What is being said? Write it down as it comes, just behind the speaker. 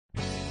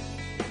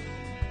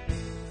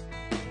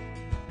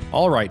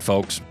All right,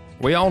 folks.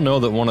 We all know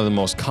that one of the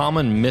most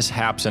common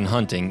mishaps in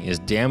hunting is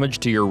damage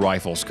to your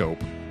rifle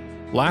scope.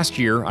 Last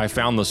year, I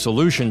found the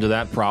solution to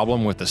that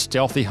problem with the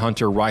Stealthy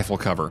Hunter rifle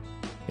cover.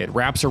 It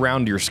wraps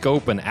around your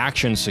scope and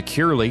actions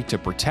securely to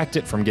protect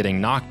it from getting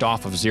knocked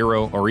off of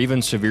zero or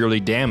even severely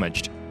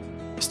damaged.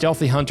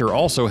 Stealthy Hunter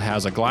also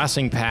has a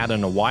glassing pad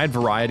and a wide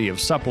variety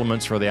of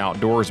supplements for the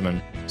outdoorsman,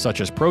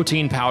 such as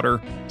protein powder,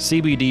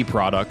 CBD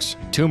products,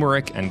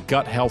 turmeric, and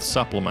gut health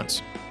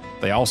supplements.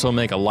 They also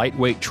make a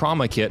lightweight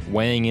trauma kit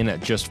weighing in at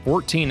just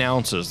 14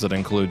 ounces that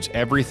includes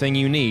everything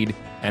you need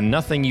and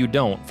nothing you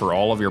don't for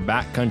all of your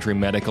backcountry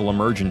medical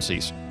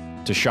emergencies.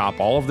 To shop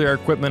all of their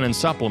equipment and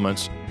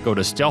supplements, go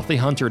to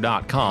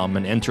stealthyhunter.com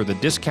and enter the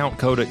discount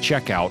code at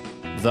checkout,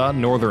 The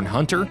Northern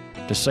Hunter,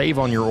 to save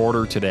on your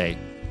order today.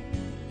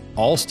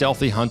 All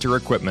Stealthy Hunter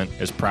equipment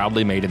is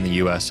proudly made in the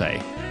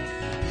USA.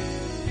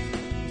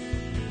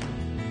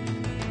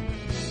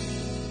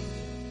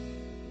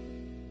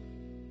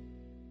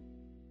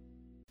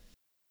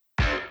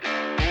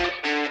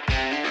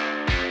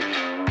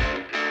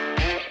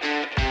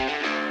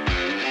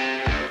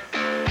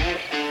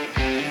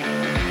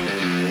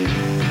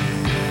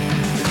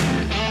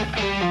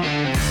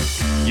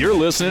 You're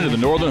listening to the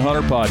Northern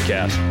Hunter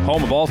Podcast,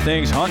 home of all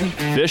things hunting,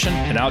 fishing,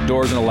 and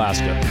outdoors in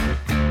Alaska.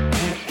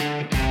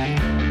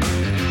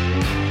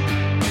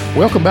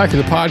 Welcome back to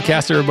the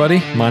podcast, everybody.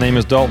 My name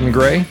is Dalton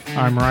Gray.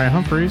 I'm Mariah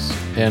Humphreys.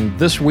 And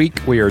this week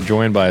we are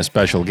joined by a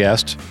special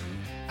guest.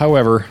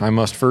 However, I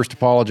must first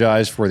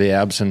apologize for the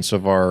absence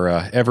of our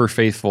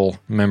ever-faithful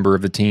member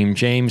of the team,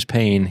 James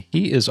Payne.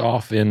 He is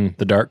off in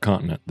the Dark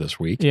Continent this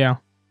week. Yeah.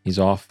 He's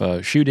off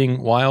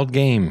shooting wild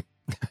game.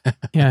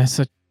 Yeah,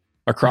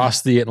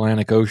 across the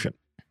Atlantic Ocean.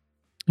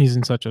 He's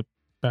in such a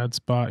bad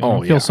spot.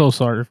 I feel so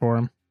sorry for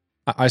him.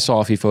 I saw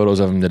a few photos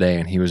of him today,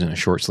 and he was in a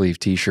short-sleeve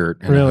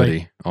T-shirt and a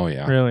hoodie. Oh,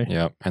 yeah. Really?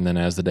 Yep. And then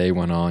as the day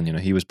went on,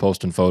 he was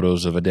posting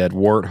photos of a dead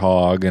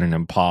warthog and an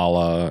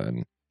impala.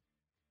 And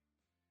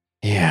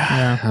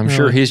I'm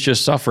sure he's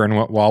just suffering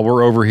while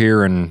we're over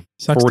here and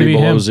 40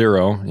 below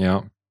zero.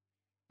 Yeah.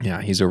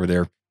 Yeah, he's over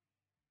there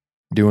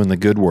doing the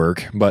good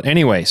work. But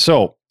anyway,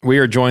 so we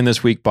are joined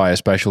this week by a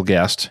special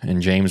guest,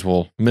 and James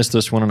will miss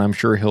this one, and I'm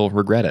sure he'll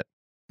regret it.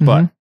 Mm-hmm.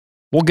 But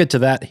we'll get to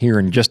that here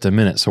in just a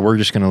minute, so we're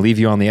just going to leave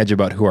you on the edge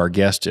about who our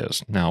guest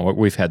is. Now,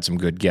 we've had some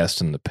good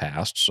guests in the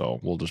past, so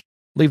we'll just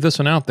leave this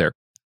one out there.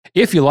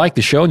 If you like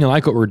the show and you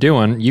like what we're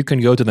doing, you can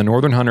go to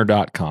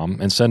thenorthernhunter.com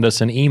and send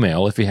us an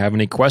email if you have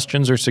any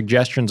questions or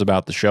suggestions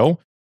about the show,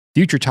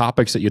 future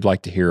topics that you'd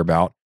like to hear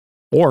about,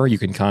 or you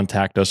can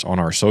contact us on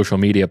our social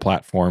media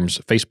platforms,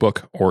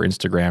 Facebook or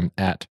Instagram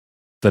at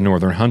The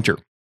Northern Hunter.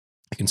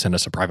 You can send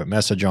us a private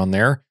message on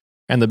there.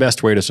 And the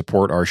best way to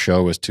support our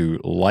show is to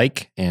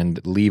like and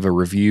leave a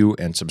review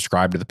and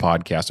subscribe to the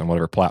podcast on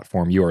whatever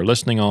platform you are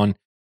listening on.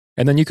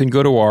 And then you can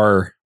go to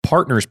our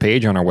partners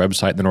page on our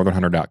website,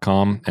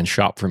 thenorthernhunter.com, and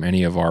shop from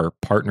any of our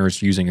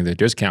partners using the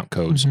discount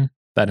codes. Mm-hmm.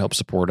 That helps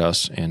support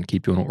us and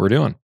keep doing what we're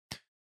doing.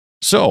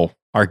 So,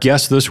 our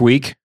guest this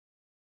week,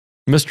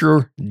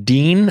 Mr.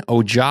 Dean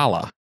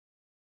Ojala,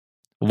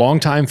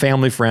 longtime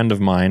family friend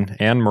of mine,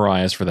 and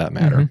Mariah's for that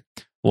matter.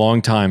 Mm-hmm.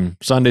 Longtime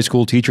Sunday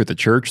school teacher at the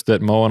church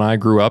that Mo and I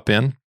grew up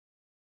in,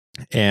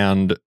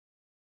 and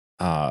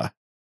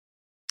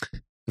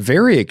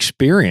very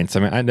experienced.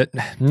 I mean,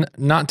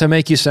 not to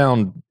make you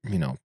sound,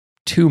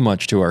 too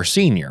much to our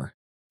senior,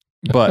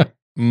 but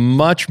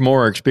much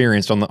more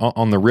experienced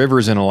on the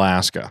rivers in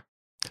Alaska.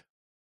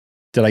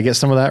 Did I get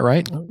some of that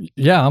right?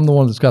 Yeah, I'm the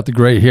one that's got the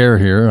gray hair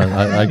here.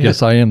 I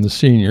guess I am the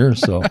senior.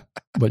 So,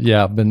 but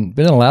yeah, I've been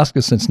in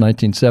Alaska since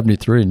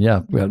 1973, and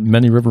yeah, we had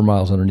many river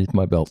miles underneath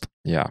my belt.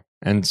 Yeah.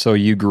 And so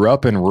you grew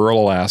up in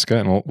rural Alaska,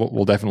 and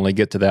we'll definitely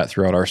get to that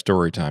throughout our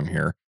story time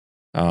here.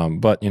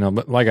 But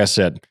like I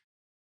said,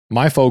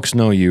 my folks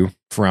know you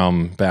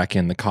from back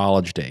in the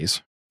college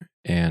days,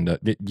 and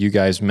you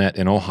guys met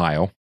in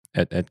Ohio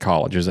at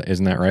college.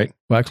 Isn't that right?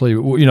 Well, actually,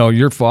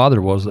 your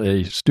father was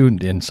a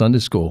student in Sunday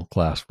school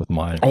class with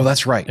mine. Oh,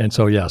 that's right. And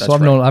so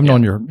I've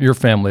known your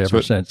family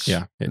ever since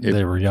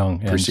they were young.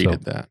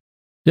 Preceded that.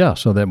 Yeah,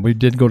 so then we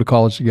did go to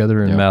college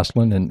together in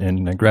Massillon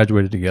and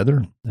graduated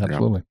together.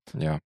 Absolutely.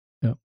 Yeah.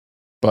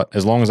 But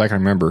as long as I can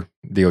remember,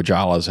 the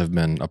Ojalas have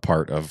been a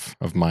part of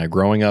my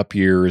growing up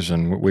years,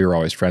 and we were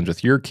always friends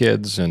with your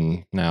kids,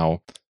 and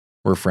now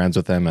we're friends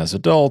with them as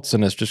adults,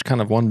 and it's just kind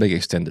of one big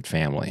extended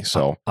family.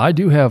 So I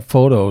do have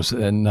photos,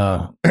 and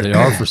they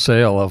are for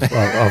sale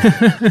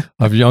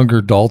of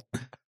younger Dalton.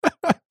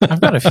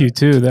 I've got a few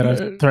too that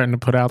I'm threatening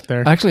to put out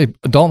there. Actually,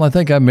 Dalton, I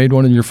think I made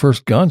one of your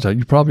first guns.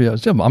 You probably,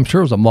 I'm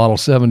sure it was a Model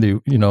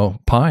 70,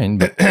 Pine.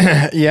 But.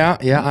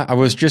 Yeah. I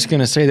was just going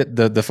to say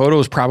that the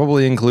photos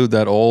probably include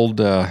that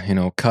old,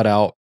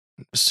 cutout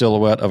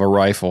silhouette of a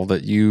rifle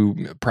that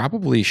you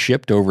probably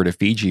shipped over to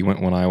Fiji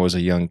when I was a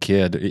young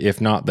kid.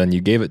 If not, then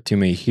you gave it to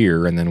me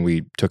here, and then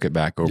we took it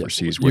back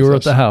overseas with us. You were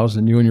at the house,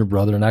 and you and your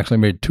brother, and actually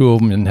made two of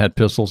them and had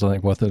pistols, I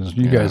think, with it.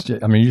 You guys,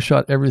 you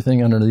shot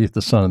everything underneath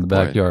the sun in the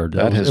backyard.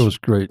 Right. It was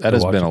great. That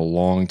has been a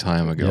long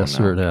time ago. Yes,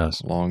 sir, it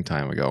has. A long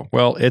time ago.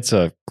 Well, it's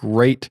a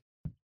great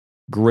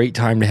Great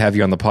time to have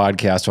you on the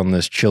podcast on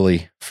this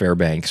chilly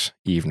Fairbanks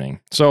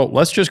evening. So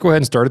let's just go ahead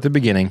and start at the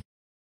beginning.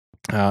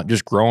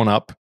 Just growing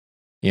up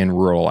in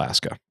rural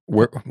Alaska.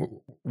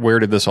 Where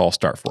did this all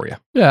start for you?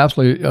 Yeah,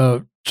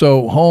 absolutely.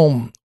 So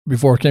home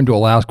before I came to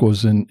Alaska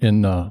was in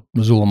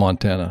Missoula,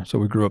 Montana. So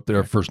we grew up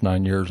there the first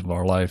 9 years of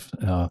our life.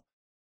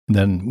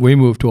 Then we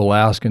moved to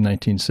Alaska in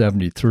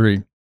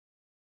 1973,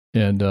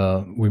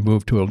 and we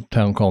moved to a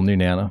town called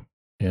Nenana.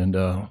 And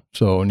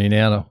so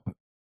Nenana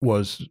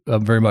was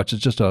very much,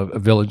 it's just a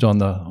village on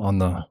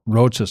the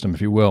road system,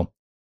 if you will.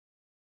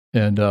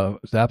 And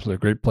it's absolutely a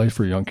great place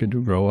for a young kid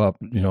to grow up,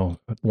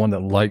 one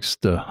that likes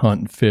to hunt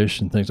and fish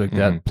and things like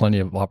that. Plenty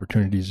of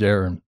opportunities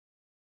there.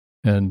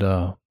 And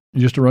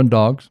used to run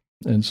dogs.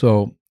 And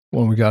so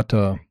when we got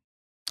to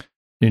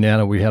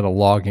Nenana, we had a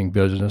logging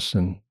business,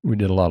 and we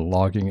did a lot of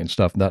logging and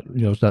stuff. And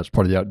that, that's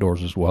part of the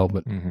outdoors as well.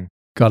 But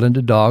got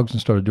into dogs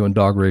and started doing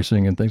dog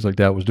racing and things like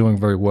that. Was doing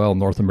very well in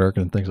North America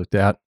and things like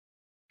that.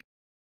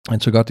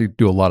 And so got to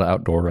do a lot of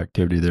outdoor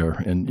activity there,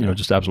 and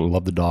just absolutely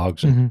love the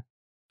dogs and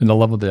the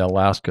love of the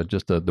Alaska,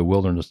 just the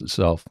wilderness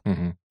itself.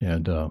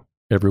 And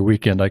every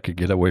weekend I could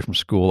get away from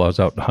school. I was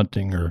out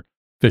hunting or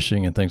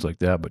fishing and things like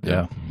that. But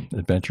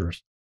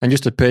adventurous. And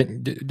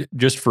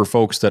just for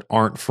folks that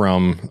aren't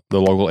from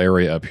the local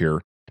area up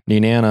here,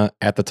 Nenana,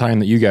 at the time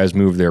that you guys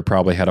moved there,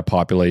 probably had a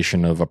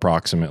population of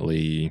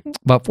approximately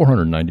about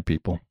 490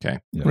 people. Okay,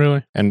 yeah.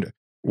 Really? And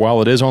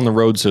while it is on the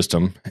road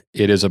system,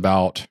 it is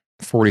about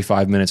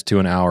 45 minutes to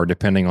an hour,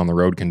 depending on the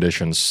road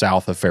conditions,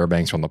 south of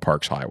Fairbanks on the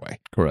Parks Highway.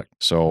 Correct.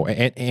 So,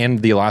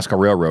 and the Alaska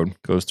Railroad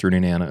goes through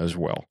Nenana as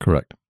well.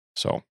 Correct.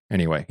 So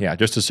anyway,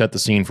 just to set the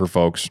scene for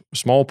folks,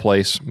 small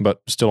place,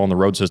 but still on the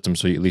road system,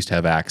 so you at least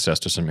have access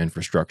to some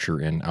infrastructure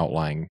in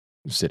outlying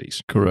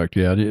cities. Correct,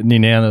 yeah.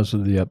 Nenana is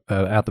the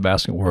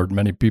Athabascan word.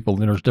 Many people,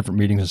 there's different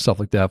meetings and stuff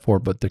like that for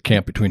it, but the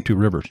camp between two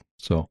rivers.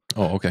 So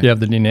okay. You have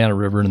the Nenana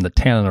River and the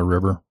Tanana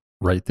River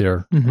right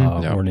there, where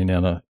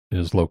Nenana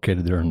is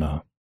located there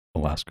in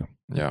Alaska.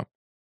 Yeah.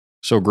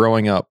 So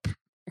growing up,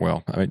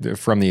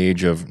 from the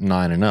age of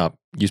 9 and up,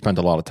 you spent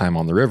a lot of time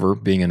on the river,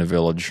 being in a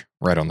village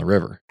right on the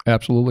river.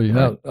 Absolutely.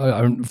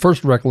 Right.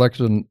 First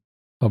recollection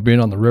of being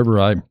on the river,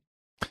 I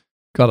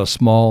got a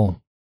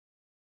small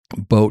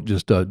boat,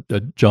 just a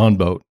John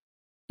boat,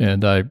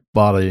 and I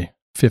bought a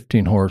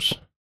 15-horse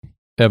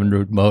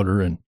Evinrude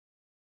motor, and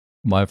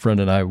my friend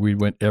and I, we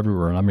went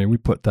everywhere. And I mean, we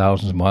put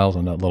thousands of miles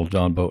on that little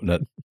John boat, and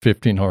that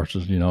 15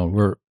 horses,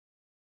 we're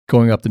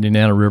going up the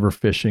Nenana River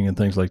fishing and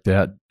things like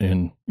that,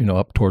 and,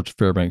 up towards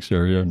Fairbanks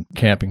area and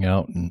camping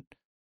out. And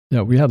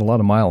we had a lot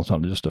of miles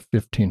on just a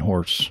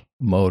 15-horse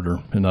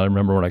motor. And I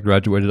remember when I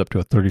graduated up to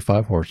a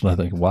 35-horse, and I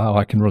think, wow,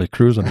 I can really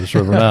cruise on this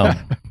river now.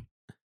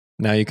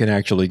 Now you can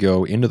actually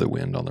go into the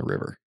wind on the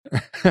river.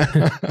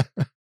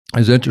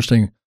 It's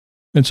interesting.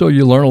 And so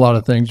you learn a lot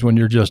of things when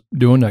you're just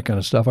doing that kind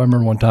of stuff. I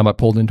remember one time I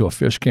pulled into a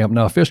fish camp.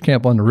 Now, a fish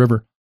camp on the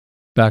river,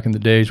 back in the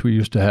days, we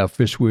used to have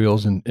fish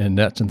wheels and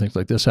nets and things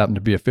like this. Happened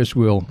to be a fish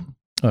wheel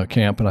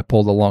camp, and I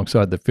pulled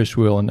alongside the fish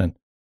wheel, and then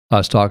I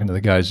was talking to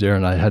the guys there,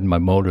 and I had my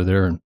motor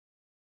there, and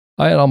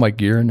I had all my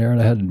gear in there, and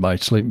I had my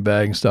sleeping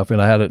bag and stuff,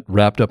 and I had it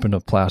wrapped up in a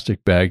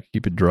plastic bag,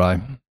 keep it dry.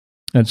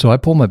 And so I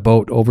pulled my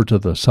boat over to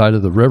the side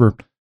of the river,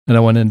 and I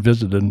went in and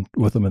visited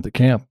with them at the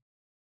camp.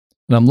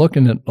 And I'm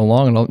looking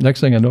along, and next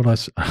thing I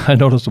noticed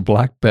a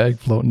black bag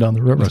floating down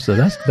the river. I said,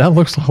 that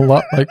looks a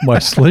lot like my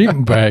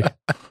sleeping bag.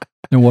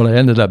 And what I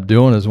ended up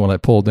doing is when I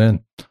pulled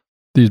in,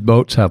 these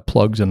boats have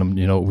plugs in them.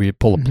 We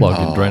pull a plug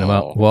and drain them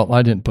out. Well,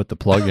 I didn't put the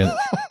plug in.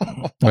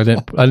 I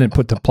didn't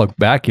put the plug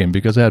back in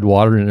because I had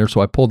water in there.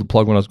 So I pulled the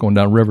plug when I was going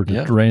down river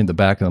to drain the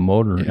back of the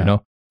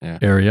motor,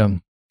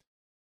 area.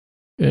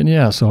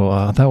 And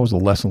so that was a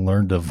lesson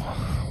learned of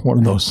one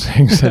of those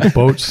things that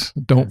boats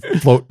don't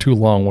float too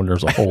long when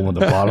there's a hole in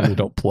the bottom. They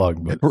don't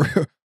plug. But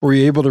were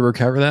you able to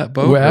recover that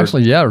boat? Well,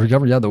 actually,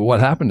 recovered. Yeah, what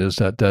happened is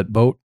that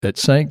boat, it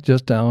sank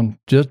just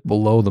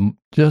below the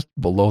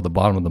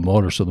bottom of the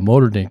motor, so the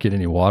motor didn't get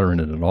any water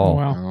in it at all.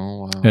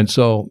 Wow. And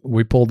so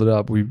we pulled it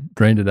up, we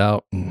drained it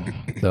out, and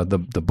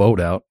the boat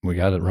out. We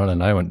got it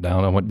running. I went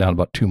down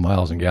about 2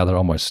 miles and gathered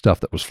all my stuff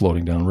that was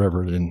floating down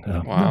river. And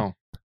wow,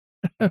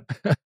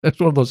 it's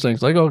one of those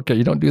things. Like, okay,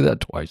 you don't do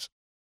that twice,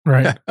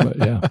 right? But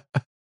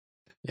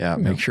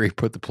Make sure you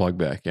put the plug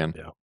back in.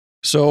 Yeah.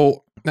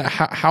 So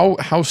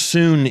how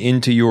soon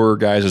into your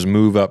guys'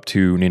 move up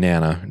to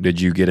Nenana did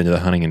you get into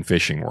the hunting and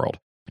fishing world?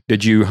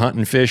 Did you hunt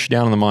and fish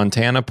down in the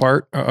Montana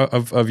part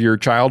of your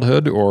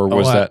childhood, or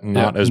was that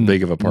not as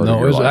big of a part of your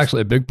life? No, it was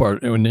actually a big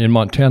part. In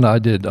Montana, I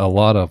did a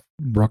lot of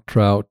brook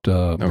trout,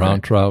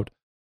 brown trout,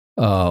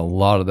 a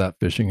lot of that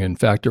fishing. In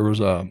fact, there was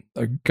a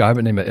guy by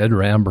the name of Ed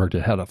Ramberg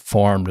that had a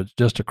farm that's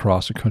just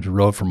across the country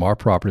road from our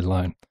property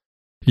line.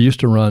 He used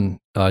to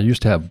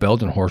have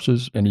Belgian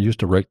horses, and he used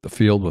to rake the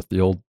field with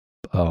the old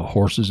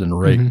horses and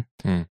rake.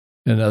 Mm-hmm.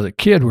 And as a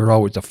kid, we were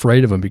always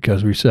afraid of him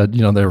because we said,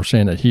 they were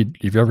saying that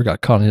if you ever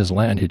got caught in his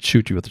land, he'd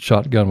shoot you with a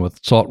shotgun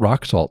with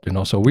rock salt,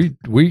 So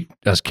we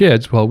as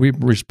kids, we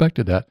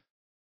respected that.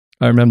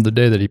 I remember the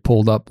day that he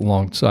pulled up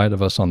alongside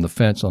of us on the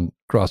fence on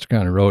across the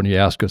county road, and he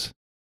asked us,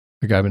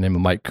 a guy by the name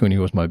of Mike Cooney,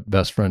 who was my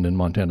best friend in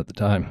Montana at the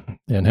time.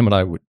 And him and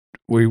I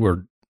we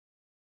were,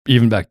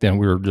 even back then,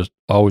 we were just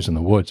always in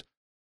the woods.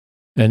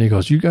 And he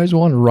goes, you guys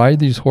want to ride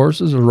these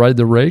horses or ride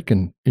the rake?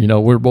 And,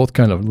 we're both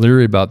kind of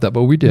leery about that,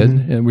 but we did.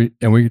 Mm-hmm.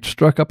 And we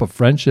struck up a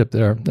friendship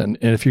there. And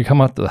if you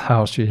come out to the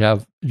house,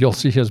 you'll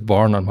see his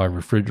barn on my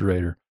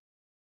refrigerator.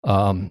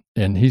 And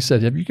he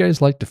said, if you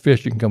guys like to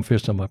fish, you can come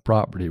fish on my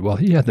property. Well,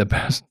 he had the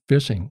best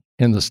fishing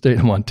in the state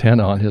of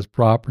Montana on his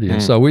property.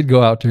 And so we'd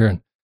go out there,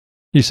 and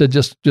he said,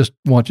 just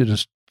want you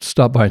to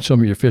stop by and show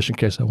me your fish in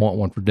case I want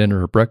one for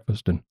dinner or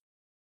breakfast. And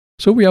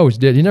so we always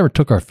did. He never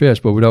took our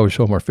fish, but we'd always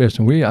show him our fish.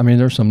 And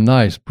there's some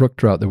nice brook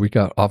trout that we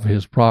got off of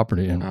his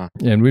property.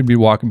 And we'd be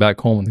walking back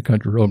home on the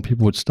country road, and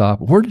people would stop.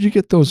 Where did you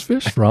get those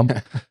fish from?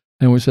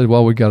 And we said,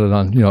 well, we got it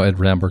on, Ed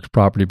Ramberg's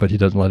property, but he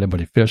doesn't let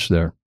anybody fish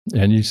there.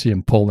 And you see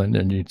him pulling,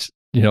 and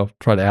you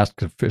try to ask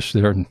to fish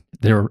there, and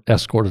they were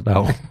escorted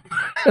out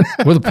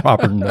with a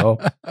proper no.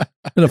 And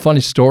the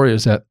funny story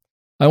is that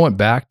I went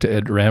back to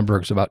Ed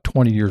Ramberg's about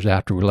 20 years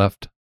after we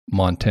left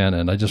Montana,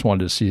 and I just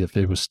wanted to see if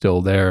it was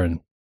still there.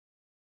 And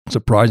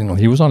surprisingly,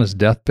 he was on his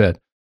deathbed,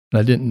 and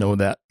I didn't know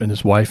that. And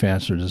his wife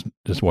answered.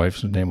 His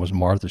wife's name was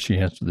Martha. She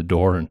answered the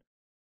door, and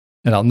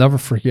I'll never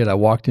forget. I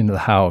walked into the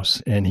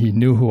house, and he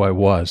knew who I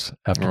was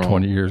after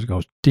 20 years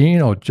ago. Dean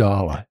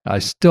Ojala. I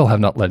still have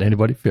not let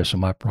anybody fish on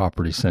my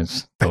property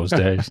since those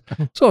days.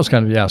 So it's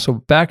kind of So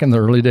back in the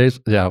early days,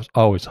 I was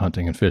always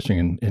hunting and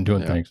fishing and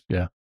doing things.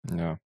 Yeah.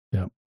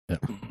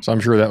 So I'm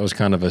sure that was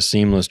kind of a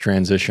seamless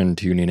transition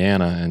to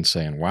Nenana and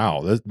saying,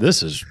 "Wow,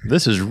 this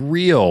is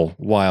real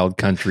wild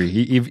country,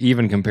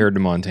 even compared to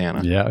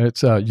Montana." Yeah,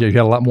 it's you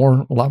got a lot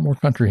more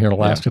country here in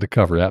Alaska to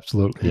cover.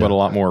 Absolutely, but a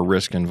lot more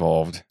risk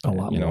involved. A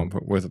lot more,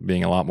 with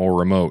being a lot more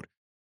remote.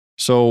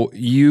 So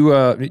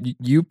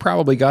you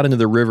probably got into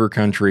the river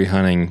country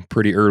hunting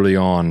pretty early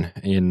on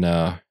in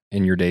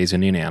your days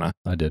in Nenana.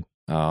 I did.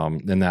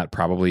 And that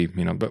probably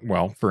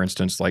for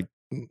instance, like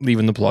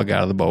leaving the plug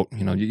out of the boat,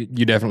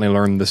 you definitely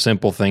learn the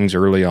simple things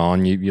early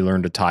on. You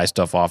learn to tie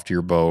stuff off to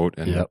your boat,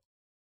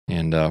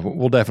 and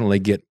we'll definitely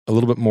get a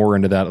little bit more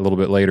into that a little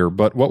bit later.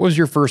 But what was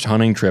your first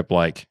hunting trip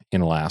like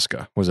in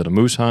Alaska? Was it a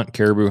moose hunt,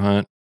 caribou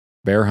hunt,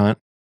 bear hunt?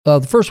 The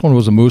first one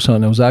was a moose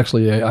hunt. It was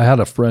actually I had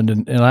a friend,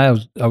 and I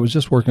was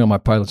just working on my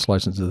pilot's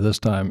license at this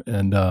time,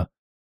 and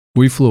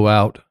we flew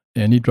out,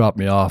 and he dropped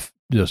me off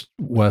just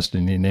west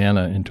in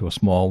Nenana into a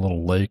small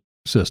little lake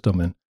system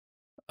and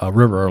a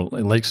river or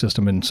lake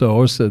system. And so I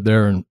was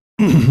there, and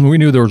we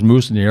knew there was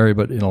moose in the area,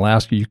 but in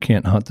Alaska, you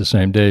can't hunt the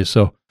same day.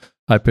 So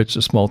I pitched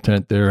a small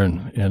tent there,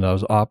 and I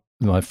was up.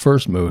 My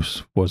first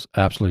moose was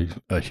absolutely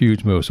a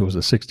huge moose. It was a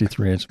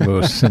 63-inch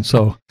moose. And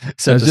so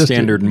set the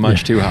standard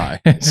much too high.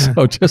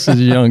 So just as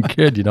a young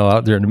kid,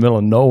 out there in the middle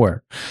of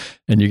nowhere,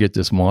 and you get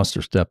this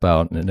monster step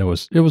out, and it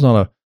was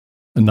on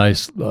a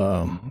nice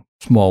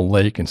small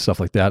lake and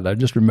stuff like that. And I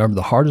just remember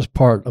the hardest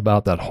part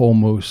about that whole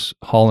moose,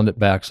 hauling it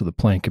back so the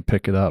plane could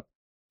pick it up,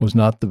 was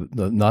not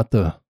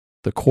the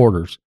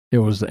quarters. It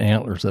was the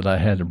antlers that I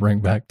had to bring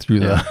back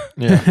through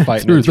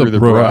fighting through the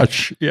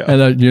brush. Yeah,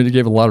 and I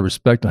gave a lot of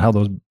respect to how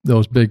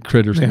those big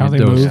critters how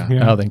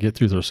they get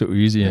through there so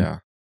easy.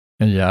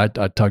 I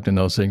tucked in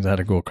those things. I had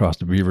to go across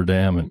the beaver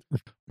dam,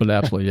 but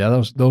absolutely,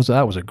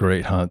 that was a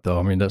great hunt though.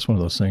 I mean, that's one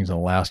of those things in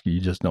Alaska you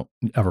just don't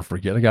ever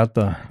forget. I got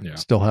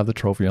still have the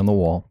trophy on the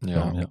wall.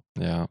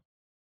 Yeah.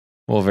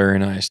 Well, very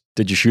nice.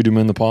 Did you shoot him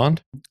in the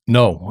pond?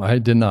 No, I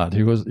did not.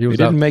 He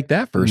didn't make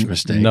that first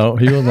mistake. No,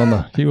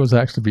 he was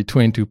actually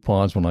between two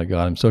ponds when I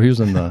got him. So he was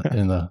in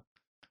the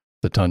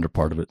tundra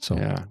part of it. So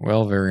yeah,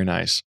 well, very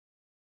nice.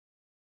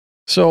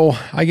 So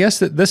I guess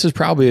that this is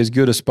probably as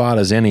good a spot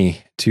as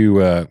any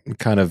to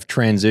kind of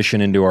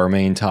transition into our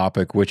main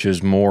topic, which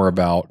is more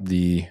about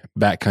the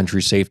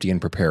backcountry safety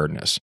and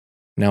preparedness.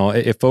 Now,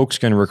 if folks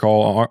can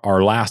recall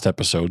our last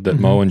episode that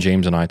Mo and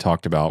James and I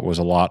talked about was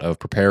a lot of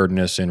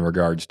preparedness in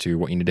regards to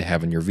what you need to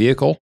have in your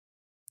vehicle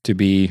to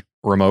be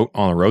remote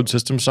on a road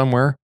system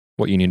somewhere,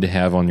 what you need to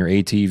have on your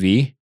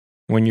ATV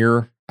when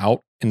you're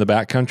out in the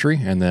backcountry,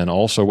 and then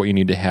also what you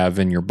need to have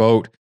in your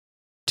boat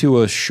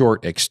to a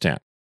short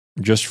extent,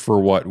 just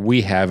for what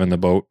we have in the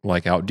boat,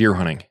 like out deer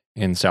hunting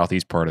in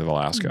southeast part of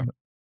Alaska.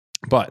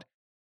 But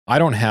I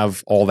don't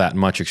have all that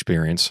much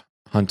experience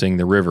hunting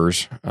the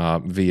rivers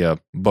via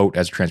boat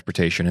as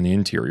transportation in the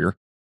interior.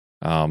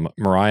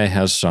 Mariah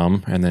has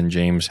some, and then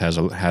James has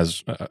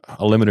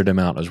a limited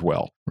amount as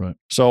well. Right.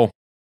 So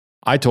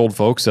I told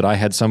folks that I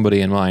had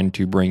somebody in mind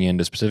to bring in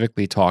to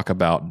specifically talk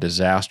about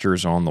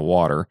disasters on the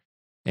water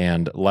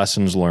and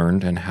lessons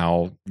learned and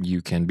how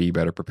you can be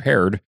better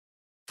prepared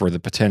for the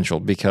potential.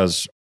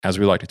 Because, as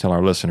we like to tell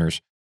our listeners,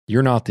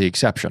 you're not the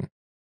exception.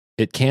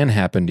 It can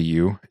happen to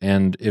you,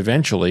 and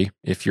eventually,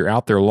 if you're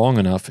out there long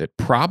enough, it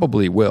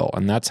probably will,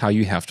 and that's how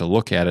you have to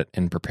look at it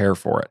and prepare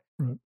for it.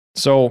 Right.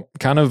 So,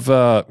 kind of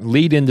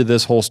lead into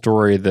this whole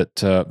story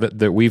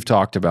that we've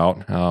talked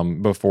about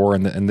before,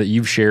 and that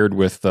you've shared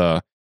with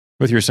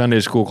your Sunday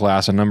school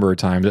class a number of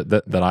times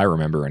that I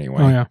remember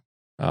anyway. Oh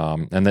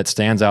yeah, and that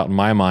stands out in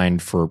my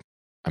mind for,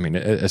 I mean,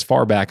 as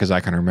far back as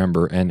I can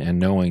remember, and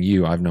knowing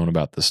you, I've known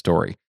about this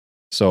story.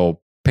 So,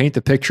 paint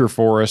the picture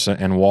for us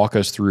and walk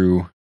us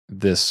through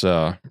this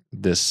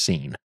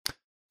scene.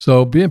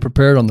 So being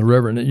prepared on the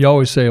river, and you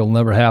always say it'll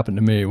never happen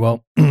to me.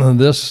 Well,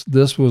 this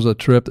was a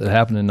trip that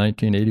happened in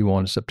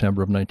 1981,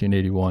 September of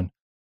 1981,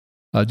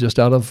 just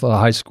out of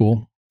high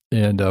school.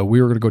 And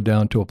we were going to go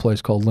down to a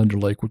place called Linder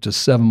Lake, which is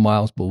 7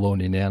 miles below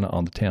Nenana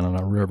on the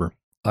Tanana River.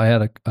 I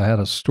had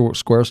a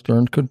square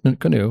stern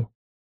canoe,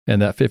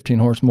 and that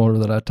 15-horse motor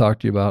that I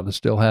talked to you about, I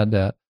still had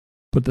that.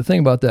 But the thing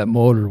about that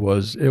motor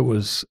was it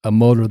was a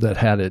motor that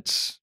had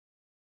its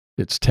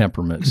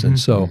temperaments. And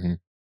so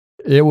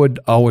it would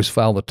always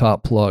foul the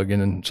top plug.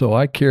 And so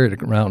I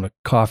carried around a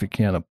coffee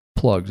can of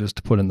plugs just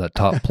to put in that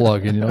top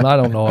plug. And, and I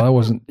don't know, I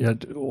wasn't,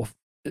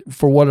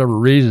 for whatever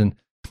reason,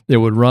 it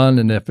would run.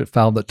 And if it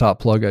fouled the top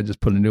plug, I'd just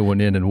put a new one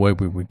in and away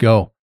we would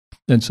go.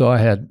 And so I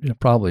had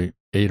probably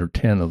 8 or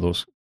 10 of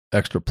those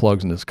extra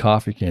plugs in this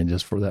coffee can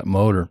just for that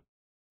motor.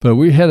 But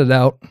we headed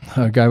out,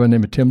 a guy by the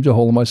name of Tim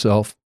Ojala and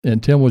myself,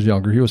 and Tim was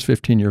younger. He was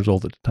 15 years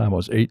old at the time. I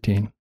was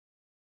 18.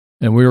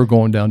 And we were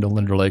going down to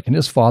Linder Lake, and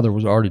his father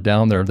was already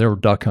down there. They were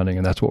duck hunting,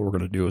 and that's what we're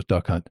going to do is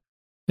duck hunt.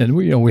 And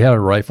we had a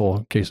rifle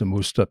in case a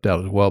moose stepped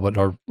out as well, but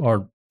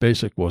our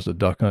basic was a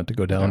duck hunt to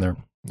go down there.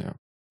 Yeah.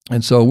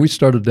 And so we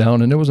started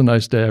down, and it was a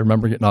nice day. I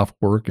remember getting off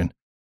work, and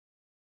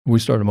we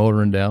started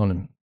motoring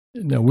down.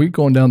 And we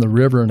going down the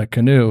river in a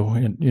canoe,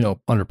 and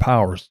under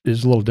power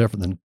is a little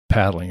different than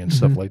paddling and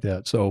stuff like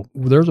that. So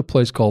there's a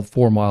place called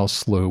 4 Mile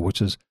Slough,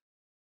 which is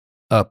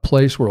a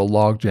place where a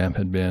log jam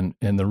had been,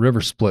 and the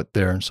river split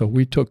there. And so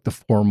we took the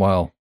 4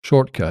 mile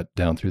shortcut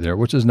down through there,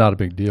 which is not a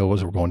big deal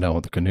as we're going down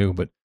with the canoe.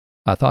 But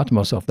I thought to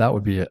myself, that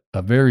would be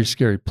a very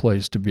scary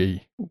place to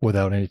be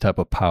without any type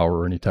of power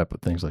or any type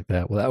of things like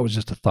that. Well, that was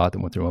just a thought that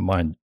went through my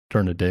mind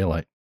during the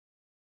daylight.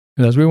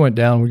 And as we went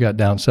down, we got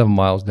down 7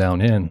 miles down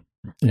in,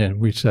 and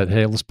we said,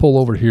 hey, let's pull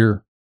over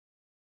here.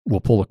 We'll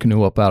pull the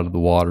canoe up out of the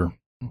water.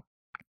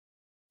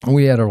 And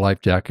we had our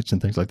life jackets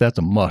and things like that. That's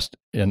a must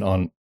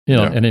on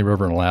any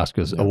river in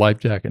Alaska is a life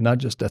jacket, not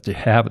just that you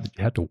have it, that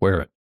you have to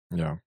wear it.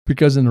 Yeah.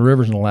 Because in the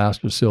rivers in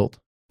Alaska, silt,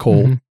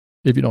 cold,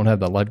 if you don't have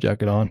that life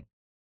jacket on,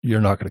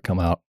 you're not going to come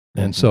out.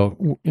 And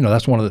so,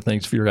 that's one of the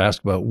things if you're asked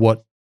about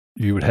what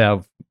you would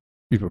have,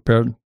 be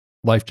prepared,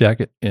 life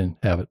jacket and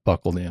have it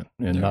buckled in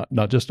and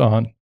not just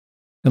on.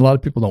 And a lot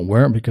of people don't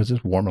wear them because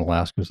it's warm in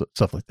Alaska,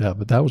 stuff like that.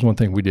 But that was one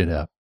thing we did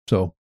have.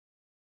 So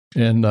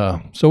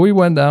we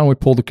went down, we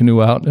pulled the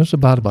canoe out, and it was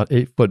about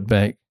 8-foot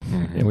bank.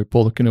 And we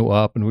pulled the canoe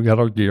up, and we got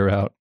our gear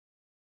out,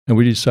 and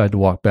we decided to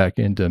walk back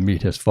in to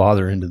meet his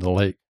father into the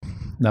lake.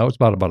 Now, it's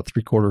about a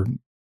 3/4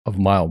 of a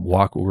mile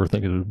walk, what we were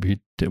thinking it would be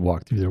to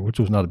walk through there, which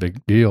was not a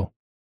big deal.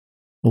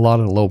 A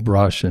lot of low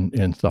brush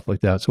and stuff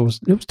like that. So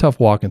it was tough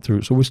walking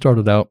through. So we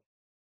started out.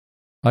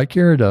 I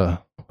carried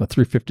a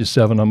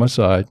 357 on my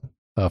side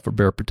for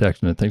bear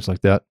protection and things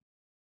like that.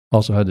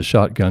 Also had the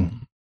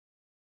shotgun.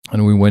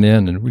 And we went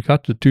in, and we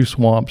got to 2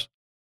 swamps,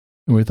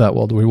 and we thought,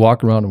 well, do we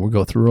walk around and we'll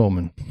go through them?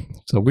 And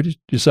so we just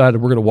decided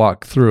we're going to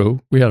walk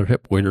through. We had our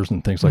hip waders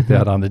and things like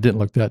that on. They didn't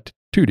look that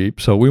too deep.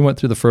 So we went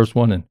through the first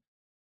one and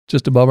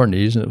just above our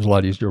knees, and it was a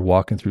lot easier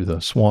walking through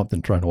the swamp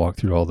than trying to walk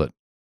through all the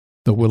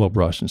willow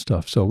brush and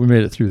stuff. So we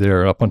made it through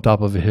there up on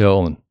top of a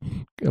hill. And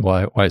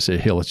why I say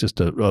hill, it's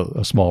just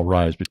a small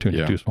rise between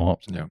the 2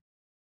 swamps. Yeah.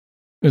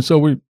 And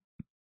so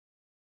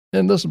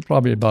and this is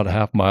probably about a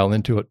half mile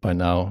into it by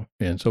now.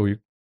 And so we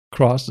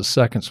crossed the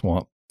second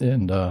swamp,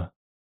 and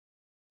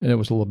it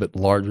was a little bit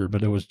larger,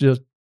 but it was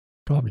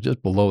probably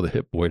just below the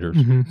hip waders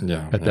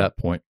at that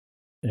point.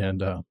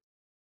 And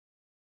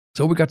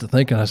so we got to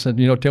thinking. I said,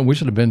 Tim, we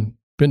should have been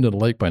to the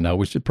lake by now.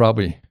 We should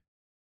probably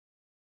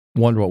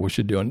wonder what we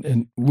should do.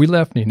 And we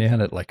left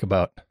Nenana at like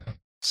about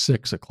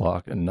 6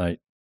 o'clock at night.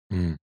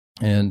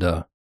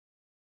 And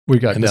we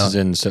got down. This is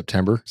in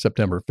September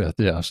 5th.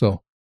 Yeah.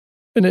 So.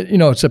 And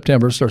it's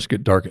September, it starts to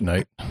get dark at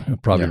night.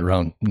 Probably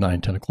around 9,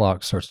 10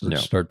 o'clock starts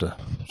to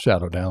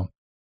shadow down.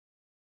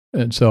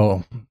 And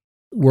so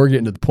we're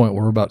getting to the point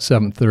where we're about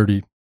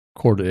 7:30,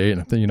 7:45, and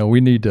I think, we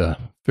need to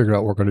figure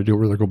out what we're going to do.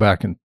 We're either go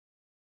back and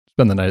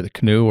spend the night at the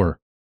canoe or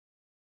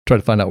try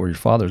to find out where your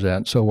father's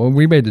at. So when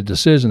we made the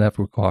decision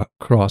after we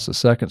crossed the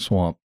second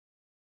swamp,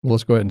 well,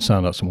 let's go ahead and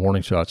sound out some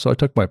warning shots. So I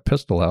took my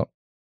pistol out.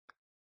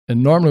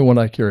 And normally when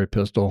I carry a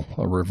pistol,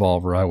 a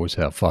revolver, I always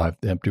have 5.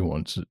 The empty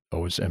ones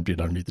always emptied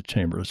underneath the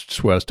chamber. It's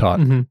just what I was taught.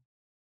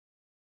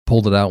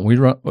 Pulled it out, and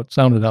we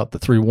sounded out the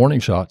 3 warning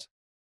shots.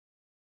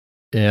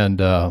 And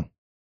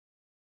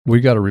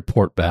we got a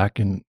report back,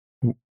 and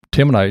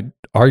Tim and I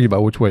argued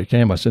about which way it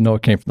came. I said, no,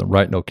 it came from the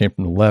right. No, it came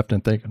from the left.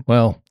 And thinking,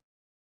 well,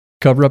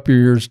 cover up your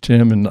ears,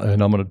 Tim, and I'm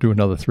going to do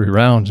another 3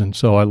 rounds. And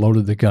so I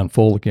loaded the gun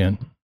full again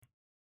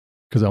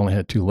because I only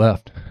had 2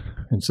 left.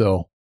 And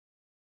so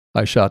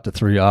I shot the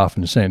 3 off,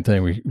 and the same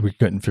thing. We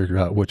couldn't figure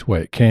out which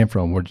way it came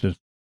from. We're just,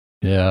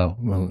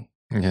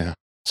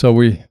 So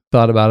we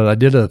thought about it. I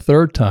did it a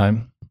 3rd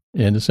time,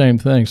 and the same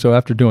thing. So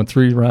after doing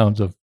 3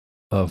 rounds of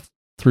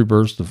 3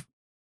 bursts of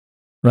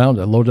rounds,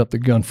 I loaded up the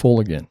gun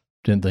full again.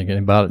 Didn't think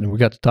anything about it. And we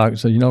got to talk and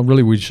said,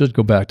 really, we should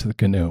go back to the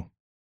canoe.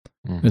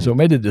 And so I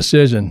made a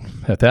decision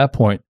at that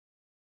point.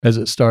 as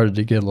it started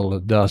to get a little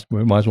dusk,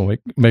 we might as well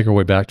make our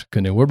way back to the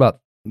canoe. We're about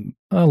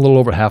a little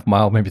over half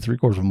mile, maybe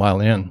 3/4 of a mile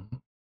in.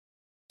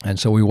 And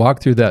so we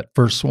walked through that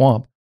first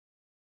swamp.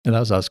 And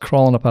as I was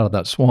crawling up out of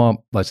that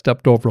swamp, I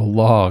stepped over a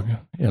log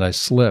and I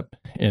slipped.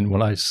 And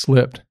when I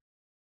slipped,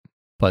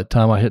 by the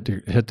time I hit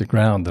the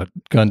ground, the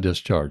gun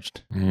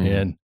discharged.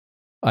 And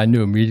I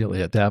knew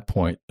immediately at that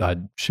point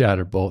I'd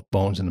shattered both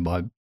bones in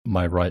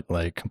my right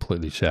leg,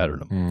 completely shattered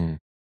them.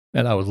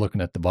 And I was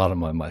looking at the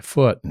bottom of my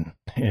foot.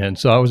 And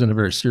so I was in a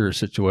very serious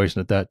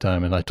situation at that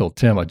time. And I told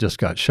Tim I just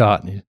got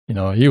shot. And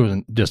he was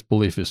in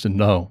disbelief. He said,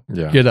 no,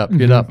 get up.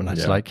 And I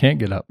said, I can't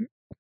get up.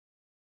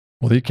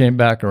 Well, he came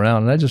back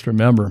around. And I just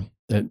remember,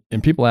 and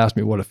people asked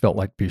me what it felt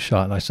like to be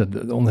shot. And I said,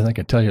 the only thing I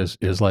can tell you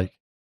is like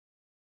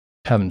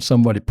having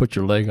somebody put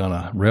your leg on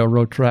a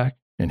railroad track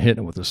and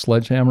hitting it with a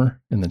sledgehammer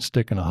and then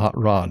sticking a hot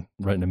rod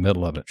right in the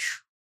middle of it.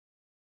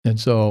 And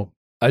so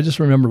I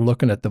just remember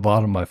looking at the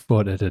bottom of my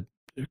foot. It had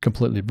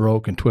completely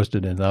broke and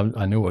twisted, and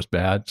I knew it was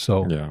bad.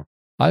 So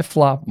I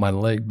flopped my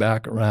leg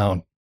back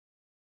around.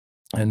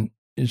 And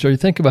so you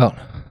think about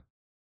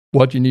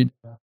what you need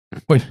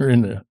when you're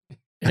in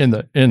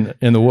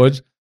the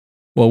woods.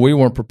 Well, we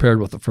weren't prepared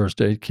with the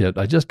first aid kit.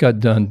 I just got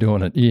done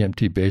doing an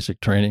EMT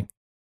basic training.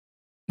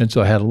 And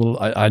so I had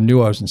I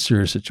knew I was in a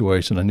serious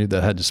situation. I knew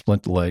that I had to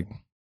splint the leg.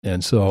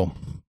 And so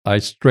I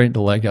straightened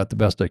the leg out the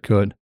best I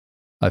could.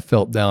 I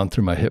felt down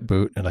through my hip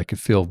boot and I could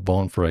feel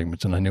bone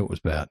fragments, and I knew it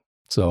was bad.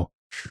 So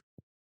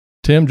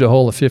Tim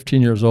Ojala,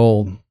 15 years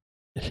old,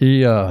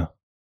 I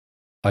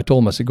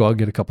told him, I said, go out and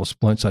get a couple of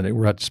splints. I think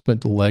we're going to have to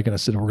splint the leg. And I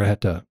said, we're going to have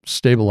to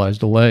stabilize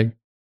the leg.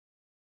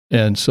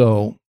 And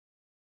so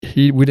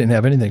we didn't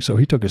have anything. So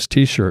he took his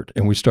T-shirt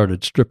and we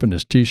started stripping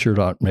his T-shirt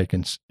out,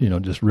 making,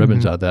 just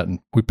ribbons out of that. And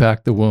we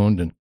packed the wound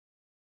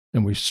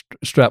and we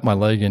strapped my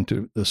leg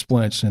into the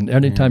splints. And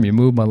anytime you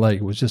move my leg,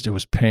 it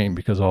was pain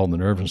because of all the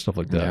nerves and stuff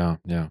like that.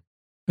 Yeah.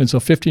 And so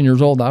 15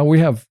 years old now,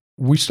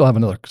 we still have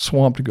another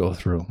swamp to go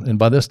through. And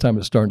by this time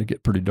it's starting to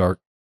get pretty dark.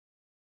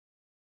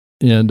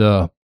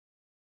 And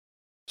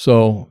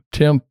so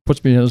Tim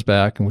puts me in his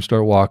back and we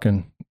start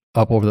walking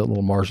up over that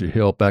little marshy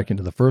hill back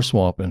into the first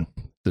swamp. And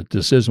the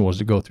decision was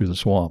to go through the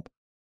swamp.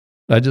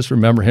 I just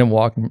remember him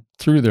walking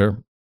through there,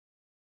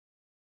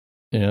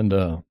 and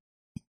I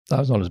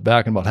was on his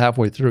back, and about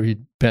halfway through, he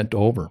bent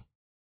over.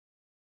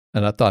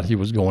 And I thought he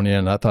was going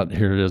in. I thought,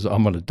 here it is,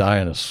 I'm going to die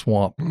in a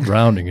swamp,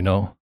 drowning,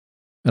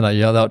 And I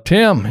yelled out,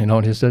 Tim,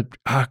 and he said,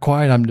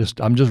 quiet, I'm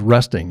just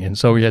resting. And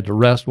so he had to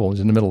rest while he was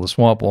in the middle of the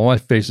swamp. Well, my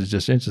face is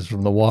just inches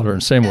from the water,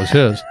 and same was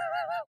his.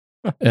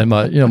 And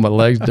my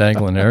legs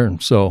dangling there.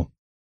 And so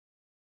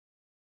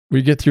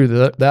we get through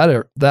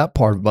that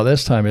part. By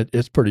this time,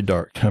 it's pretty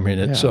dark.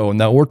 So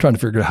now we're trying to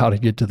figure out how to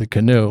get to the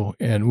canoe,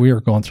 and we are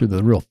going through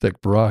the real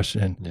thick brush.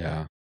 And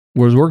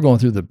whereas we're going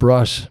through the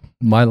brush,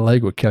 my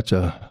leg would catch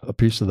a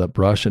piece of that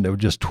brush, and it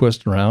would just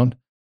twist around.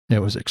 And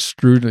it was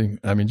extruding.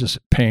 Just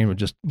pain would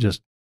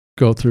just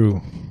go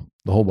through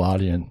the whole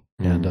body, and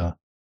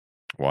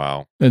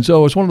wow. And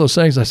so it's one of those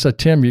things. I said,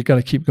 Tim, you got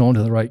to keep going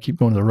to the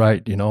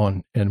right,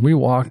 and we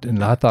walked,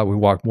 and I thought we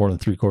walked more than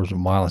 3/4 of a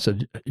mile. I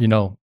said,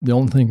 the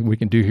only thing we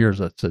can do here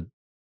is I said,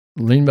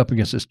 lean up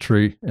against this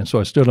tree. And so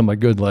I stood on my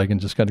good leg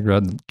and just kind of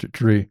grabbed the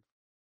tree.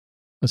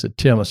 I said,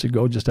 Tim,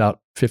 go just out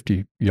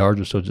 50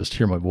 yards or so, just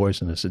hear my voice.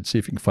 And I said, see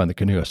if you can find the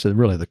canoe. I said,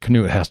 really, the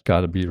canoe has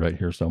got to be right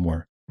here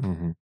somewhere.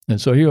 Mm-hmm.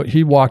 And so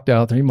he walked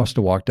out there. He must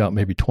have walked out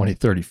maybe 20,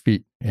 30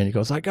 feet. And he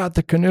goes, I got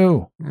the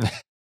canoe.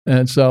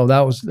 And so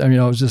that was, it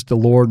was just the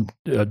Lord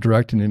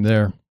directing him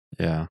there.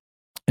 Yeah.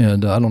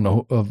 And I don't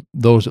know of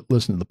those that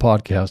listen to the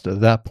podcast.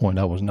 At that point,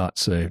 I was not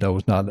saved. I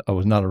was not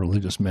a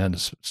religious man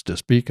to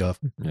speak of.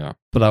 Yeah.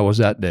 But I was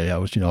that day. I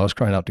was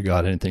crying out to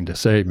God, anything to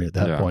save me at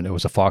that point. It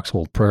was a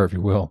foxhole prayer, if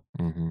you will.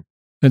 Mm-hmm.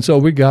 And so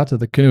we got to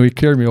the canoe. He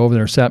carried me over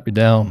there and sat me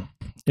down.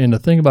 And the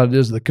thing about it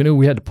is the canoe,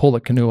 we had to pull the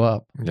canoe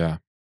up. Yeah.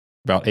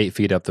 About 8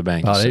 feet up the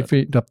bank. About 8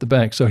 feet up the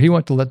bank. So he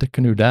went to let the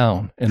canoe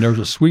down, and there was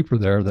a sweeper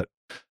there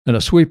and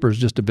a sweeper is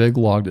just a big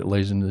log that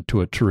lays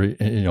into a tree,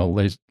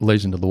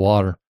 lays into the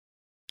water.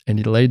 And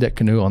he laid that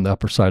canoe on the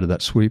upper side of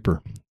that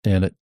sweeper,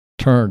 and it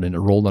turned and it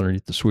rolled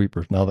underneath the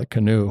sweeper. Now the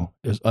canoe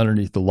is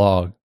underneath the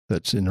log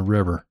that's in the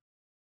river,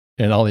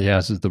 and all he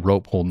has is the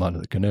rope holding onto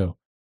the canoe.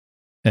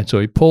 And so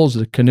he pulls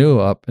the canoe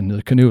up, and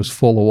the canoe is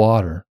full of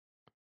water.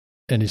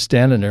 And he's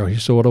standing there. He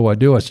said, what do I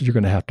do? I said, you're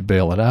going to have to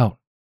bail it out.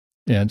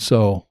 And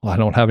so I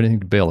don't have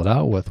anything to bail it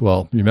out with.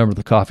 Well, you remember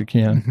the coffee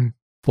can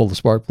full of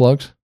spark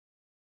plugs?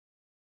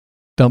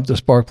 Dump the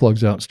spark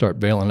plugs out and start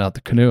bailing out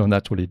the canoe, and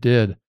that's what he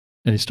did.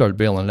 And he started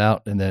bailing it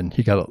out, and then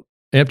he got it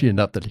empty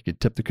enough that he could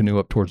tip the canoe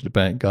up towards the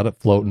bank, got it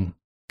floating,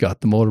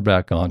 got the motor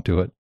back onto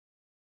it.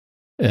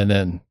 And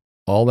then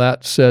all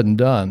that said and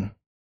done,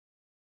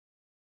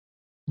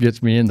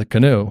 gets me in the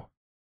canoe,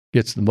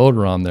 gets the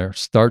motor on there,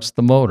 starts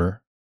the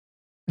motor.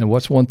 And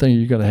what's one thing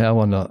you're going to have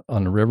on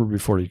the river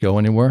before you go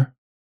anywhere?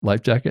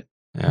 Life jacket.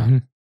 Yeah. Mm-hmm.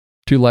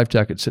 2 life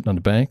jackets sitting on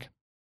the bank,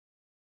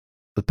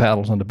 the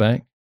paddles on the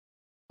bank,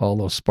 all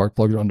those spark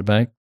plugs are on the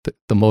bank,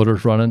 the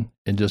motor's running,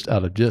 and just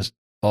out of just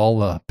all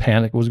the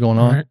panic was going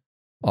on. Right.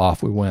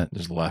 off we went.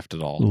 Just left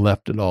it all.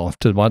 Left it all.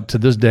 To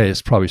this day,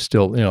 it's probably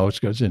still,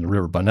 it's in the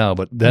river by now,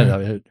 but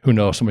then who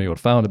knows, somebody would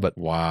have found it. But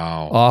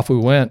wow. Off we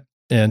went.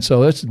 And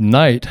so it's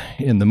night,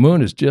 and the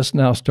moon is just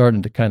now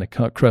starting to kind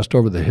of crest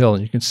over the hill,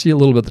 and you can see a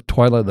little bit of the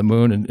twilight of the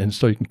moon, and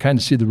so you can kind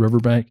of see the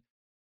riverbank.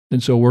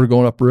 And so we're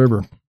going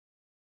upriver.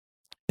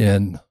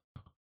 And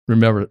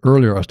remember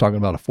earlier I was talking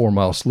about a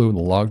 4-mile slough in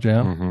the log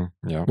jam?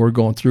 Mm-hmm. Yeah. We're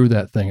going through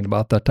that thing, and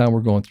about that time we're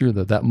going through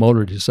that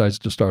motor decides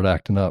to start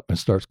acting up and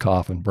starts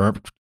coughing.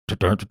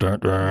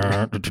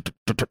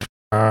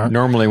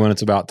 Normally when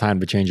it's about time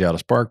to change out a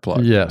spark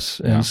plug.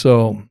 Yes. Yeah. And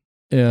so,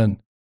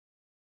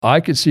 I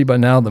could see by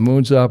now the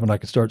moon's up, and I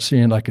could see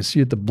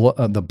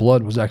that the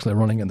blood was actually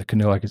running in the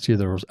canoe. I could see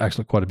there was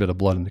actually quite a bit of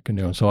blood in the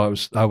canoe. And so I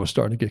was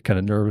starting to get kind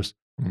of nervous.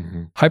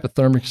 Mm-hmm.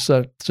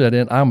 Hypothermia set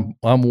in.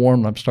 I'm warm,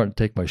 and I'm starting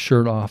to take my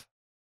shirt off.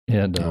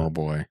 And oh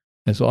boy.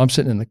 And so I'm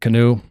sitting in the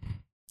canoe,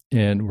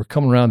 and we're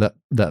coming around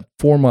that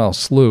 4-mile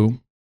slough.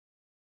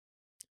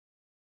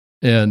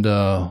 And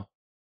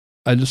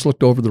I just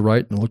looked over the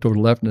right and looked over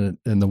the left, and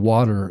the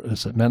water, I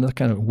said, man, that's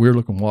kind of weird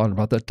looking water.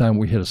 About that time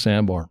we hit a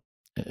sandbar.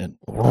 And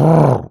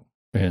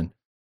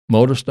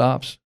motor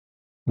stops,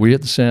 we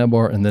hit the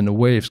sandbar, and then the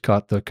waves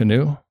caught the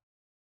canoe,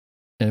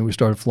 and we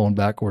started flowing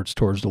backwards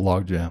towards the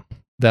log jam.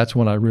 That's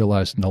when I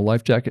realized no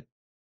life jacket,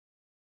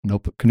 no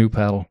canoe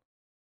paddle,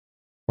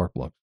 spark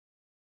plug.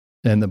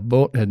 And the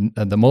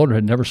motor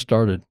had never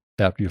started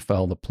after you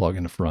fouled the plug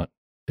in the front.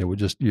 It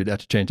would you'd have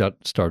to change out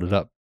and start it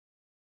up.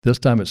 This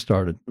time it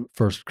started.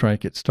 First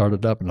crank, it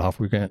started up, and off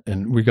we went,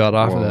 and we got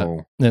off of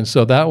that. And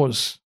so that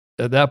was,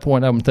 at that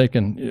point, I'm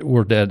thinking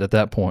we're dead at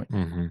that point.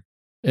 Mm-hmm.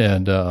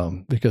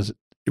 And because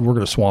we're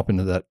going to swamp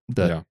into that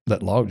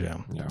log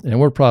jam. Yeah. And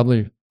we're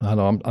probably, I don't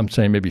know, I'm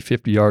saying maybe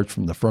 50 yards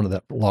from the front of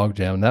that log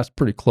jam. And that's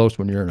pretty close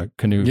when you're in a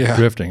canoe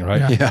drifting,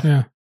 right?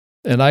 Yeah.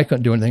 And I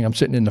couldn't do anything. I'm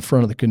sitting in the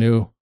front of the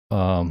canoe.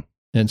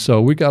 And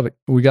so we got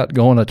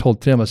going. I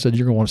told Tim, I said,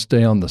 you're going to want to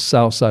stay on the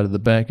south side of the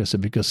bank. I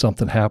said, because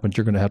something happens,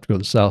 you're going to have to go to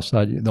the south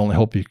side. The only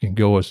hope you can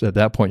go is at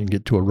that point, you can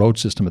get to a road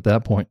system at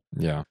that point.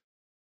 Yeah.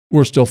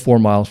 We're still 4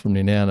 miles from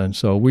Nenana. And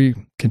so we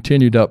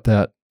continued up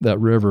that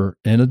river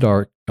in the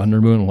dark,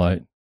 under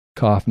moonlight,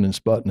 coughing and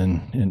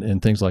sputting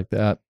and things like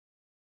that.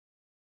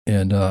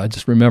 And I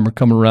just remember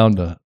coming around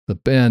the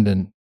bend,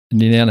 and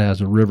Nenana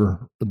has a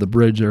river, the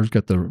bridge there's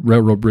got the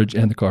railroad bridge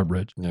and the car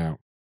bridge. Yeah.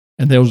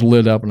 And they was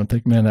lit up, and I'm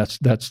thinking, man,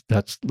 that's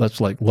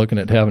like looking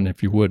at heaven,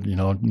 if you would,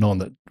 knowing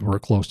that we're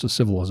close to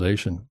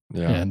civilization.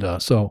 Yeah.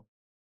 And so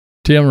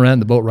Tim ran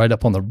the boat right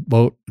up on the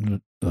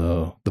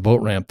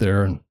boat ramp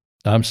there, and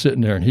I'm sitting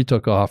there, and he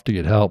took off to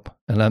get help.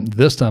 And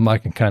this time I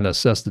can kind of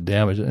assess the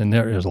damage, and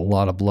there is a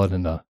lot of blood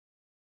in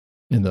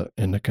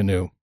the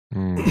canoe.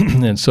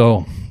 Mm. And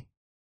so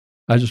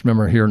I just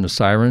remember hearing the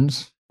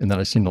sirens, and then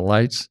I seen the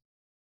lights,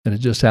 and it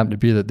just happened to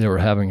be that they were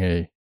having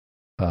a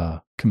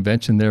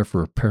convention there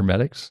for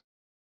paramedics.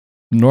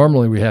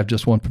 Normally we have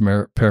just one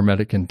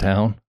paramedic in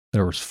town.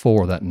 There was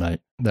 4 that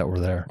night that were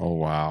there. Oh,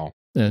 wow.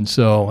 And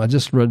so I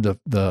just read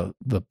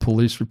the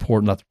police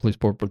report, not the police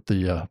report, but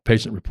the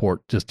patient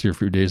report just here a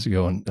few days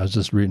ago, and I was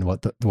just reading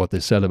what they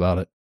said about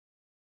it.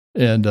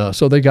 And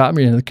so they got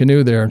me in the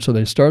canoe there, and so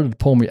they started to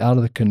pull me out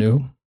of the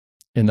canoe,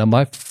 and now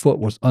my foot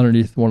was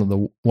underneath one of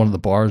the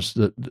bars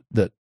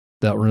that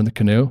were in the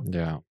canoe.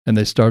 Yeah. And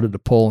they started to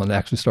pull and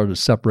actually started to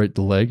separate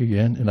the leg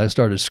again, and I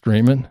started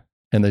screaming,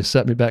 and they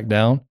set me back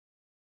down.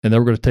 And they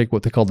were going to take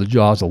what they call the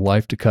jaws of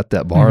life to cut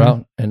that bar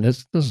out. And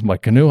this is my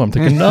canoe. I'm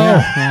thinking,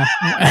 no.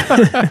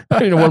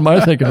 What am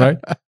I thinking, right?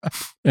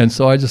 And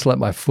so I just let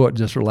my foot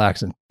just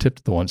relax and tip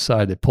to the one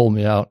side. They pulled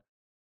me out,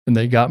 and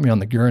they got me on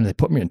the gurney. They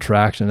put me in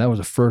traction. That was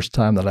the first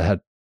time that I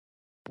had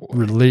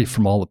relief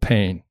from all the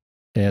pain.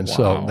 And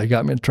so they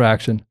got me in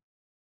traction.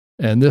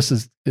 And this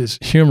is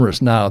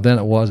humorous now. Then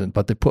it wasn't.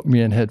 But they put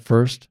me in head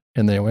first,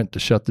 and they went to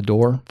shut the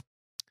door.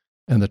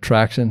 And the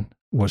traction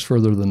was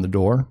further than the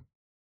door.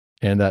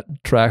 And that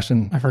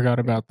traction, I forgot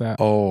about that.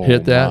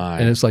 Hit that,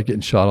 and it's like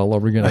getting shot all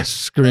over again. I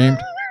screamed.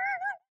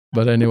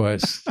 But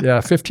anyways,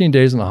 15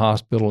 days in the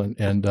hospital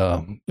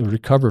and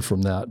recovered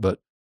from that. But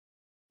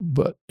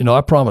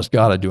I promised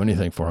God I'd do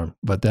anything for him.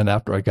 But then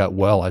after I got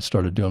well, I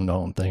started doing my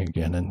own thing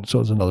again. And so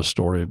it's another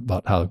story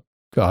about how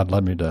God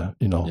led me to,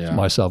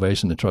 my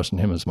salvation and trusting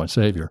him as my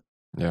Savior.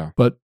 Yeah.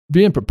 But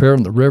being prepared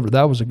in the river,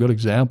 that was a good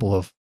example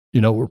of,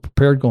 we're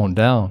prepared going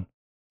down.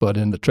 But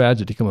in the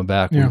tragedy coming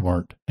back, we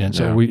weren't. And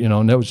so we,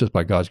 and that was just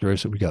by God's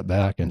grace that we got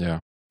back.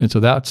 And so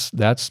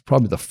that's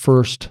probably the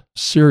first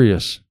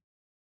serious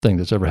thing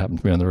that's ever happened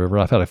to me on the river.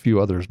 I've had a few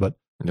others, but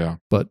then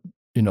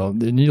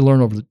you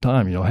learn over the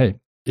time, hey,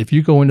 if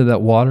you go into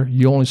that water,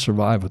 you only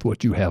survive with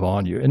what you have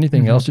on you.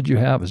 Anything else that you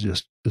have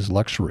is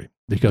luxury.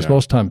 Because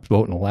most times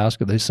boat in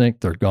Alaska, they sink,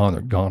 they're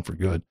gone for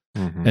good.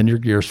 Mm-hmm. And your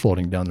gear's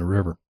floating down the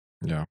river.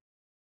 Yeah.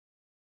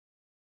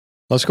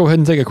 Let's go ahead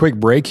and take a quick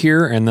break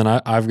here, and then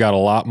I've got a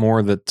lot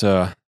more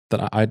that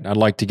I'd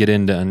like to get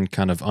into and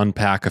kind of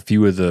unpack a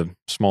few of the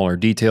smaller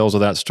details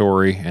of that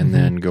story, and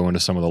then go into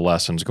some of the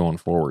lessons going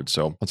forward.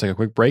 So let's take a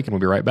quick break, and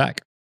we'll be right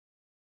back.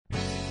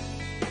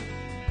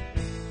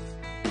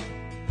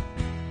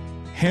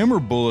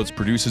 Hammer Bullets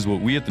produces what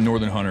we at the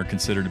Northern Hunter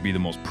consider to be the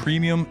most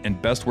premium and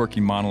best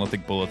working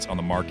monolithic bullets on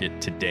the market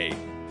today.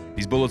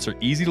 These bullets are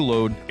easy to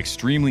load,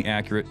 extremely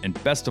accurate,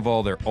 and best of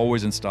all, they're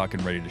always in stock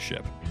and ready to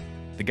ship.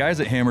 The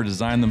guys at Hammer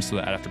designed them so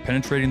that after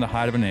penetrating the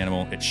hide of an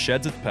animal, it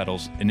sheds its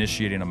petals,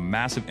 initiating a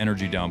massive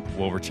energy dump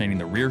while retaining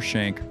the rear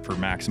shank for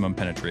maximum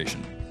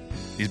penetration.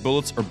 These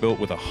bullets are built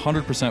with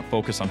 100%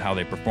 focus on how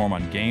they perform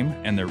on game,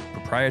 and their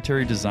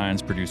proprietary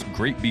designs produce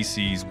great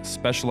BCs with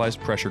specialized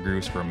pressure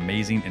grooves for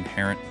amazing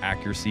inherent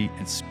accuracy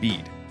and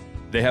speed.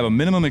 They have a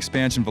minimum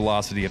expansion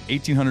velocity of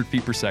 1,800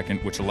 feet per second,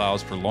 which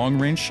allows for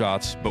long-range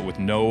shots, but with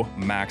no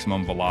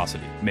maximum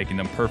velocity, making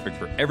them perfect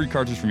for every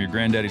cartridge from your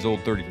granddaddy's old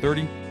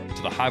 30-30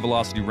 to the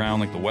high-velocity round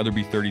like the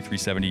Weatherby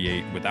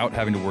 30-378 without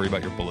having to worry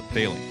about your bullet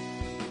failing.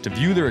 To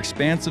view their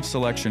expansive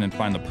selection and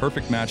find the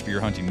perfect match for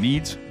your hunting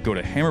needs, go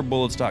to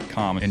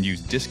hammerbullets.com and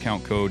use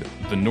discount code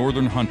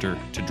TheNorthernHunter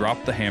to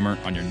drop the hammer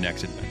on your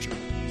next adventure.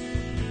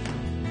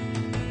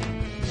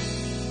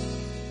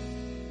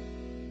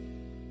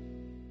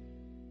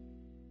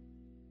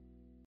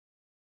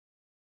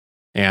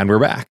 And we're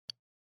back.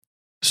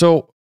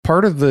 So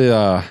part of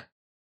the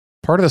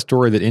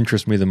story that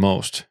interests me the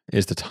most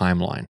is the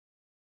timeline.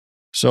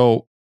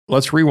 So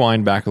let's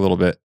rewind back a little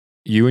bit.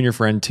 You and your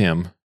friend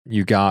Tim,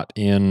 you got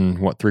in,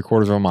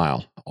 3/4 of a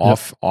mile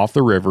off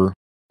the river,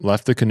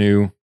 left the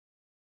canoe,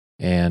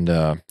 and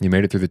you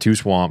made it through the 2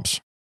 swamps,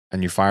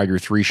 and you fired your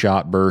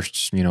 3-shot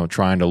bursts,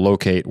 trying to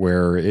locate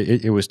where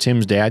it was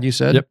Tim's dad, you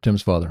said? Yep,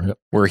 Tim's father. Yep.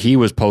 Where he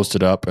was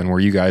posted up and where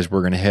you guys were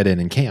going to head in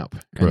and camp.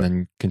 Correct. And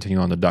then continue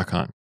on the duck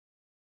hunt.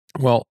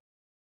 Well,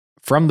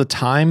 from the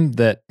time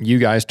that you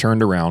guys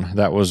turned around,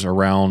 that was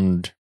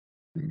around,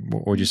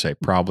 what would you say?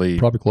 Probably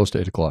close to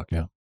 8 o'clock,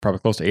 yeah. Probably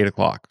close to 8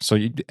 o'clock. So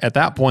at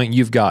that point,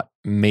 you've got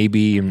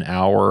maybe an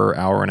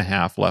hour and a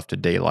half left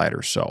of daylight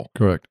or so.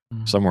 Correct.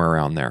 Somewhere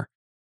around there.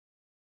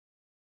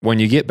 When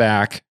you get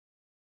back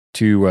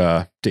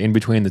to in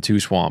between the 2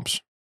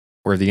 swamps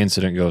where the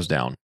incident goes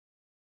down,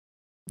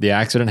 the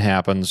accident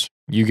happens,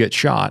 you get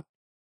shot.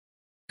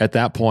 At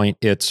that point,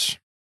 it's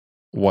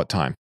what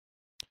time?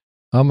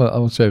 I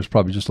would say it was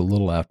probably just a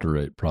little after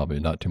 8, probably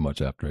not too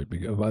much after 8.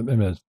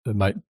 Because,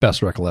 my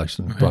best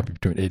recollection is probably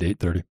between 8 and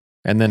 8:30.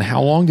 And then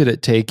how long did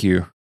it take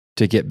you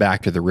to get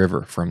back to the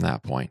river from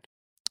that point?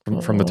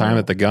 From the time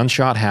that the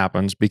gunshot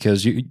happens,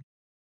 because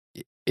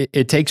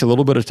it takes a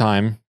little bit of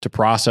time to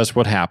process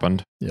what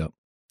happened. Yep.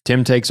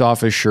 Tim takes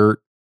off his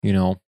shirt,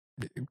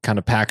 kind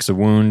of packs the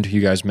wound.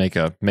 You guys make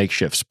a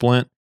makeshift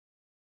splint,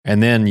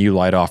 and then you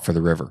light off for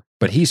the river.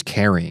 But he's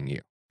carrying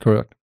you.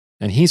 Correct.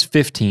 And he's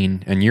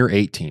 15 and you're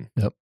 18.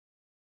 Yep.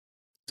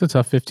 It's a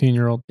tough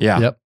 15-year-old. Yeah.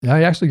 Yep. Yeah,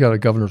 he actually got a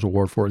governor's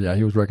award for it. Yeah,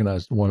 he was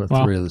recognized 1 of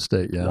 3 of the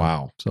state. Yeah.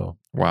 Wow. So,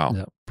 wow.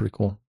 Yeah, pretty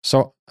cool.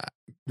 So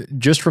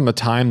just from the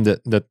time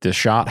that the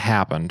shot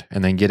happened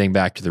and then getting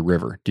back to the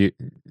river, do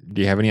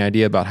you have any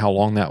idea about how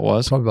long that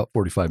was? Probably about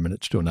 45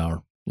 minutes to an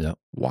hour. Yeah.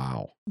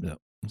 Wow. Yeah.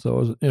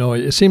 So it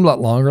was, it seemed a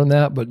lot longer than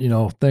that, but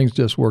things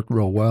just worked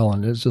real well.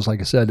 And it's just like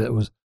I said,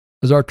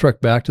 as our trek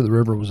back to the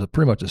river was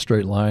pretty much a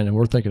straight line, and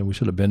we're thinking we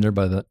should have been there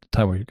by the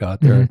time we got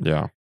there. Mm-hmm.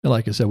 Yeah. And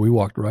like I said, we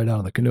walked right out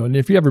of the canoe. And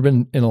if you've ever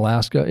been in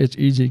Alaska, it's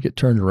easy to get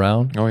turned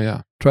around. Oh,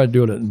 yeah. Try to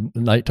do it at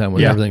nighttime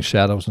when everything's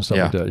shadows and stuff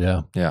like that.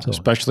 Yeah. Yeah. So,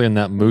 especially in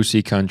that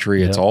moosey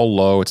country. It's all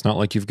low. It's not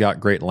like you've got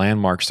great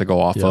landmarks to go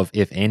off of,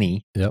 if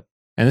any. Yep.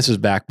 And this is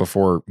back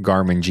before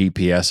Garmin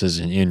GPSs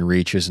and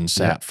InReaches and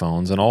sat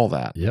phones and all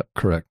that. Yep.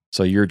 Correct.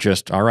 So you're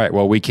just, all right,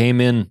 well, we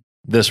came in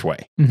this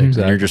way. Mm-hmm.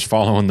 Exactly. And you're just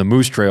following the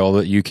moose trail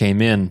that you came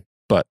in,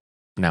 but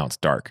now it's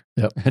dark.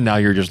 Yep. And now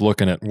you're just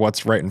looking at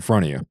what's right in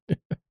front of you.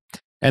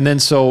 And then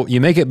so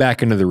you make it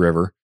back into the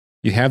river.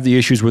 You have the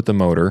issues with the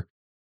motor.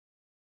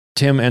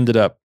 Tim ended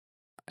up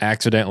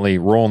accidentally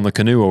rolling the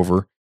canoe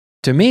over.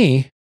 To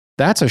me,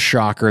 that's a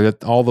shocker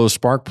that all those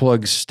spark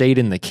plugs stayed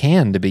in the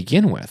can to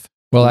begin with.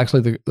 Well,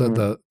 actually,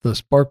 the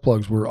spark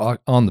plugs were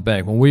on the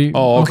bank when we.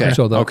 Oh, okay.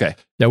 So okay.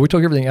 Yeah, we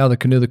took everything out of the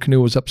canoe. The canoe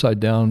was upside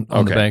down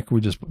on the bank.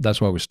 That's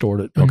why we stored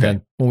it. And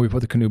then when we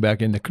put the canoe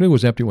back in, the canoe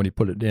was empty when he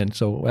put it in.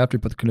 So after he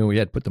put the canoe, we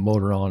had to put the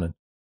motor on and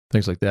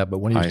things like that. But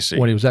when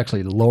he was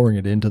actually lowering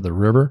it into the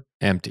river,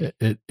 empty.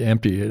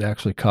 It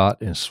actually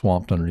caught and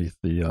swamped underneath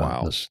the.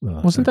 Wow.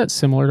 Wasn't that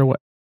similar to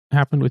what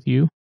happened with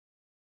you?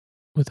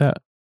 With that.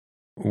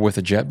 With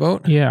a jet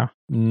boat? Yeah.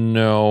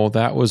 No,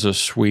 that was a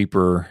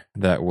sweeper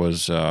that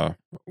was,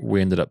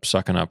 we ended up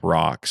sucking up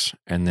rocks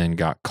and then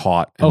got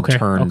caught and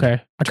turned.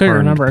 Okay. I couldn't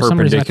remember. For some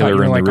reason I thought you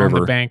were like on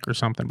the bank or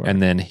something. But.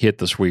 And then hit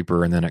the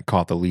sweeper and then it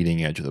caught the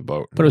leading edge of the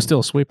boat. But it was still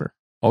a sweeper.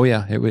 Oh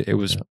yeah. It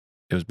was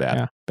bad.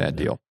 Yeah. Bad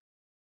deal.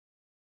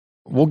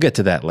 We'll get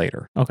to that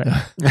later. Okay.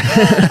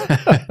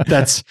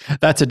 That's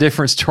a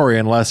different story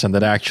and lesson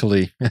that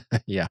actually,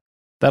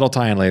 that'll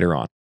tie in later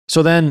on.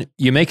 So then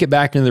you make it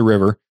back into the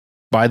river.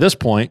 By this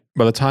point,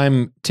 by the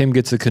time Tim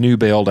gets the canoe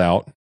bailed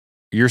out,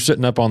 you're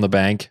sitting up on the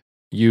bank,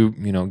 you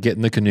get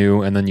in the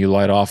canoe and then you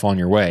light off on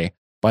your way.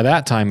 By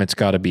that time, it's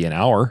got to be an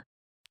hour.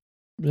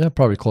 Yeah,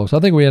 probably close. I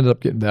think we ended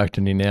up getting back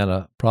to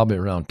Nenana probably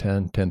around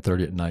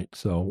 10:30 at night.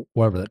 So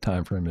whatever that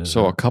time frame is.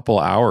 So a couple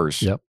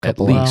hours at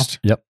least.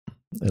 Yep.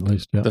 at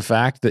least. Yeah. The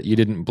fact that you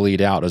didn't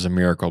bleed out is a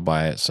miracle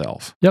by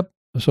itself. Yep.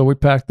 So we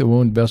packed the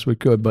wound best we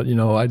could, but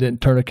I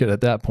didn't tourniquet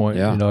at that point.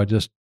 Yeah. I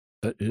just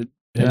and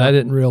I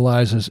didn't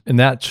realize in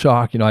that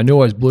shock. I knew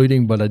I was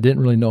bleeding, but I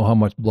didn't really know how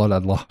much blood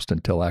I'd lost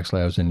until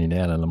actually I was in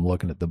Indiana and I'm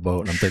looking at the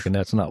boat and I'm thinking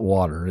that's not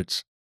water.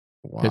 It's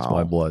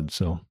my blood.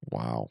 So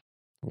wow.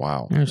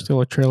 There's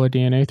still a trail of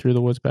DNA through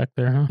the woods back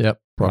there, huh?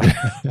 Yep. Probably.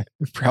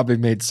 Probably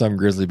made some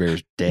grizzly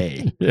bear's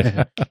day.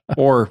 Yeah.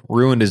 Or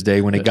ruined his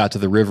day when he got to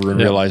the river and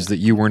realized that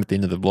you weren't at the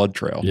end of the blood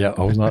trail. Yeah,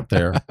 I was not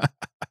there.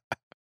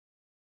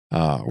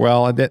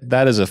 Well,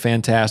 that is a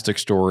fantastic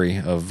story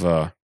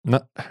of,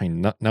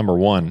 number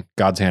one,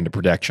 God's hand of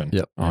protection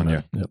on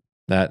you. Yep.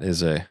 That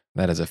is a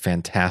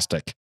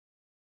fantastic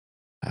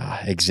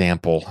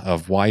example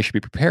of why you should be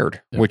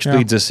prepared, which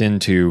leads us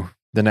into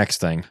the next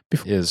thing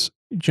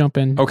jump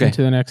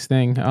into the next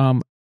thing.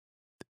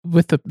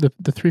 With the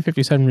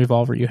 357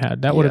 revolver you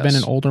had, that would have been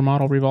an older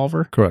model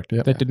revolver. Correct.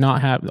 Yeah. That did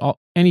not have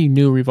any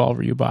new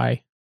revolver you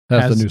buy.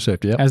 Has the new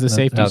safety. Yep. Has the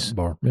safety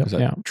bar.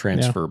 Yep.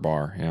 Transfer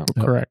bar. Yeah.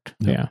 Correct.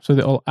 Yep. Yeah.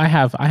 So I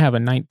have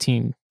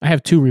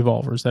two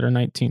revolvers that are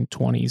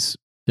 1920s.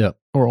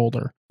 Or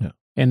older. Yeah.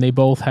 And they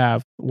both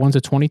have, one's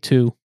a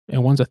 22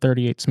 and one's a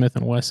 38 Smith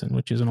 & Wesson,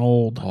 which is an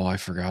old. Oh, I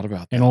forgot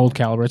about that. An old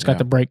caliber. It's got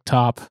the break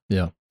top.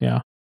 Yeah.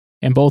 Yeah.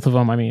 And both of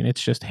them,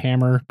 it's just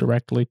hammer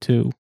directly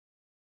to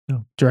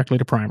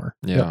primer.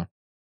 Yeah.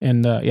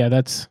 And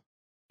that's,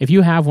 if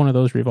you have one of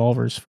those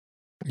revolvers,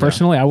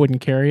 personally, I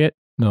wouldn't carry it.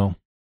 No.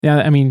 Yeah,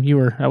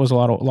 that was a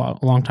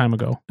long time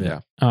ago.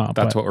 Yeah.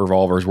 That's what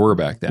revolvers were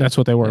back then. That's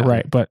what they were,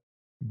 right.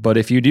 But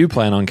if you do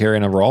plan on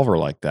carrying a revolver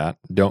like that,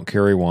 don't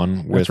carry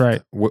one with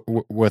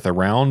with a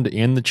round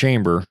in the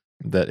chamber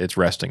that it's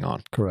resting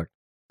on. Correct.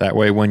 That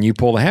way, when you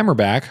pull the hammer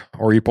back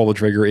or you pull the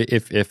trigger,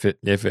 if it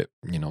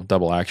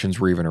double actions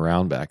were even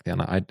around back then.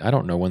 I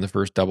don't know when the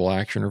first double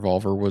action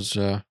revolver was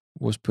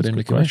put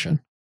into commission.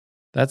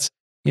 That's,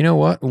 you know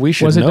what? We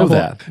should know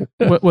that.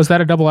 Was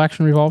that a double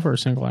action revolver or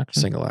single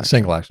action? Single action.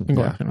 Single action.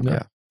 Single action. Okay.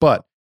 Yeah.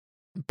 But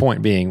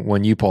point being,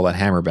 when you pull that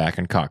hammer back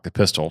and cock the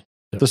pistol,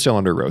 the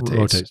cylinder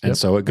rotates. And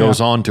so it goes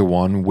on to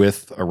one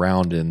with a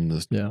round in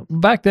the. Yeah.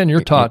 Back then,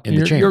 you're taught.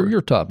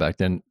 You're taught back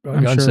then.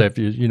 Unsafe.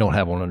 Sure. You don't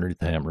have one underneath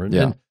the hammer.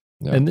 Yeah.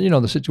 And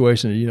the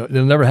situation,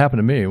 it'll never happen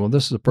to me. Well,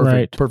 this is a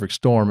perfect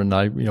storm, and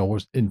I,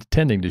 was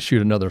intending to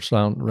shoot another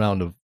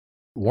round of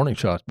warning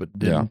shots, but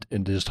didn't,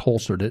 and just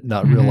holstered it,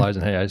 not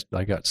realizing, hey,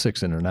 I got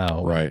 6 in there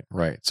now.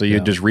 Right. So you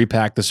just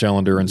repacked the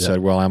cylinder and said,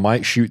 well, I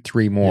might shoot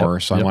 3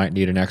 more, so I might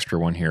need an extra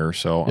one here,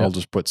 so I'll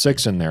just put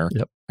 6 in there,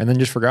 and then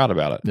just forgot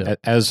about it. Yep.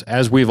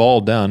 As we've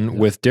all done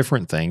with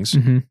different things,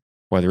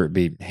 whether it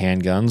be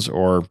handguns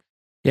or,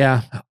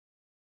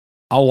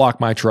 I'll lock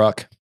my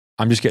truck.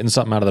 I'm just getting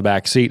something out of the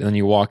back seat, and then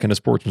you walk into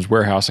Sportsman's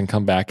Warehouse and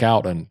come back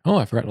out, and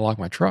I forgot to lock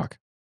my truck.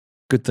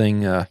 Good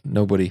thing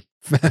nobody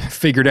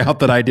figured out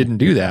that I didn't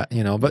do that,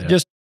 But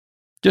just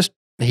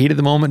heat of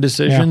the moment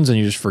decisions, and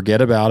you just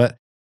forget about it.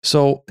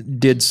 So,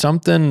 did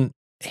something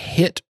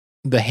hit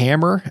the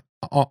hammer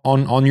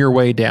on your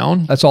way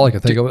down? That's all I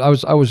could think of.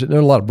 I was there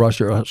a lot of brush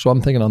here, so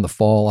I'm thinking on the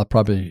fall, I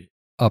probably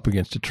up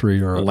against a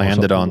tree or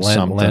landed on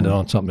something. Landed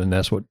on something, and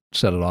that's what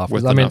set it off.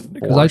 Because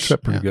I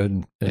tripped pretty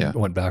good and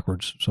went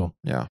backwards. So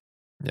yeah.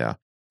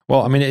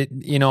 Well,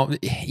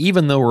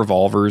 even though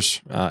revolvers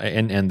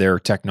and their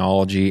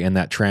technology and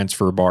that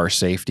transfer bar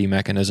safety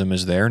mechanism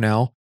is there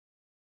now,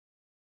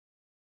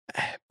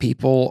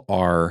 people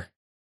are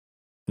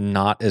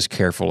not as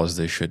careful as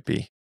they should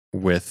be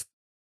with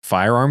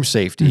firearm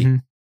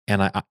safety.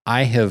 And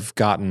I have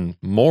gotten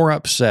more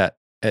upset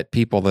at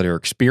people that are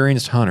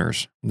experienced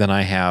hunters than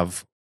I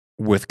have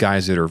with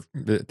guys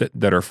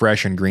that are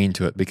fresh and green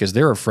to it, because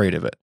they're afraid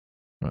of it.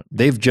 Right.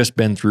 They've just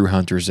been through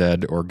hunter's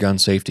ed or gun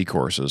safety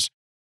courses.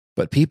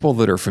 But people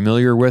that are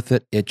familiar with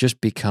it, it just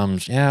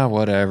becomes,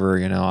 whatever,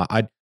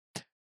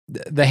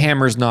 the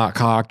hammer's not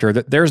cocked, or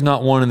there's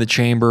not one in the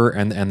chamber,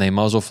 and they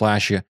muzzle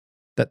flash you.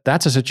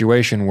 That's a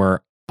situation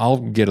where I'll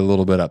get a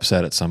little bit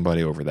upset at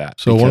somebody over that,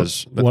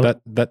 because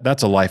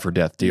that's a life or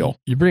death deal.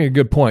 You bring a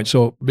good point.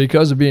 So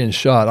because of being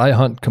shot, I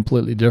hunt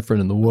completely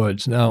different in the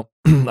woods. Now,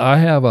 I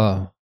have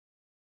a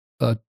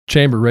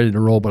chamber ready to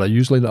roll, but I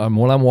usually,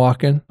 when I'm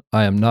walking,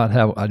 I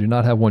do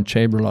not have one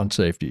chambered on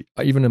safety,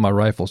 even in my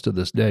rifles to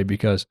this day,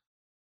 because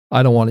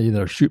I don't want to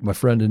either shoot my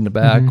friend in the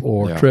back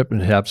or trip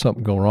and have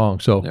something go wrong.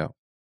 So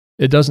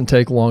it doesn't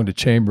take long to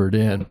chamber it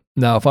in.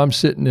 Now, if I'm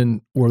sitting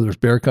in where there's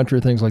bear country,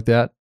 things like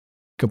that,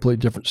 complete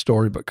different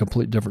story, but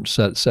complete different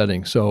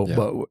setting. So,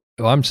 but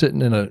if I'm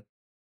sitting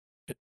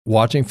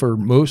watching for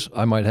moose,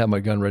 I might have my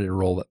gun ready to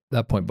roll at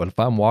that point. But if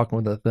I'm walking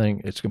with that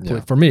thing, it's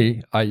complete. For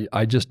me,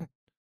 I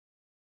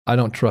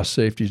don't trust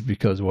safeties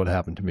because of what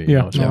happened to me.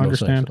 Yeah, I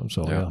understand.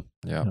 So,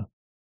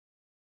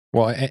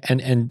 Well,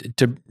 and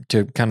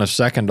to kind of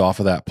second off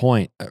of that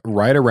point,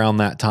 right around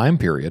that time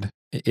period,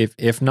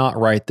 if not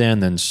right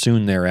then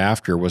soon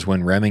thereafter, was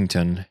when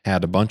Remington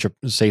had a bunch of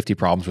safety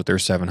problems with their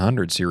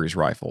 700 series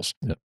rifles.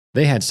 Yep.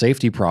 They had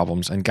safety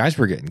problems, and guys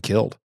were getting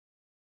killed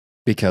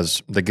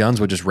because the guns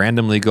would just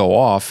randomly go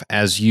off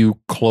as you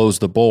close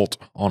the bolt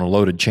on a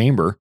loaded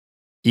chamber.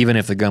 even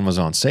if the gun was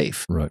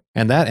unsafe. Right.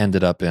 And that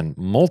ended up in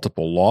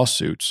multiple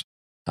lawsuits.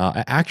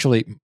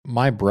 Actually,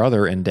 my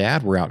brother and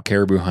dad were out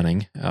caribou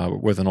hunting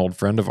with an old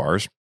friend of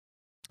ours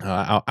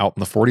out in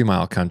the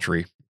 40-mile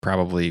country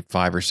probably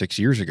 5 or 6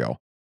 years ago.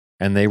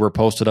 And they were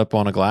posted up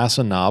on a glass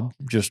and knob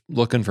just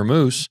looking for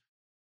moose.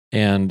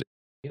 And,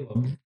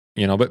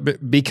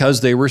 but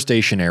because they were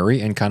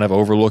stationary and kind of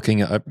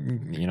overlooking a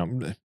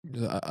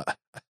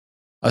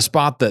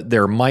spot that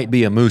there might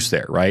be a moose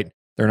there, right?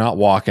 They're not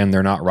walking,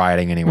 they're not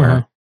riding anywhere.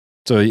 Uh-huh.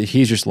 So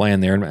he's just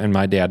laying there, and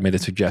my dad made a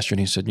suggestion.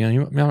 He said,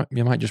 you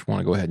might just want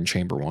to go ahead and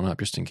chamber one up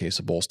just in case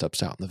a bull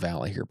steps out in the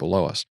valley here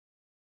below us.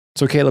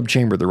 So Caleb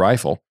chambered the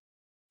rifle,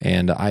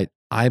 and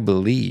I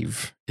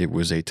believe it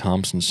was a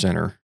Thompson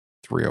Center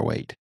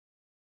 308.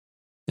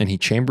 And he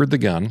chambered the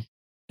gun,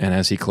 and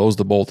as he closed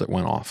the bolt, it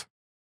went off.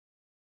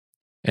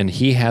 And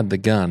he had the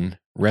gun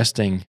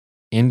resting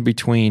in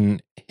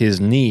between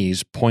his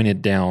knees,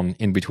 pointed down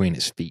in between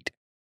his feet.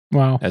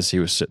 Wow. As he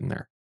was sitting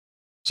there.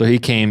 So he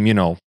came,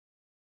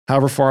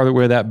 however far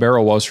away that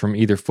barrel was from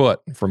either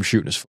foot from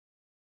shooting his foot.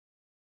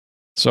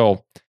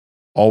 So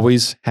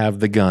always have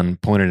the gun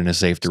pointed in a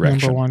safe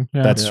direction. Number one.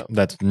 Yeah.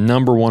 That's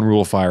number one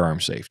rule of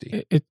firearm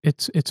safety.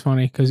 It's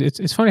funny because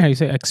it's funny how you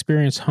say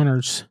experienced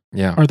hunters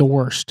yeah. are the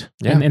worst.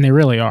 Yeah. And they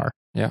really are.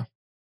 Yeah.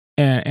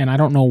 And I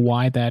don't know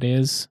why that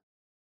is.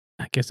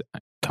 I guess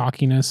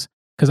cockiness.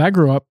 Because I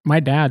grew up, my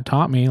dad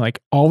taught me,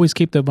 always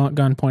keep the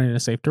gun pointed in a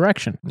safe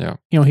direction. Yeah.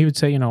 He would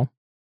say,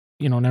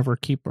 never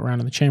keep around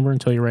in the chamber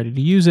until you're ready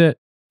to use it,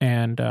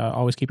 and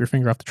always keep your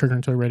finger off the trigger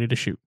until you're ready to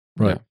shoot.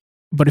 Right.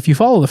 But if you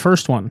follow the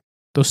first one,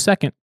 those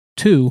second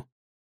two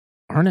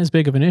aren't as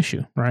big of an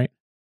issue, right?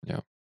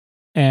 Yeah.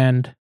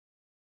 And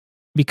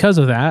because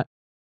of that,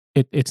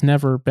 it's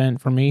never been,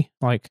 for me,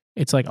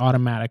 it's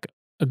automatic.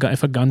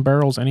 If a gun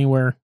barrel's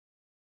anywhere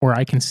where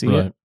I can see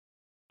it,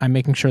 I'm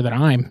making sure that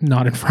I'm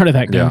not in front of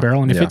that gun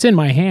barrel. And if it's in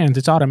my hands,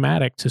 it's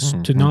automatic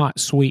to not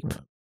sweep,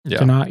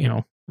 to not,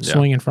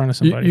 swing in front of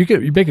somebody.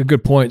 You make a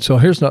good point. So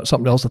here's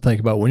something else to think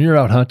about. When you're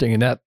out hunting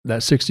and that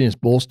 60-inch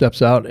bull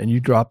steps out and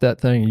you drop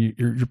that thing,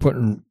 you're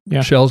putting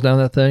shells down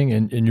that thing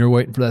and you're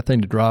waiting for that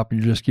thing to drop.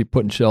 And you just keep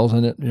putting shells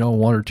in it, 1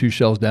 or 2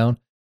 shells down.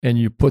 And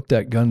you put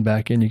that gun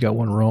back in, you got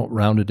one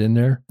rounded in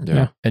there.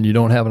 Yeah. And you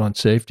don't have it on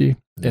safety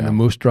and the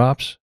moose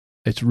drops.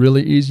 It's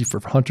really easy for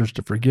hunters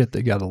to forget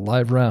they got a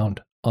live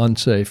round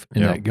unsafe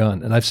in that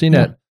gun. And I've seen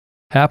that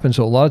happen.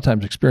 So a lot of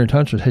times experienced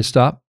hunters, hey,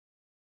 stop,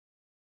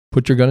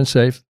 put your gun in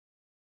safe,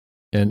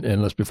 and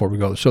let's before we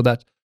go. So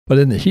but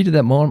in the heat of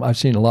that moment, I've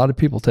seen a lot of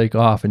people take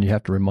off, and you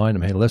have to remind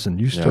them, hey, listen,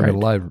 you still got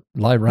a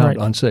live round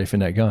unsafe in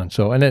that gun.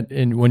 So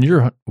and when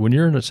you're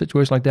in a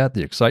situation like that,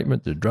 the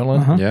excitement, the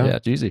adrenaline,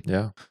 it's easy.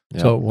 Yeah.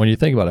 So when you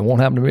think about it, it won't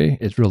happen to me.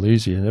 It's real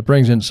easy, and it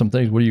brings in some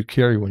things. What do you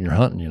carry when you're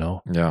hunting?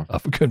 A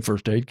good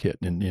first aid kit,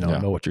 and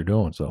know what you're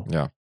doing. So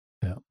yeah.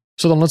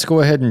 So then let's go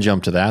ahead and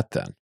jump to that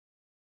then.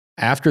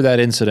 After that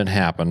incident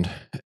happened,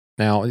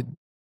 now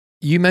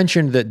you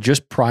mentioned that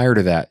just prior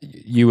to that,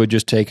 you had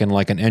just taken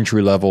an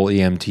entry-level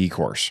EMT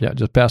course. Yeah,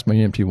 just passed my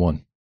EMT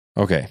 1.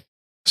 Okay.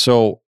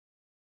 So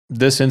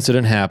this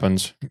incident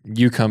happens,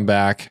 you come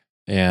back,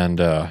 and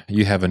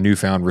you have a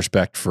newfound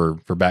respect for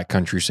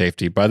backcountry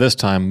safety. By this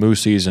time,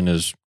 moose season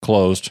is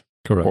closed.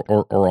 Correct.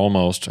 Or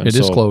almost. And it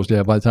is closed,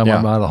 by the time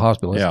I'm out of the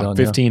hospital, it's done.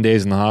 15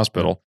 days in the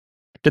hospital.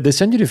 Did they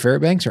send you to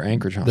Fairbanks or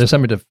Anchorage Hospital? They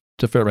sent me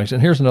to Fairbanks.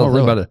 And here's another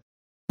thing about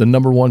the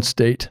number one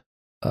state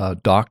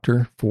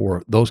doctor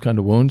for those kind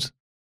of wounds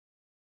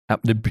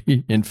happened to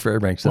be in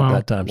Fairbanks at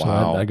that time. So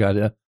I got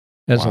it.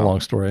 That's a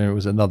long story. And it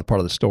was another part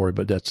of the story,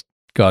 but that's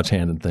God's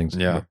hand in things.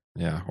 Yeah.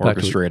 Yeah.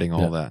 Orchestrating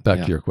all that. Back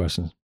to your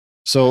questions.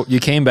 So you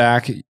came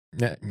back,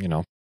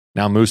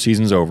 now moose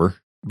season's over,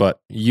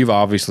 but you've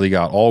obviously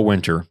got all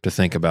winter to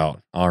think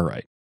about. All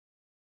right,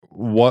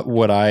 what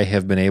would I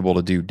have been able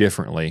to do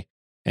differently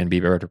and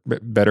be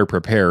better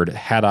prepared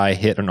had I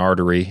hit an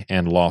artery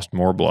and lost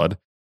more blood?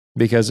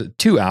 Because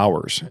 2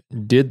 hours,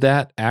 did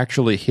that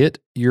actually hit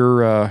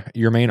your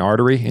main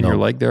artery in your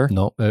leg there?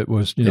 No, it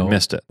was, it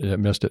missed it. It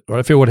missed it. Or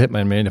if it would hit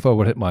if I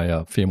would hit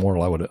my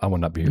femoral, I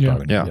would not be here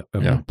talking. It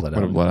would have bled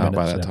out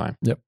by that time.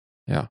 Yep.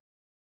 Yeah.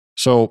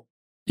 So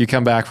you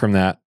come back from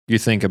that, you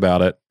think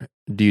about it.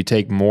 Do you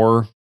take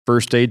more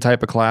first aid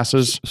type of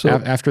classes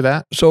after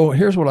that? So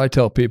here's what I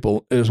tell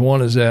people is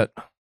one is that,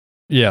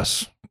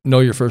 yes,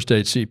 know your first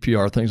aid,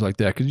 CPR, things like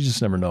that, because you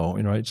just never know,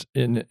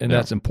 and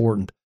that's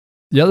important.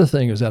 The other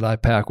thing is that I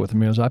pack with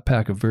me is I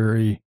pack a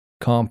very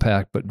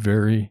compact but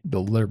very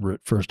deliberate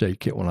first aid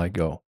kit when I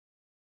go.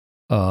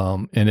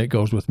 And it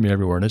goes with me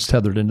everywhere, and it's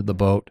tethered into the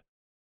boat.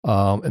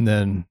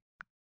 And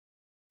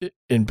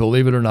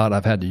believe it or not,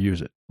 I've had to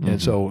use it. Mm-hmm.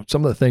 And so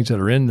some of the things that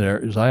are in there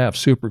is I have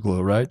super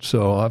glue, right?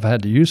 So I've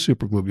had to use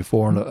super glue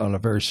before on a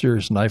very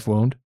serious knife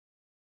wound.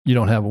 You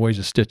don't have ways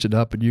to stitch it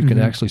up, but you can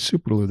actually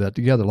super glue that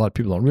together. A lot of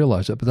people don't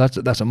realize that,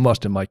 but that's a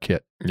must in my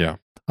kit. Yeah.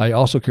 I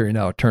also carry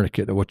now a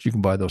tourniquet, which you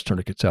can buy those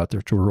tourniquets out there.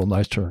 It's a real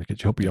nice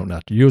tourniquet. You hope you don't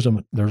have to use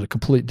them. There's a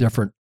complete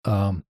different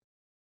way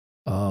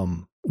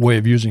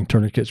of using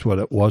tourniquets what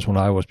it was when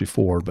I was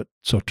before. But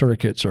so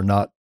tourniquets are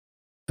not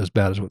as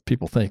bad as what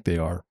people think they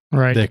are.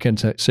 Right. They can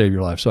save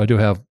your life. So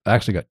I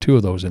actually got 2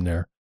 of those in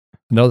there.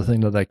 Another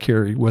thing that I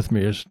carry with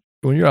me is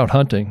when you're out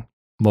hunting,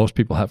 most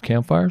people have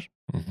campfires.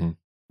 Mm-hmm.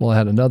 Well, I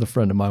had another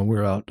friend of mine, we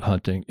were out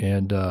hunting,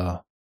 and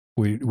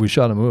we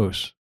shot a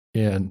moose,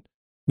 and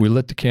we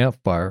lit the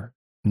campfire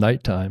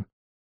nighttime.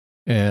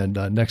 And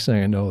next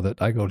thing I know,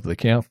 that I go to the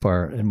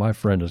campfire, and my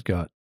friend has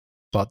got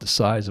about the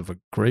size of a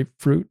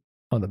grapefruit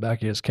on the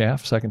back of his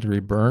calf,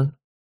 second-degree burn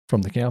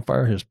from the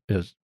campfire. His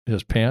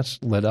pants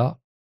lit up,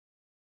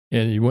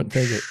 and you wouldn't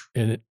think it,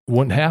 and it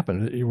wouldn't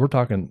happen. We're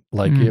talking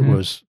like it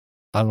was,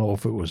 I don't know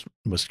if it was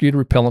mosquito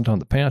repellent on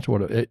the pants or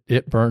what.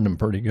 It burned him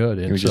pretty good.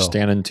 And he was just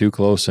standing too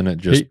close, and it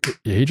just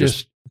he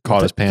just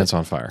caught his pants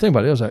on fire. The thing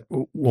about it is that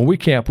when we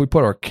camp, we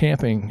put our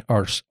kitchen,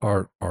 if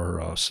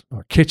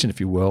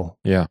you will,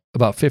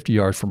 about 50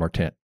 yards from our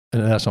tent.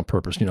 And that's on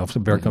purpose. You know, if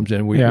some bear comes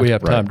in, we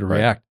have time to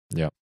react.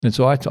 Yeah. And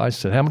so I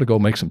said, I'm going to go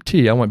make some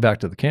tea. I went back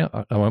to the camp.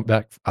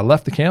 I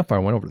left the campfire,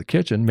 went over to the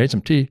kitchen, made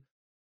some tea.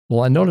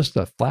 Well, I noticed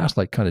the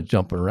flashlight kind of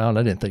jumping around.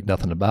 I didn't think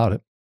nothing about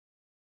it.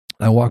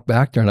 I walked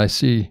back there and I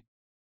see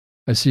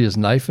his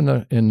knife in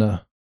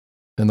the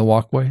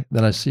walkway.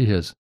 Then I see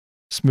his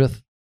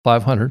Smith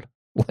 500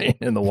 laying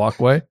in the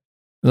walkway.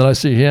 And then I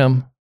see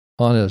him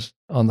on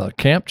the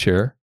camp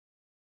chair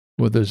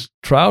with his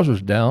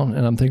trousers down,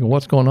 and I'm thinking,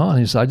 what's going on?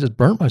 He said, I just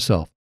burnt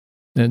myself.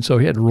 And so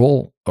he had to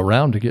roll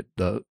around to get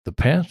the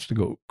pants to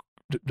go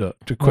to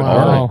quit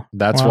burning.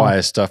 That's why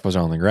his stuff was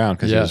on the ground,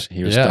 because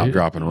he was stop,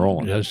 drop, and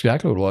rolling. Yeah, that's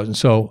exactly what it was. And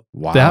so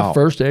that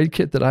first aid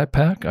kit that I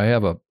pack,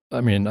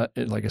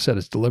 like I said,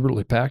 it's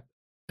deliberately packed.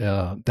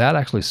 That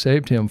actually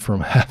saved him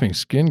from having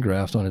skin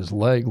grafts on his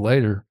leg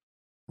later.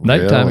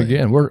 Nighttime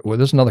again.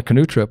 This is another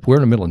canoe trip. We're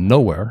in the middle of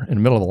nowhere, in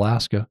the middle of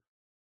Alaska.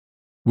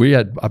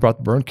 I brought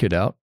the burn kit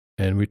out,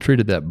 and we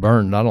treated that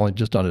burn not only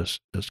just on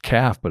his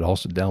calf, but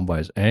also down by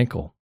his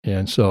ankle.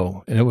 And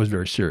it was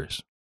very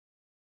serious.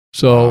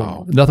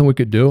 So nothing we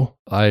could do.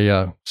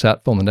 I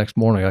sat phone the next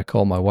morning. I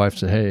called my wife and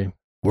said, hey,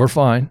 we're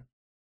fine,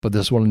 but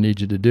this is what I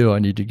need you to do. I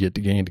need you to get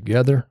the gang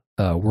together.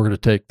 We're going to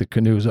take the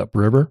canoes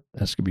upriver.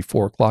 It's going to be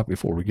 4:00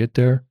 before we get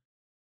there.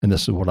 And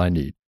this is what I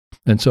need.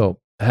 And so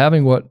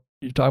having what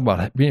you talk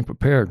about, being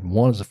prepared,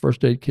 one is a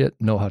first aid kit,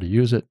 know how to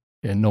use it,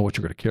 and know what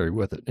you're going to carry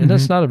with it. And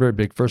that's not a very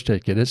big first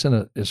aid kit. It's in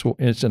a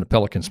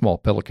small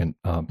Pelican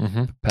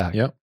pack.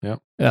 Yep.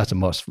 That's a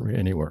must for me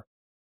anywhere.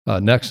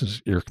 Next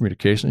is your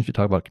communications. You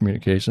talk about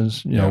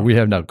communications. You know, we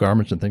have now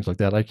Garmins and things like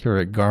that. I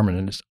carry a Garmin,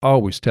 and it's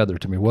always tethered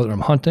to me, whether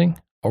I'm hunting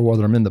or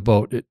whether I'm in the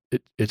boat.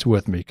 It's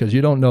with me, because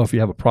you don't know if you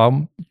have a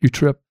problem. You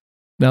trip.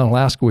 Now in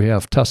Alaska, we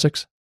have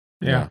tussocks.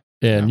 Yeah.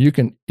 And you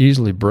can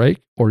easily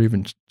break or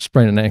even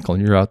sprain an ankle,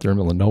 and you're out there in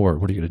the middle of nowhere.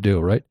 What are you going to do,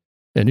 right?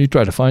 And you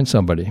try to find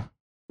somebody,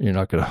 you're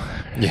not going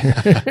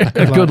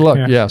to. Good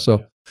luck. Yeah.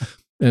 So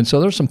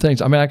there's some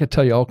things. I mean, I could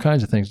tell you all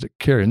kinds of things to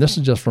carry, and this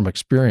is just from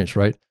experience,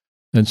 right?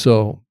 And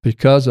so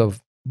because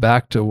of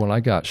back to when I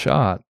got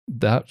shot,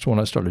 that's when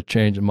I started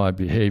changing my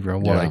behavior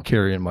and what I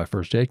carry in my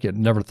first aid kit.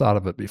 Never thought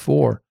of it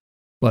before,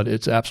 but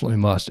it's absolutely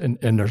must. And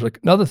there's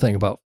another thing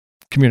about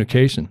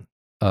communication.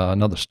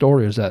 Another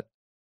story is that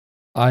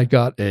I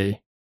got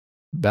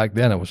back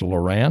then it was a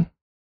Loran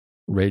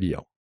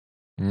radio.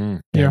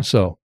 And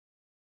so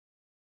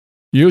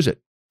use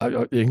it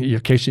in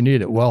case you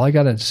need it. Well, I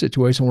got in a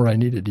situation where I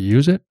needed to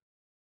use it,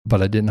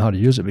 but I didn't know how to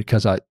use it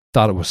because I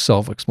thought it was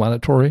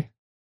self-explanatory.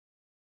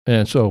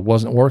 And so it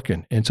wasn't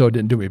working. And so it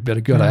didn't do me a bit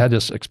of good. I had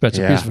this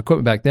expensive piece of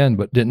equipment back then,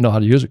 but didn't know how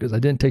to use it because I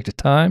didn't take the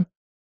time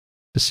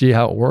to see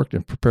how it worked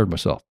and prepared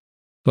myself.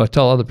 So I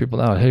tell other people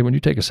now, hey, when you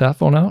take a sat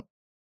phone out,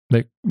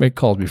 make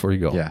calls before you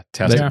go. Yeah,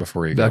 test it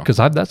before you go. Because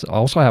that's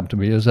also happened to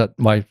me, is that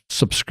my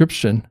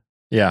subscription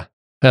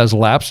has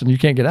lapsed and you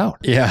can't get out.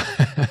 Yeah.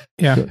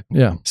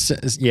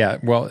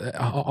 Well,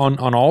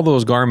 on all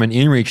those Garmin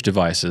InReach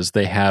devices,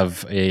 they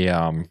have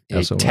a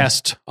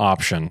test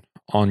option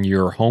on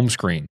your home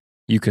screen.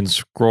 You can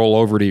scroll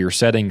over to your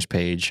settings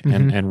page,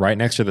 and right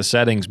next to the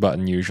settings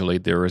button, usually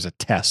there is a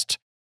test,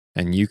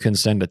 and you can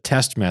send a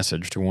test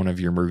message to one of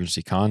your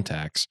emergency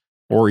contacts,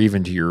 or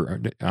even to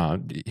your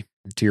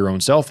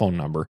own cell phone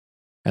number,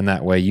 and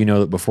that way you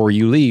know that before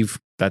you leave,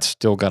 that's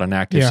still got an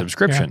active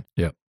subscription.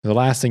 Yeah. The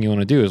last thing you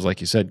want to do is,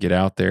 like you said, get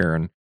out there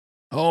and,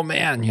 oh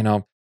man,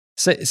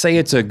 say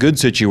it's a good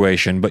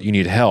situation, but you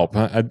need help.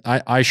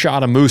 I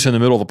shot a moose in the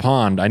middle of the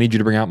pond. I need you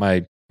to bring out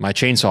my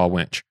chainsaw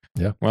winch.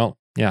 Yeah. Well.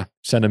 Yeah,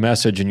 send a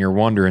message and you're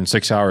wondering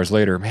 6 hours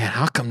later, man,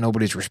 how come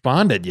nobody's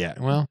responded yet?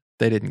 Well,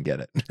 they didn't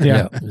get it.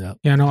 No,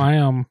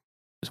 I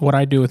it's what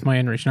I do with my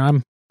InReach. Now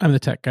I'm the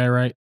tech guy,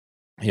 right?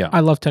 Yeah. I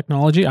love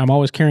technology. I'm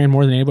always carrying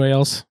more than anybody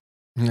else.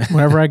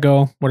 Wherever I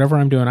go, whatever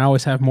I'm doing, I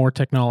always have more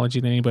technology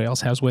than anybody else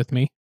has with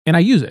me. And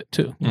I use it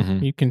too.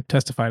 You can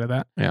testify to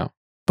that. Yeah.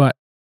 But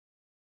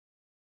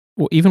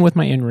even with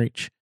my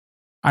InReach,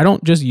 I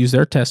don't just use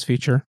their test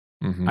feature.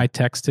 I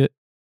text it.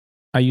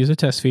 I use a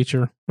test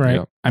feature, right?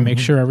 Yep. I make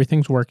sure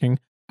everything's working.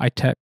 I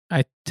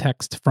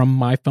text from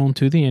my phone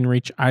to the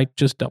InReach. I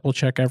just double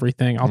check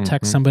everything. I'll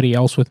text somebody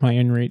else with my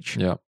InReach.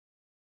 Yeah.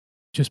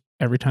 just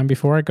every time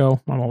before I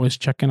go, I'm always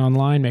checking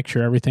online, make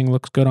sure everything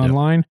looks good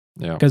online.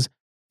 Yeah. Because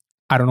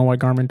I don't know why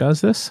Garmin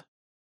does this.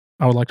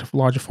 I would like to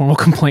lodge a formal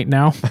complaint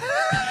now.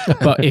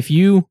 But if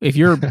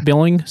your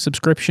billing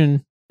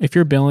subscription, if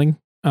your billing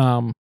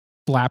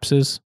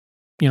lapses,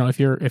 if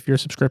your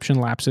subscription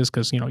lapses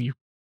because you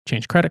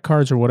change credit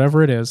cards or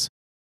whatever it is,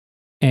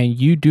 and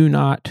you do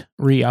not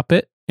re-up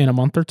it in a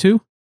month or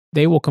two,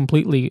 they will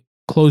completely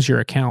close your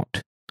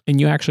account. And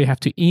you actually have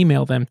to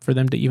email them for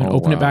them to even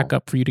open it back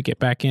up for you to get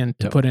back in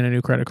to put in a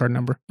new credit card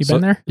number. You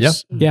been there? Yeah.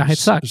 Yeah, it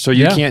sucks. So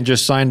you can't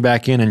just sign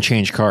back in and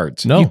change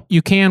cards? No.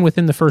 You can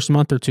within the first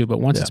month or two,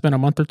 but once it's been a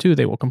month or two,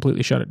 they will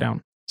completely shut it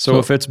down. So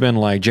if it's been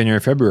like January,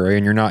 February,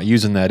 and you're not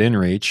using that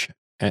inReach,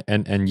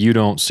 and you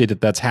don't see that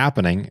that's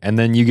happening, and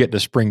then you get to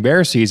spring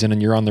bear season and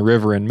you're on the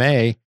river in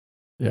May.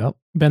 Yeah.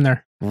 Been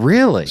there.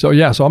 Really? So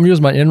I'm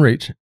using my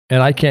inReach,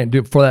 and I can't do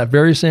it for that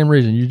very same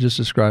reason you just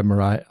described,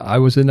 Mariah. I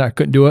was in that,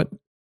 couldn't do it.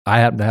 I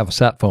happen to have a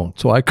sat phone,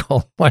 so I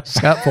called my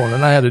sat phone,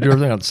 and I had to do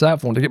everything on the sat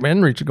phone to get my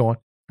inReach going.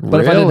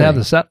 But if I didn't have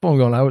the sat phone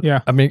going, I would.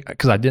 Yeah. I mean,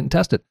 because I didn't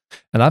test it,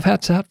 and I've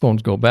had sat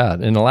phones go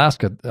bad in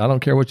Alaska. I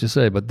don't care what you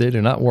say, but they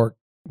do not work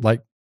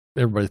like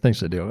everybody thinks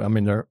they do. I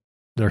mean, they're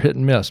hit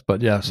and miss. But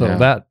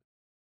that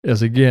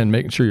is again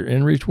making sure your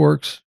inReach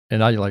works. And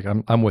now you're like,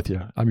 I'm with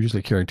you. I'm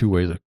usually carrying two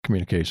ways of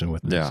communication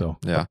with me.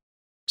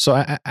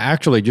 So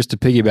actually, just to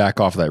piggyback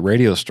off of that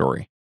radio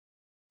story,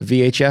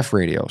 VHF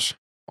radios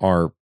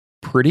are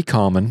pretty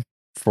common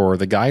for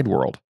the guide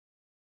world.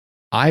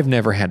 I've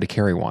never had to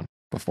carry one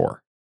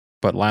before,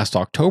 but last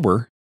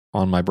October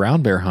on my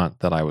brown bear hunt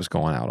that I was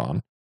going out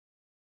on,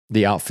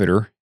 the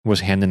outfitter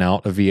was handing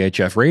out a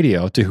VHF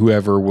radio to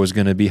whoever was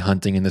going to be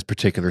hunting in this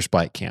particular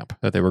spike camp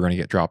that they were going to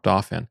get dropped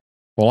off in.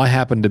 Well, I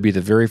happened to be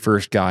the very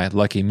first guy,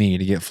 lucky me,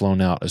 to get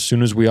flown out. As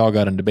soon as we all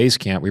got into base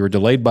camp, we were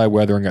delayed by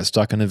weather and got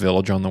stuck in a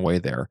village on the way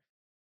there.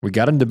 We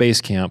got into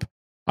base camp.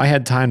 I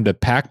had time to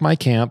pack my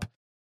camp,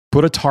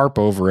 put a tarp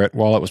over it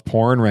while it was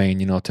pouring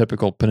rain,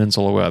 typical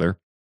peninsula weather.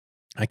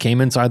 I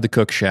came inside the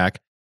cook shack,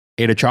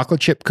 ate a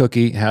chocolate chip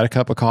cookie, had a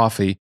cup of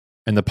coffee,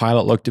 and the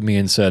pilot looked at me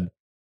and said,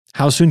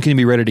 "How soon can you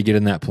be ready to get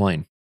in that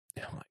plane?"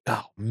 And I'm like,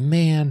 oh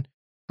man,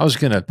 I was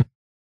going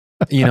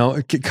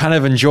to, kind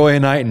of enjoy a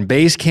night in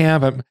base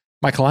camp.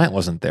 My client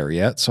wasn't there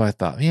yet, so I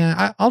thought,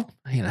 I'll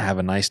have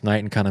a nice night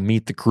and kind of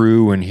meet the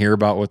crew and hear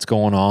about what's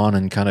going on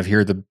and kind of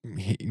hear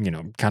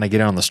kind of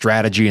get on the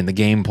strategy and the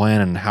game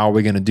plan and how are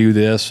we going to do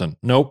this? And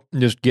nope,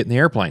 just get in the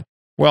airplane.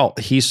 Well,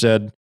 he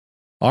said,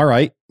 all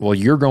right, well,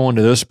 you're going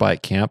to this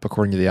spike camp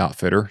according to the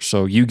outfitter,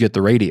 so you get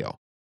the radio.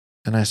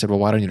 And I said, well,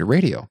 why do I need a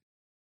radio?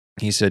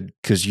 He said,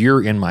 because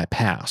you're in my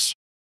pass.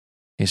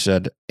 He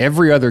said,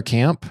 every other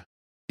camp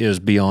is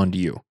beyond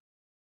you.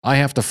 I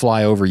have to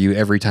fly over you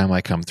every time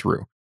I come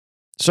through.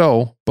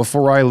 So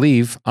before I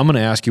leave, I'm going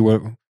to ask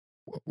you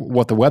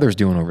what the weather's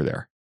doing over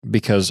there,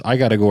 because I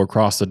got to go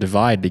across the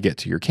divide to get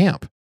to your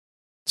camp.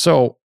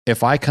 So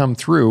if I come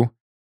through,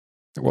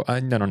 no,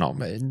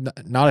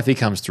 not if he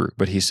comes through,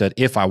 but he said,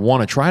 if I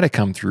want to try to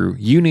come through,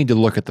 you need to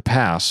look at the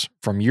pass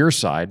from your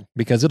side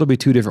because it'll be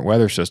two different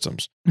weather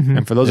systems. Mm-hmm.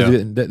 And for those of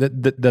you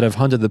that have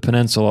hunted the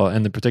peninsula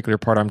and the particular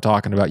part I'm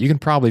talking about, you can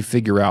probably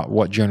figure out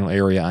what general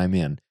area I'm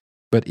in.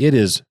 But it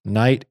is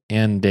night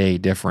and day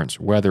difference,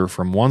 weather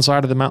from one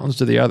side of the mountains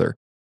to the other.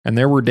 And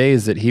there were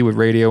days that he would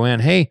radio in,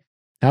 hey,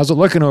 how's it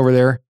looking over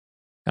there?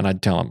 And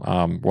I'd tell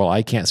him, well,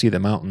 I can't see the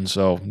mountains,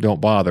 so don't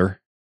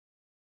bother.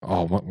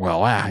 Oh,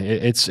 well,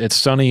 it's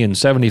sunny and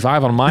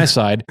 75 on my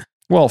side.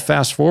 Well,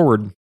 fast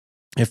forward,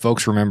 if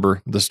folks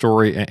remember the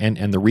story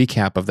and the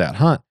recap of that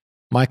hunt,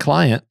 my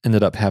client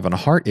ended up having a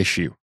heart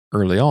issue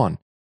early on.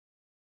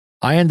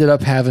 I ended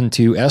up having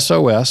to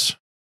SOS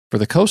for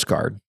the Coast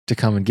Guard to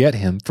come and get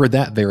him for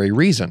that very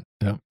reason.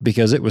 Yeah.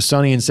 Because it was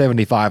sunny and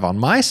 75 on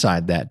my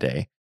side that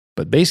day,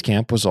 but base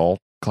camp was all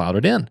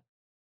clouded in.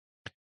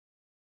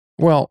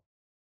 Well,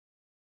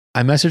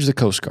 I messaged the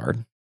Coast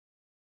Guard.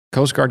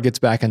 Coast Guard gets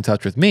back in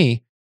touch with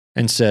me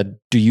and said,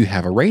 do you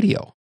have a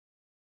radio?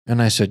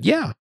 And I said,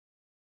 yeah.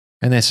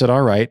 And they said,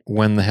 all right,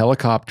 when the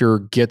helicopter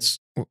gets,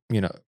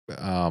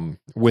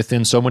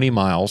 within so many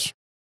miles,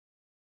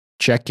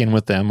 check in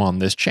with them on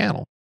this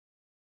channel.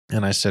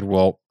 And I said,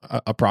 well,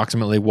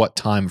 approximately what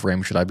time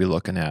frame should I be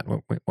looking at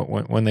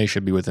when they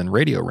should be within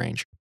radio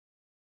range?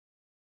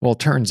 Well, it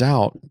turns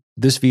out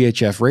this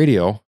VHF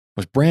radio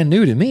was brand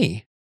new to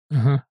me.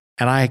 Uh-huh.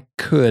 And I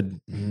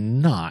could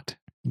not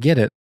get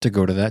it to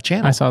go to that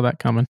channel. I saw that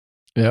coming.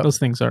 Yeah, those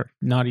things are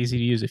not easy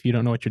to use if you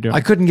don't know what you're doing.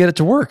 I couldn't get it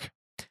to work.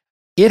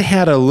 It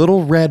had a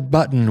little red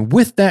button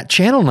with that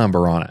channel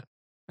number on it,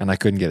 and I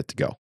couldn't get it to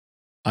go.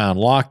 I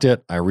unlocked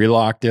it. I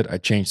relocked it. I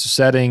changed the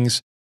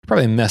settings.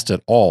 Probably messed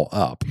it all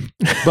up.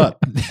 But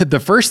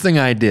the first thing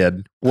I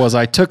did was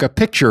I took a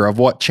picture of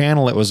what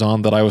channel it was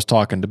on that I was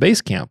talking to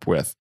base camp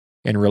with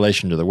in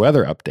relation to the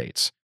weather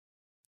updates.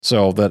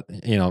 So that,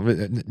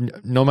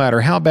 no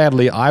matter how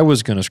badly I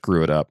was going to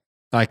screw it up,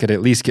 I could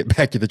at least get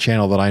back to the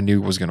channel that I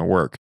knew was going to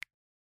work.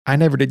 I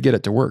never did get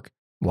it to work.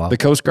 Wow. The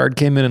Coast Guard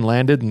came in and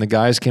landed, and the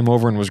guys came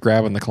over and was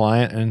grabbing the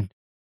client, and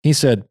he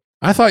said,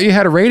 I thought you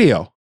had a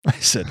radio. I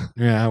said,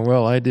 yeah,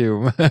 well, I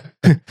do.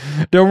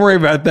 Don't worry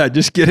about that.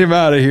 Just get him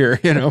out of here,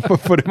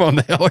 put him on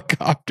the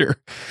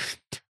helicopter.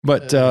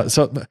 But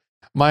so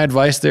my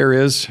advice there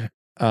is,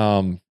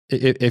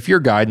 if you're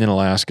guiding in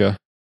Alaska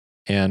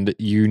and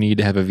you need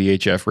to have a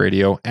VHF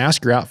radio,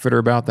 ask your outfitter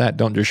about that.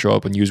 Don't just show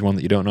up and use one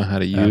that you don't know how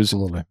to use.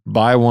 Absolutely.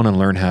 Buy one and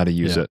learn how to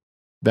use it.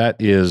 That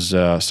is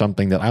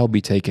something that I'll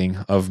be taking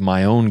of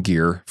my own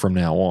gear from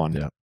now on.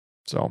 Yeah.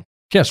 So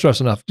can't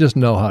stress enough, just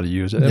know how to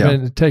use it. I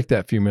mean, take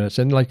that few minutes.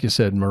 And like you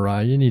said,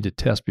 Mariah, you need to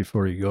test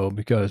before you go,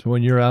 because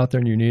when you're out there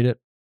and you need it,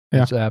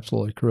 it's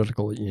absolutely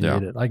critical that you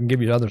need it. I can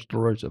give you other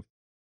stories of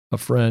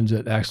friends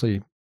that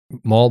actually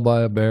mauled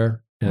by a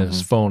bear and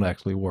his phone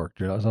actually worked.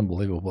 That's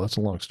unbelievable. That's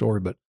a long story,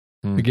 but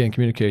again,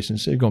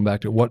 communications, going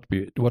back to what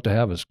to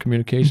have is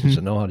communications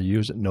and know how to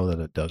use it and know that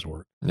it does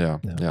work. Yeah.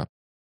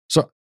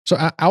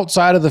 So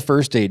outside of the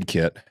first aid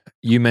kit,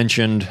 you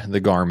mentioned the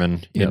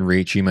Garmin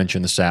InReach, you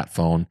mentioned the sat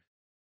phone,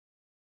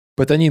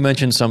 but then you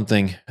mentioned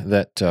something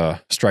that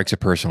strikes a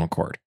personal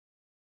chord.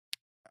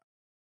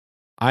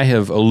 I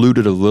have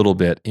alluded a little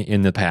bit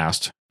in the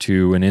past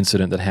to an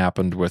incident that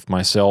happened with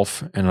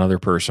myself and another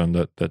person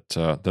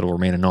that will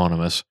remain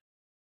anonymous.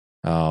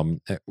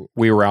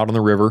 We were out on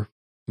the river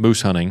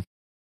moose hunting,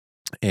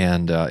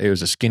 and it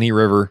was a skinny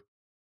river,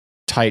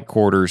 tight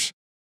quarters.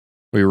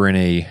 We were in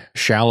a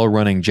shallow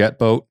running jet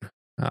boat,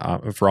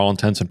 for all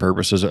intents and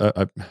purposes,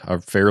 a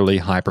fairly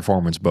high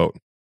performance boat.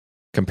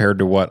 Compared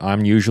to what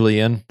I'm usually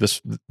in,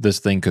 this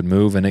thing could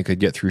move and it could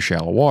get through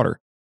shallow water.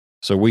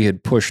 So we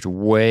had pushed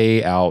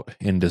way out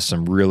into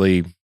some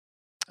really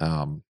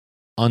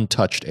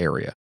untouched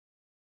area.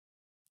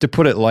 To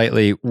put it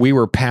lightly, we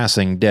were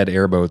passing dead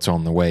airboats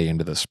on the way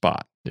into the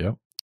spot. Yep.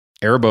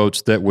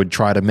 Airboats that would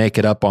try to make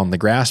it up on the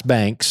grass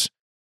banks,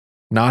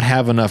 not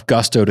have enough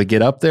gusto to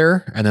get up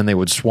there, and then they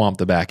would swamp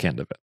the back end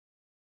of it.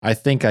 I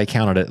think I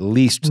counted at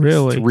least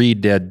 3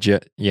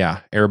 dead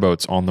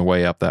airboats on the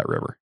way up that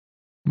river.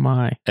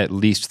 At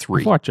least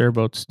 3. I've watched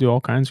airboats do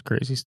all kinds of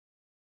crazy stuff.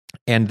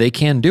 And they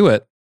can do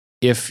it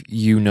if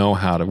you know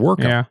how to work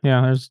them.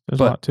 Yeah, there's a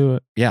lot to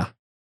it. Yeah.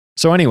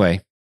 So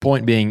anyway,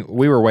 point being,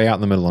 we were way out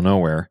in the middle of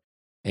nowhere,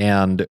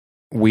 and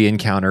we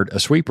encountered a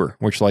sweeper,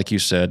 which, like you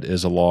said,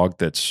 is a log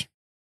that's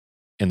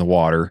in the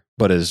water,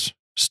 but is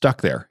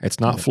stuck there. It's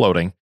not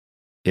floating.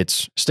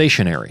 It's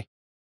stationary.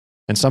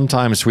 And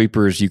sometimes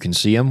sweepers, you can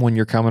see them when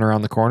you're coming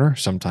around the corner.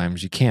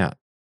 Sometimes you can't.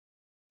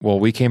 Well,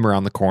 we came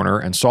around the corner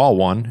and saw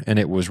one, and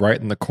it was right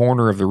in the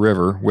corner of the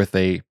river with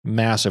a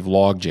massive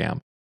log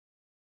jam.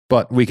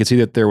 But we could see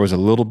that there was a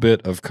little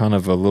bit of kind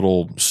of a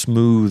little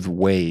smooth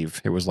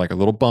wave. It was like a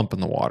little bump in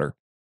the water.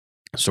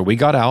 So we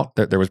got out.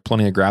 There was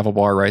plenty of gravel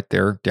bar right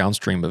there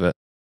downstream of it.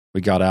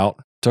 We got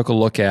out, took a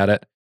look at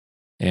it,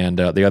 and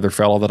the other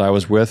fellow that I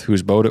was with,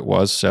 whose boat it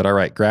was, said, all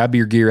right, grab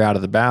your gear out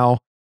of the bow.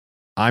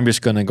 I'm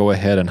just going to go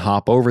ahead and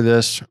hop over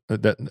this.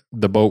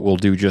 The boat will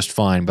do just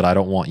fine, but I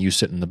don't want you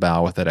sitting in the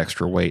bow with that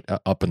extra weight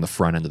up in the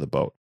front end of the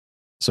boat.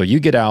 So you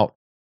get out,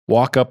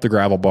 walk up the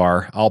gravel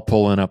bar. I'll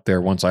pull in up there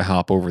once I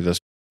hop over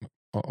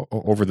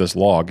this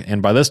log.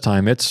 And by this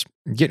time, it's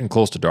getting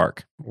close to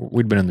dark.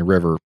 We'd been in the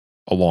river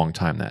a long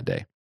time that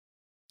day.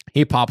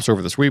 He pops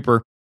over the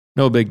sweeper,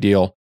 no big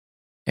deal.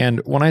 And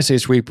when I say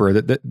sweeper,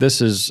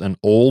 this is an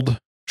old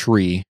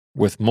tree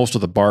with most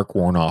of the bark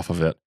worn off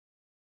of it.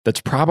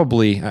 That's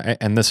probably,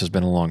 and this has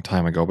been a long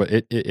time ago, but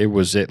it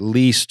was at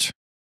least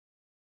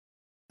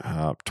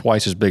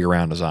twice as big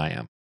around as I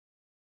am.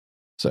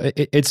 So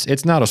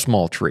it's not a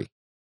small tree,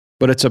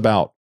 but it's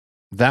about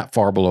that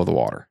far below the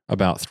water,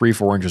 about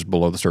 3-4 inches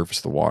below the surface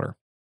of the water.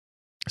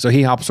 So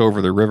he hops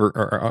over the river,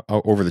 or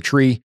over the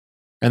tree,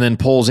 and then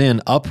pulls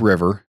in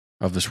upriver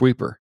of the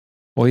sweeper.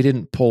 Well, he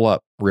didn't pull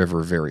up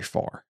river very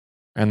far.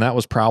 And that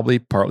was probably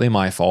partly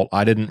my fault.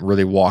 I didn't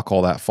really walk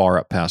all that far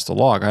up past the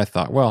log. I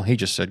thought, well, he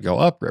just said go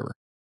upriver.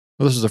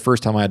 Well, this is the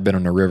first time I had been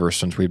on a river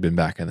since we'd been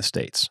back in the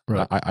States.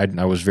 Right.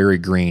 I was very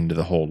green to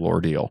the whole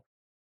ordeal.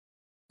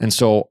 And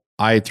so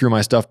I threw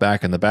my stuff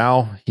back in the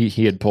bow.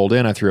 He had pulled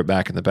in. I threw it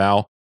back in the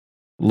bow,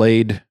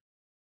 laid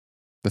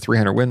the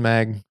 300 Win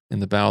Mag in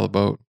the bow of the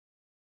boat.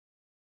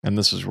 And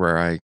this is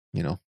where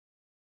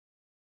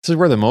this is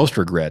where the most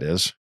regret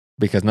is,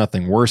 because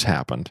nothing worse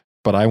happened.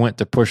 But I went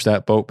to push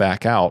that boat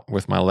back out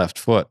with my left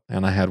foot,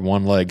 and I had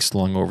one leg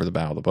slung over the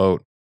bow of the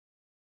boat.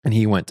 And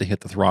he went to hit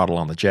the throttle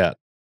on the jet.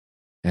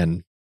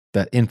 And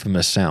that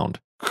infamous sound,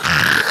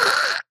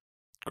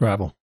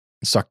 gravel,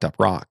 sucked up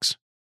rocks,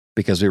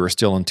 because we were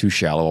still in too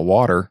shallow a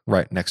water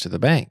right next to the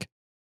bank.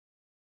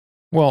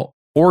 Well,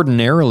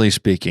 ordinarily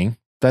speaking,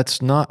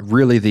 that's not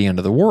really the end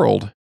of the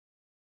world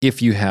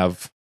if you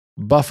have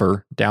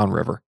buffer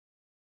downriver.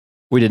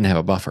 We didn't have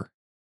a buffer.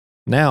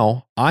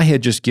 Now, I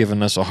had just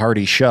given us a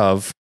hearty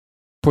shove,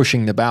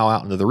 pushing the bow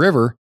out into the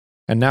river,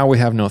 and now we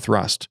have no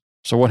thrust.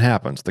 So what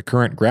happens? The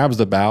current grabs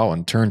the bow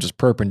and turns us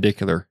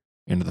perpendicular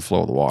into the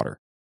flow of the water.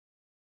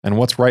 And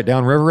what's right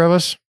downriver of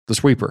us? The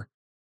sweeper,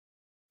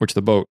 which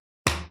the boat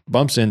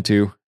bumps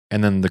into,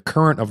 and then the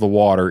current of the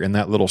water in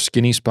that little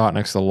skinny spot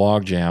next to the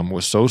log jam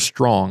was so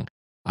strong,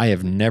 I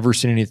have never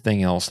seen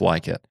anything else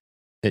like it.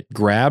 It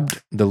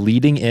grabbed the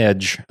leading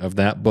edge of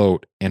that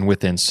boat, and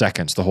within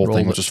seconds, the whole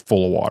thing was just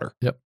full of water.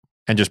 Yep.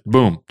 And just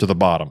boom, to the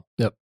bottom.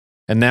 Yep.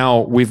 And now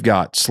we've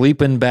got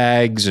sleeping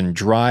bags and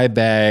dry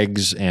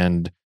bags,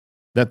 and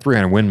that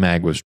 300 Win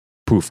Mag was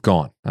poof,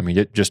 gone. I mean,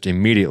 it just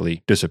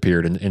immediately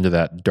disappeared into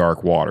that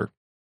dark water.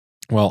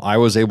 Well, I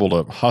was able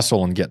to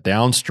hustle and get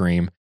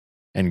downstream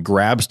and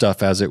grab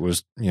stuff as it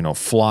was,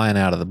 flying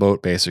out of the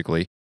boat,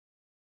 basically.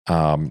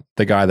 The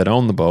guy that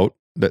owned the boat,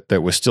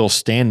 that was still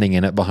standing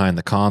in it behind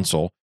the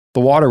console, the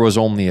water was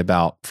only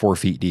about 4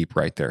 feet deep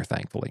right there,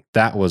 thankfully.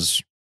 That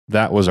was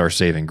our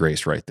saving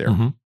grace right there.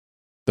 Mm-hmm.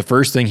 The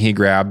first thing he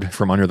grabbed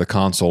from under the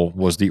console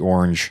was the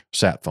orange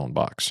sat phone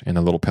box in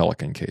a little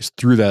Pelican case.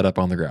 Threw that up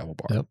on the gravel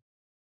bar. Yep.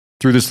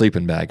 Threw the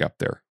sleeping bag up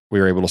there.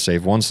 We were able to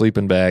save one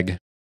sleeping bag,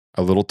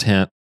 a little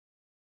tent,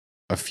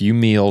 a few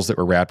meals that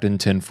were wrapped in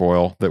tin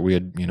foil that we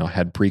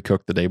had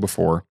pre-cooked the day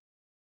before.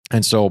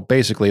 And so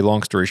basically,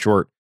 long story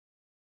short,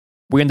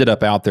 we ended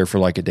up out there for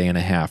like a day and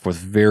a half with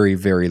very,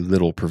 very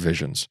little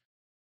provisions.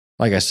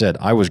 Like I said,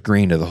 I was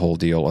green to the whole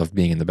deal of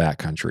being in the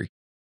backcountry.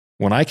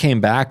 When I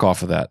came back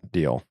off of that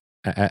deal,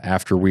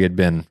 after we had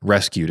been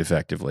rescued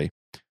effectively,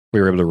 we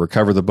were able to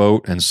recover the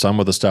boat and some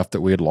of the stuff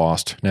that we had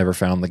lost, never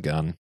found the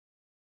gun.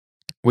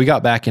 We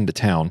got back into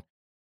town,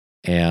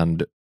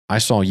 and I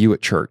saw you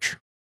at church.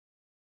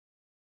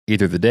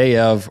 Either the day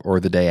of or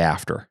the day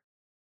after,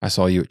 I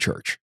saw you at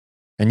church.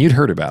 And you'd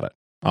heard about it,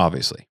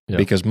 obviously,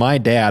 because my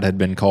dad had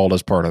been called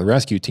as part of the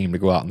rescue team to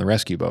go out in the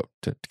rescue boat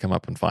to come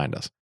up and find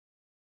us.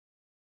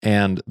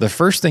 And the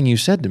first thing you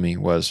said to me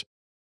was,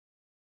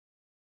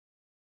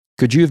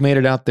 could you have made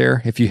it out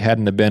there if you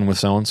hadn't have been with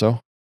so-and-so,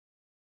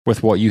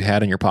 with what you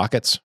had in your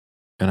pockets?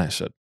 And I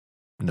said,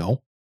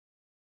 no.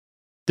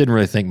 Didn't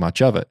really think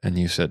much of it. And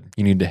you said,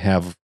 you need to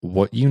have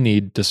what you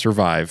need to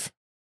survive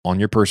on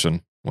your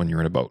person when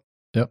you're in a boat.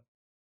 Yep.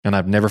 And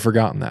I've never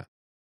forgotten that.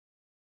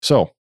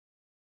 So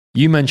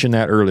you mentioned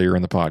that earlier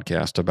in the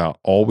podcast about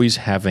always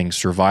having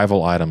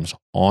survival items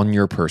on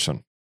your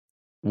person.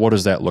 What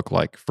does that look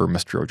like for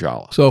Mr.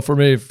 Ojala? So for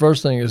me,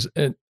 first thing is,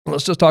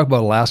 let's just talk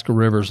about Alaska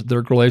rivers.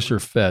 They're glacier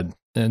fed.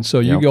 And so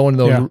you go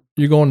into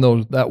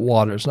those, that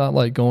water. It's not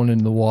like going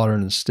into the water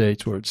in the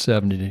States where it's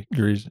 70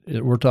 degrees.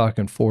 We're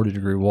talking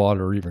 40-degree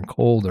water or even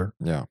colder.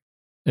 Yeah.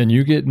 And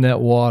you get in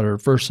that water,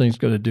 first thing it's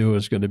going to do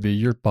is going to be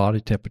your body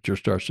temperature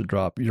starts to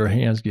drop. Your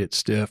hands get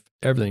stiff.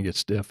 Everything gets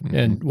stiff. Mm-hmm.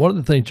 And one of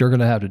the things you're going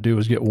to have to do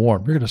is get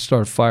warm. You're going to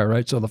start a fire,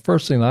 right? So the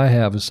first thing I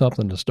have is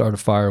something to start a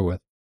fire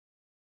with.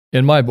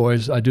 And my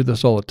boys, I do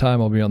this all the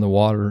time. I'll be on the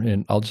water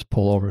and I'll just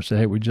pull over and say,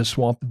 hey, we just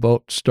swamped the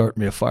boat. Start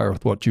me a fire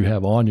with what you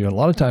have on you. And a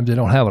lot of times they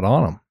don't have it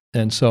on them.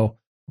 And so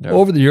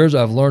over the years,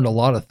 I've learned a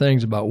lot of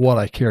things about what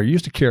I carry. I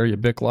used to carry a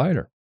Bic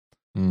lighter.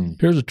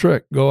 Here's a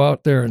trick. Go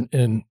out there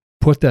and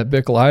put that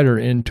Bic lighter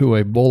into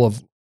a bowl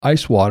of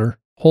ice water.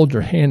 Hold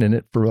your hand in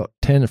it for about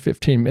 10 or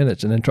 15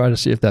 minutes and then try to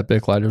see if that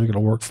Bic lighter is going to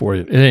work for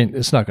you.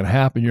 It's not going to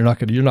happen. You're not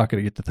going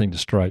to get the thing to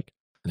strike.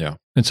 Yeah.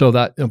 And so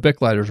that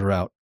Bic lighters are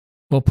out.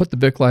 Well, put the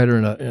Bic lighter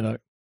in a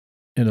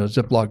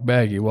Ziploc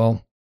baggie.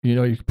 Well, you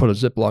can put a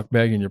Ziploc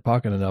bag in your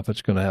pocket enough,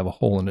 it's going to have a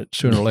hole in it.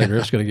 Sooner or later,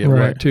 it's going to get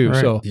wet too.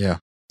 Right.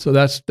 So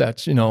that's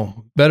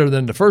better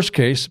than the first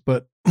case.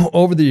 But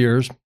over the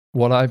years,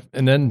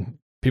 and then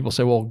people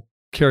say, well,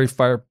 carry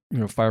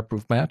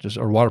fireproof matches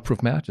or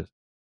waterproof matches.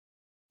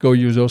 Go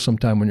use those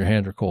sometime when your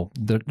hands are cold.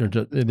 They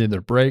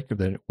either break or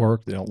they don't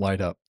work. They don't light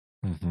up.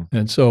 Mm-hmm.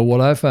 And so what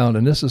I found,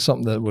 and this is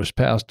something that was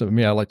passed to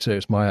me, I like to say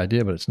it's my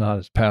idea, but it's not.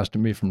 It's passed to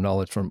me from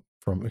knowledge from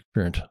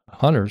experienced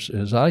hunters,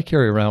 is I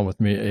carry around with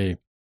me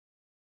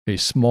a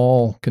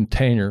small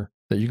container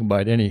that you can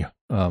buy at any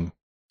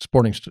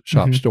sporting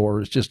shop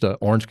store. It's just an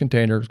orange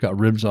container. It's got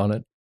ribs on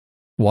it,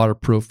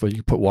 waterproof, but you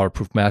can put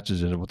waterproof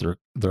matches in it, what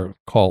they're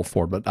called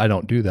for. But I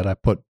don't do that. I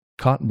put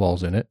cotton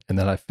balls in it, and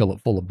then I fill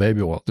it full of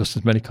baby oil. Just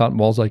as many cotton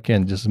balls as I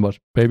can, just as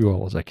much baby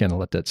oil as I can, and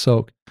let that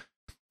soak.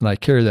 And I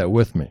carry that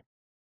with me.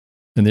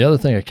 And the other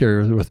thing I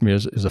carry with me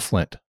is a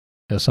flint,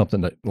 as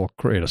something that will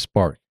create a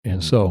spark.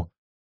 And so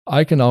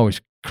I can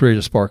always create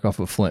a spark off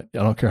of a flint. I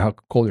don't care how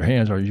cold your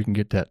hands are, you can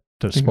get that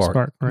to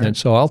spark. Right. And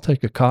so I'll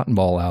take a cotton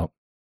ball out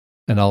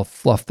and I'll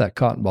fluff that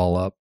cotton ball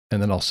up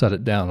and then I'll set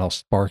it down and I'll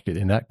spark it.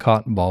 And that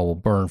cotton ball will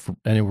burn for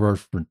anywhere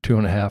from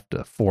 2.5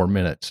 to 4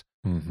 minutes.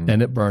 Mm-hmm.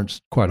 And it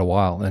burns quite a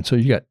while. And so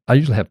I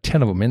usually have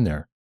 10 of them in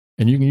there.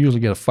 And you can usually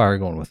get a fire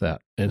going with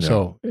that. And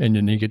and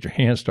then you get your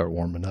hands start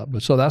warming up.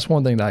 But so that's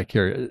one thing that I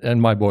carry,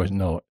 and my boys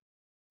know it,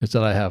 is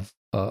that I have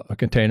a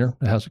container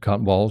that has the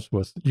cotton balls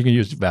you can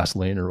use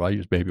Vaseline or I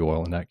use baby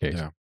oil in that case.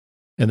 Yeah.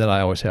 And then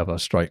I always have a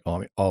strike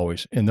on me,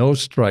 always. And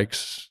those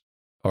strikes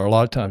a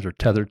lot of times are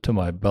tethered to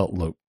my belt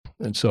loop.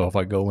 And so if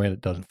I go in,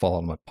 it doesn't fall out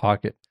of my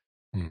pocket,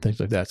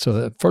 things like that. So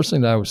the first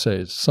thing that I would say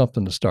is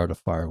something to start a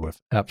fire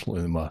with,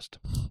 absolutely must.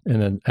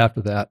 And then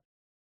after that,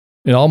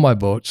 in all my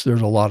boats,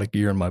 there's a lot of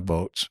gear in my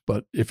boats.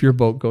 But if your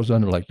boat goes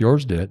under like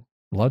yours did,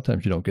 a lot of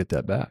times you don't get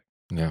that back.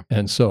 Yeah.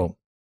 And so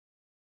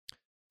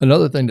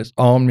another thing that's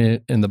on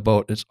me in the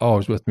boat, it's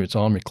always with me, it's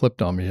on me,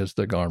 clipped on me, is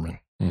the Garmin.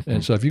 Mm-hmm.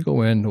 And so if you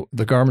go in,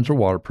 the Garmins are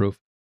waterproof,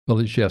 but at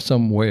least you have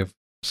some way of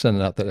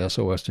sending out that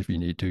SOS if you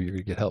need to. You're going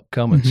to get help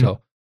coming.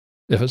 So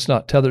if it's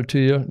not tethered to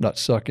you, not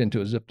sucked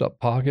into a zipped up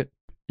pocket,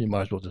 you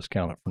might as well just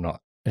count it for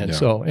naught. And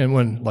so, and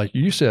when, like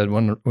you said,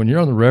 when you're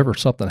on the river,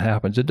 something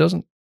happens, it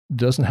doesn't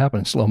happen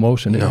in slow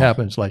motion. It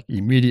happens like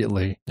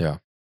immediately. Yeah.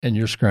 And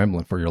you're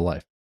scrambling for your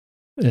life.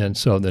 And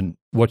so then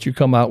what you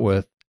come out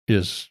with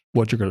is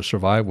what you're going to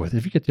survive with.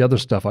 If you get the other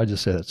stuff, I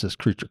just said it's just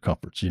creature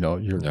comforts. You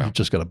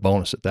just got a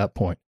bonus at that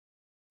point.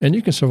 And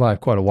you can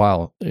survive quite a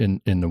while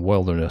in the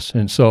wilderness.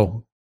 And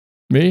so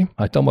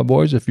I tell my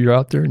boys, if you're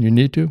out there and you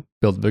need to,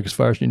 build the biggest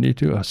fires you need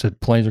to. I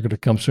said, planes are going to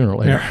come sooner or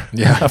later.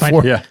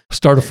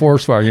 Start a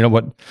forest fire,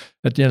 but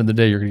at the end of the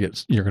day, you're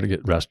going to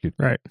get rescued.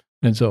 Right.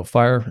 And so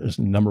fire is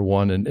number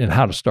one, and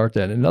how to start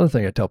that. And another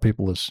thing I tell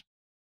people is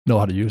know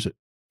how to use it.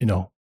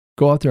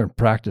 Go out there and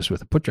practice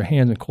with it. Put your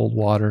hands in cold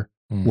water,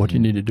 what you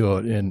need to do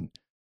it. And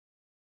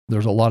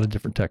there's a lot of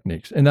different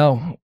techniques. And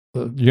now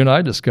you and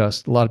I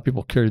discussed, a lot of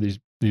people carry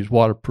these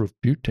waterproof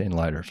butane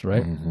lighters,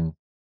 right?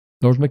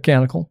 Those are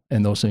mechanical,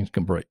 and those things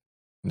can break.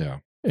 Yeah.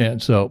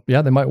 And so,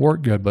 they might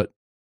work good, but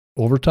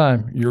over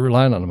time, you're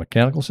relying on a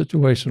mechanical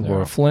situation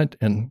where a flint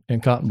and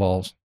cotton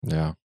balls.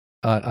 Yeah.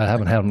 I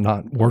haven't had them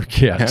not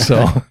work yet.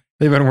 So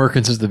they've been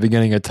working since the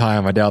beginning of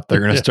time. I doubt they're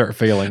going to start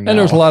failing now. And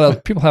there's a lot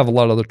of people have a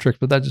lot of other tricks,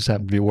 but that just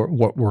happened to be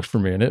what works for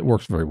me, and it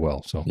works very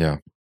well. So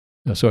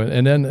So,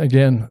 and then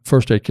again,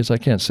 first aid kits. I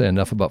can't say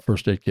enough about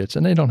first aid kits,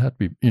 and they don't have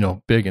to be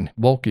big and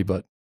bulky,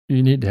 but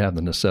you need to have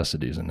the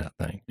necessities in that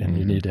thing, and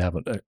you need to have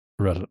it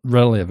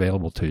readily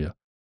available to you.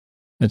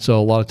 And so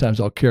a lot of times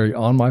I'll carry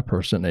on my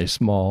person a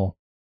small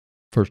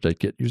first aid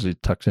kit, usually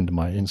tucks into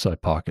my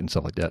inside pocket and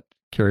stuff like that.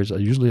 Carries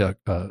usually a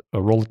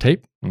roll of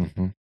tape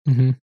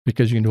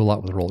because you can do a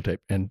lot with a roll of tape.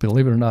 And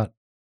believe it or not,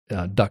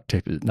 duct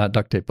tape, not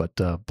duct tape, but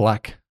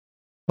black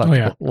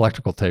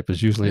electrical tape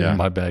is usually in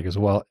my bag as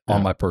well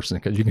on my person,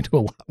 because you can do a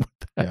lot with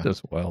that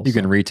as well. You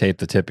can retape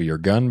the tip of your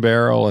gun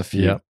barrel if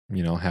you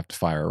have to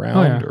fire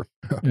around or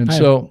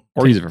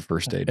use it for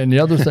first aid. And the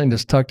other thing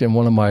that's tucked in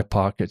one of my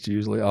pockets,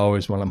 usually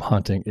always when I'm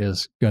hunting,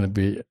 is going to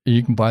be,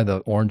 you can buy the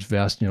orange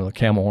vest, the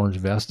camel orange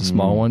vest, the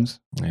small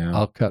ones. Yeah.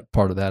 I'll cut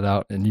part of that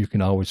out, and you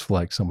can always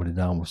flag somebody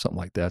down with something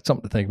like that.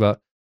 Something to think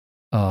about.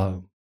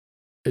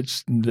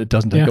 It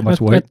doesn't take up much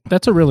weight.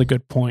 That's a really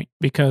good point,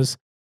 because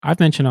I've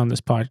mentioned on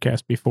this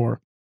podcast before,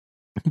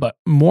 but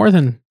more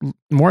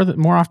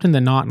often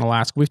than not in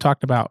Alaska, we've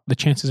talked about the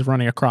chances of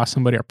running across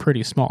somebody are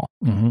pretty small.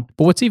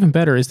 But what's even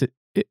better is that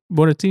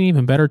what's an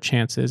even better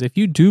chance is if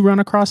you do run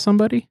across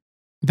somebody,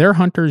 they're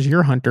hunters,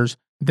 you're hunters.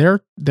 Their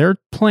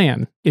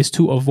plan is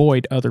to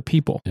avoid other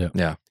people.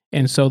 Yeah.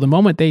 And so the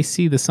moment they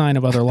see the sign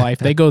of other life,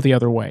 they go the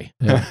other way.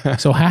 Yeah.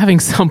 So having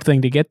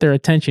something to get their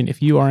attention,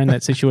 if you are in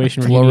that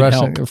situation where you need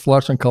help.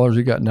 Fluorescent colors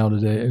you got now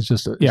today, it's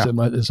just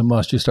it's a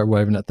must. You start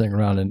waving that thing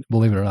around, and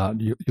believe it or not,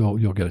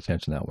 you'll get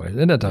attention that way.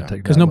 And that doesn't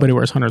take, because nobody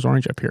wears hunter's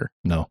orange up here.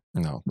 No.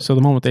 So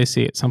the moment they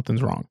see it,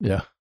 something's wrong.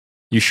 Yeah.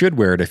 You should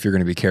wear it if you're going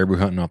to be caribou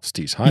hunting off the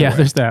Steve's Highway. Yeah,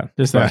 there's that.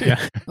 Yeah.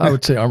 I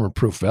would say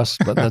armor-proof vests,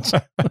 but that's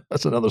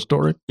another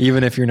story.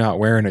 Even if you're not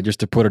wearing it,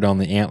 just to put it on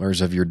the antlers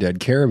of your dead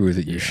caribou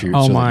that you shoot,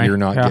 so that you're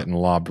not getting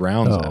lobbed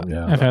rounds at.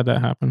 Yeah. I've had that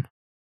happen.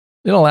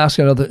 In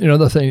Alaska,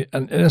 another thing,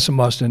 and it's a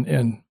must,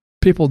 and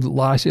people,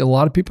 I see a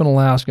lot of people in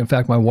Alaska. In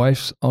fact, my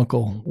wife's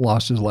uncle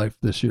lost his life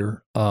this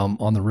year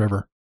on the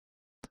river.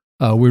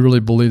 We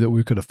really believe that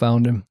we could have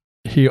found him.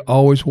 He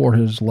always wore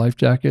his life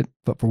jacket,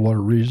 but for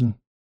whatever reason,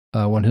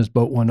 when his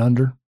boat went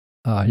under,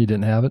 he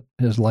didn't have it.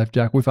 His life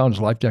jacket. We found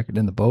his life jacket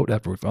in the boat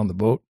after we found the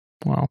boat.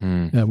 Wow.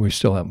 And we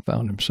still haven't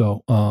found him.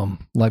 So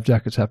life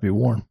jackets have to be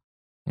worn.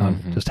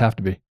 Just have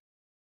to be.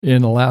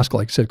 In Alaska,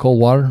 like I said, cold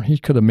water, he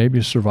could have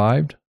maybe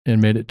survived and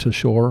made it to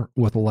shore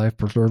with a life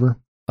preserver.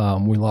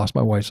 We lost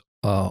my wife's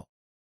cousin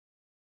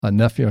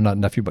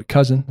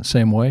the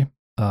same way.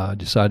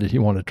 Decided he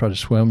wanted to try to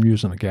swim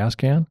using a gas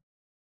can.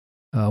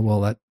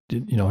 Well, that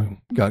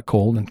got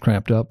cold and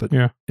cramped up. But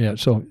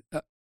so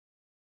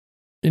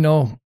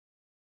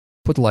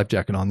put the life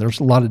jacket on. There's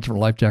a lot of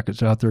different life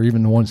jackets out there.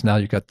 Even the ones now,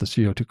 you got the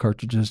CO2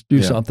 cartridges.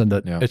 Do something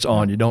that it's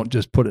on. You don't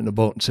just put it in a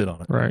boat and sit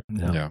on it. Right.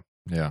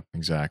 Yeah,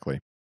 exactly.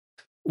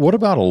 What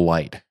about a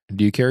light?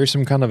 Do you carry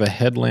some kind of a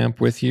headlamp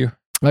with you?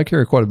 I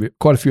carry quite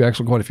a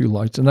few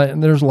lights,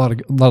 and there's a lot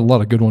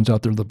of good ones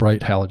out there. The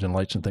bright halogen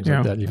lights and things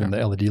like that. Even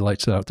the LED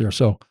lights out there.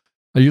 So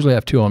I usually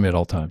have two on me at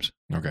all times.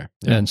 Okay.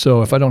 Yeah. And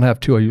so if I don't have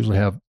two, I usually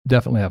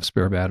definitely have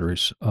spare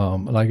batteries.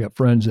 And I got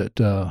friends that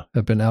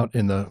have been out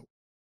in the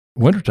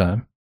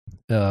wintertime,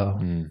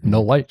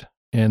 no light,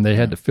 and they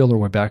had to feel their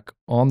way back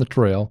on the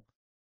trail.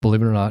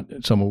 Believe it or not,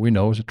 someone we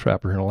know is a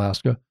trapper here in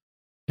Alaska,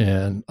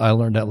 and I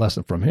learned that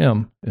lesson from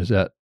him, is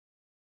that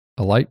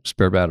a light,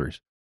 spare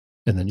batteries,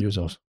 and then use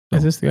those.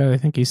 Is this the guy? I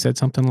think he said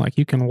something like,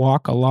 you can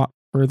walk a lot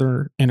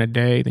further in a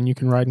day than you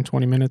can ride in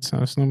 20 minutes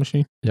on a snow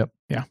machine. Yep.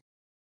 Yeah.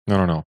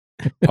 No.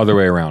 Other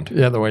way around.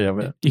 Yeah, the way of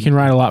it. You can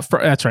ride a lot.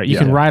 That's right. You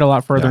can ride a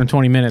lot further in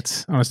 20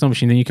 minutes on a snow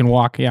machine than you can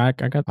walk. Yeah, I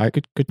got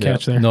good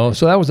catch there. No,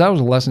 so that was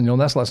a lesson.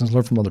 That's lessons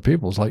learned from other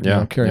people. It's like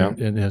carrying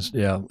in his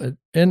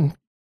and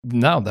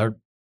now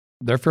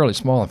they're fairly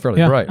small and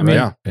fairly bright. I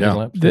mean,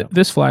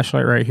 this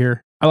flashlight right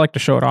here, I like to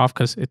show it off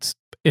because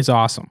it's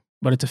awesome.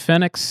 But it's a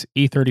Fenix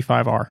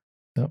E35R.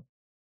 Yep.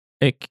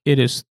 It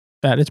is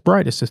at its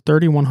brightest is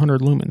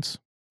 3100 lumens.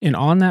 And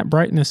on that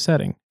brightness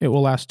setting, it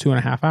will last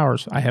 2.5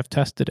 hours. I have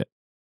tested it.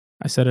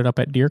 I set it up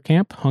at deer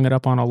camp, hung it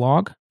up on a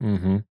log,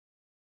 and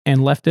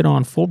left it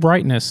on full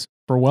brightness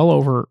for well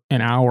over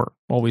an hour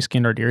while we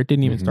skinned our deer. It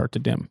didn't even start to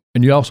dim.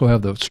 And you also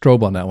have the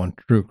strobe on that one,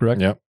 Drew, correct?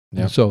 Yep.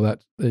 So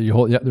that you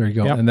hold, there you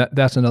go. Yep. And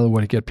that's another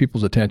way to get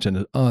people's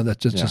attention. That's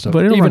just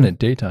but even run, in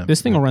daytime.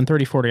 This thing will run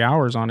 30, 40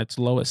 hours on its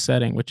lowest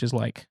setting, which is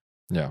like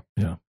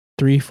 300-400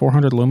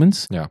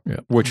 lumens. Yeah.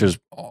 Which is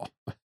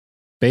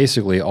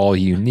basically all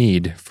you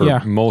need for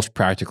most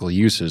practical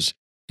uses.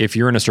 If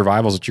you're in a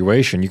survival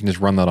situation, you can just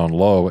run that on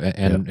low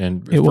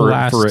and it will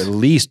last for at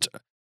least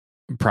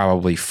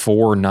probably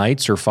 4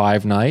 nights or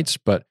 5 nights.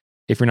 But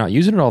if you're not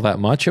using it all that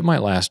much, it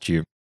might last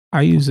you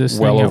I use this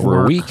well thing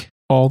over a week.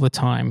 All the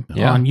time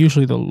on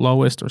usually the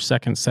lowest or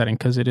second setting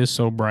because it is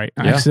so bright.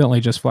 I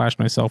accidentally just flashed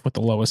myself with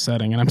the lowest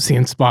setting and I'm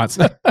seeing spots.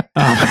 But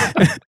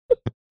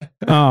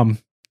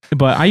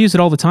I use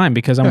it all the time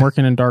because I'm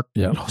working in dark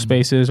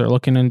spaces or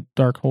looking in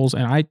dark holes,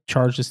 and I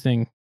charge this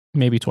thing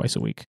maybe twice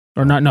a week.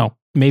 Or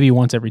maybe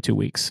once every 2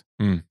 weeks.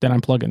 Then I'm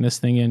plugging this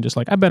thing in just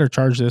like, I better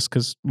charge this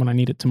because when I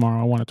need it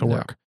tomorrow, I want it to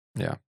work.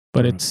 Yeah.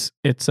 But it was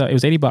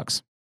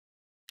 $80.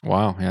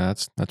 Wow. Yeah,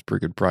 that's a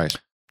pretty good price.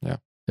 Yeah.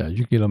 Yeah,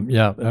 you get them.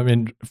 Yeah, I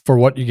mean, for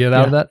what you get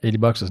out of that,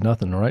 $80 is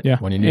nothing, right? Yeah.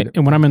 When you need it.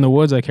 And when I'm in the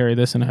woods, I carry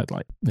this in a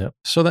headlight. Yeah.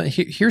 So then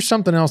here's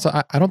something else.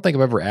 I don't think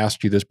I've ever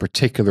asked you this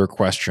particular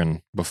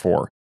question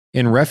before.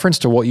 In reference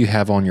to what you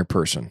have on your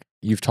person,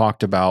 you've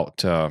talked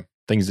about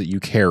things that you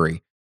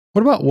carry.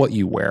 What about what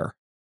you wear?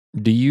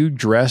 Do you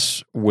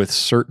dress with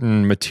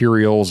certain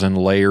materials and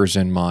layers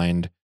in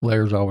mind?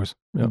 Layers always.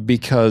 Yep.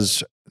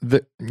 Because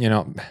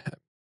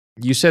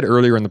you said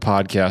earlier in the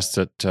podcast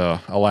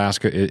that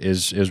Alaska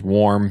is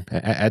warm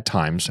at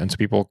times, and so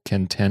people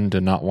can tend to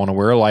not want to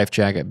wear a life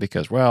jacket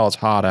because, well, it's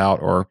hot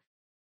out, or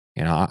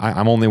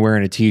I'm only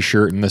wearing a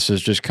t-shirt and this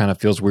is just kind of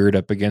feels weird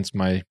up against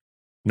my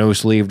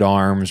no-sleeved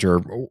arms,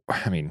 or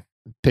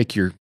pick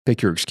your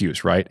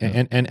excuse, right?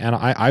 Yeah. And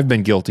I've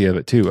been guilty of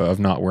it too, of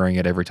not wearing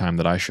it every time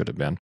that I should have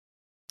been.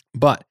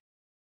 But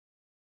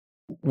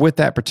with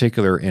that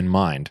particular in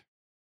mind,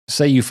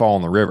 say you fall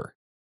in the river,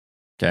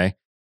 okay?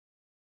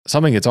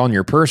 Something that's on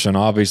your person,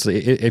 obviously,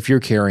 if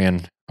you're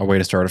carrying a way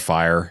to start a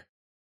fire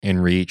in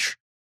reach,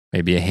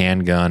 maybe a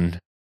handgun,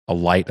 a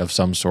light of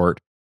some sort,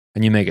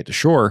 and you make it to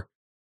shore,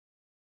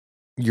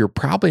 you're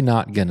probably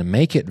not going to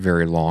make it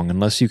very long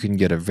unless you can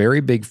get a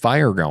very big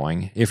fire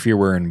going if you're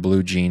wearing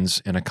blue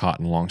jeans and a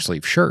cotton long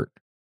sleeve shirt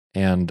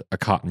and a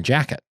cotton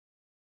jacket.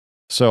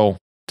 So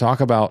talk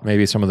about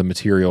maybe some of the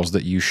materials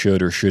that you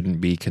should or shouldn't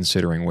be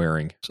considering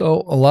wearing.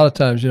 So a lot of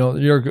times,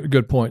 you're a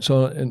good point.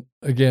 So, and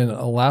again,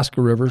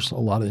 Alaska rivers, a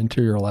lot of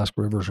interior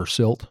Alaska rivers are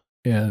silt,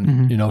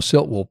 and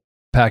silt will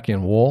pack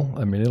in wool.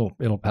 I mean,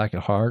 it'll pack it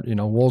hard.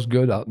 Wool's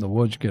good out in the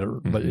woods,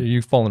 but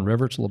you fall in the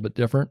river, it's a little bit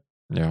different.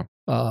 Yeah.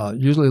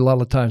 Usually a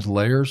lot of times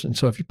layers. And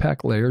so if you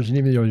pack layers, and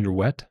even though you're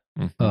wet,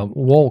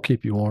 wool will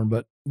keep you warm,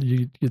 but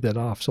you get that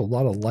off. So a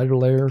lot of lighter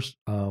layers,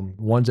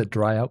 ones that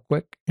dry out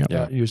quick,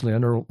 usually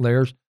under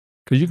layers.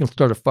 Because you can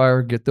start a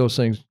fire, get those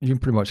things. You can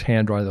pretty much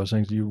hand dry those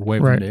things. You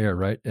wave them in the air,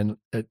 right? And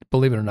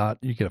believe it or not,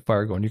 you get a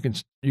fire going.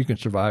 You can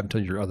survive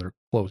until your other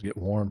clothes get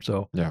warm.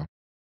 So yeah.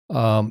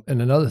 And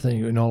another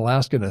thing,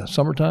 Alaska in the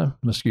summertime,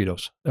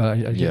 mosquitoes.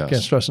 I can't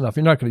stress enough.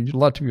 You're not going to. A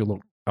lot of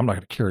people. I'm not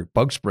going to carry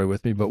bug spray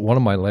with me, but one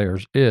of my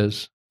layers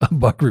is a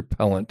bug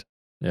repellent.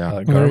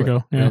 Yeah. There you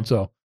go. Yeah.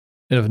 And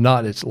if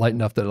not, it's light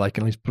enough that I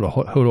can at least put a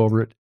hood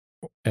over it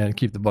and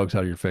keep the bugs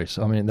out of your face.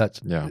 I mean, that's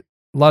a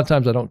lot of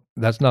times I don't,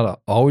 that's not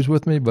always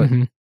with me, but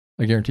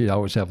I guarantee I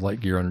always have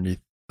light gear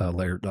underneath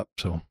layered up.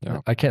 So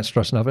I can't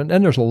stress enough. And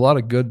there's a lot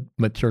of good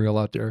material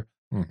out there.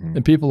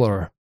 And people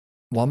are,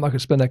 well, I'm not going to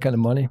spend that kind of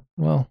money.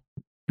 Well,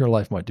 your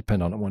life might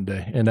depend on it one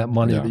day. And that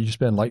money that you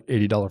spend, like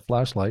 $80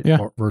 flashlight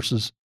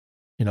versus,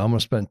 I'm going to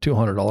spend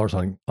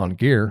 $200 on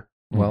gear.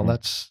 Well,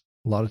 that's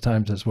a lot of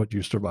times that's what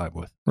you survive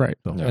with. Right.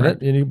 So,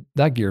 and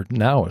that gear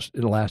now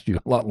it'll last you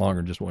a lot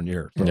longer than just 1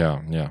 year.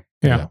 So.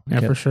 Yeah,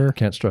 for sure.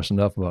 Can't stress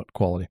enough about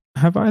quality.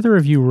 Have either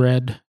of you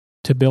read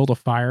To Build a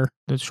Fire,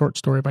 the short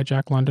story by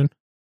Jack London?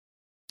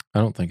 I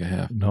don't think I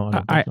have. No, I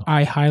don't think so.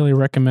 I highly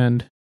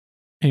recommend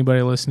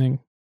anybody listening,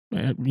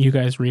 you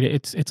guys read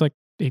it. It's like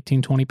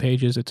 18, 20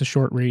 pages. It's a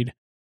short read,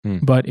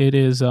 but it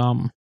is,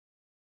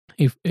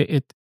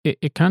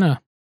 it kind of,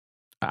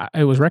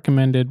 it was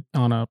recommended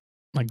on a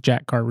like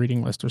Jack Carr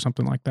reading list or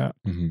something like that,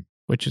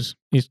 which is,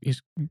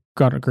 he's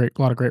got a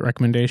lot of great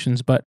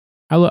recommendations, but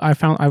I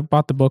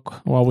bought the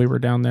book while we were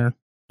down there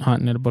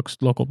hunting at a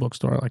local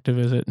bookstore I like to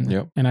visit,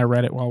 and I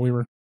read it while we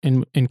were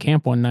in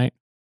camp one night,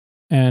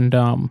 and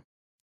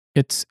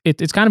it's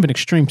kind of an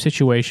extreme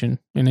situation,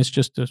 and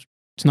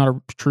it's not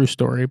a true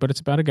story, but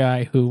it's about a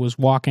guy who was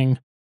walking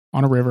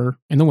on a river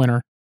in the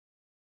winter,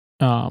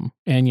 and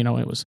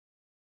it was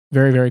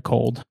very, very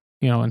cold,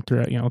 and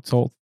throughout it's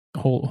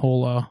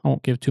whole I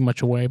won't give too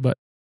much away, but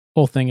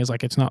whole thing is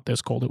like it's not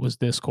this cold, it was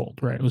this cold,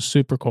 right? It was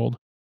super cold,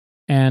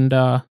 and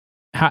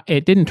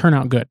it didn't turn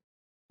out good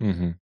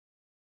Mm-hmm.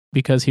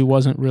 because he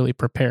wasn't really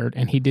prepared,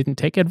 and he didn't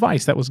take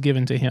advice that was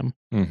given to him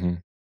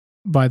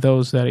by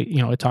those that,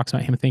 it talks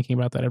about him thinking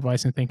about that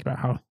advice and thinking about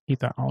how he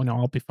thought, oh no,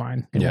 I'll be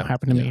fine. It won't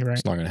happen to me, right?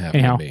 It's not going to happen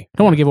Anyhow, to me. I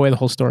don't want to give away the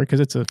whole story because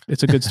it's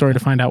a good story to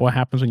find out what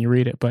happens when you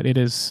read it, but it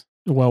is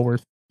well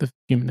worth the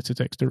few minutes it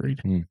takes to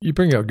read. You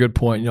bring up a good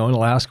point. In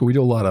Alaska, we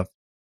do a lot of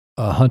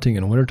hunting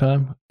in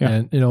wintertime.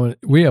 Yeah. And,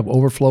 we have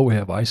overflow, we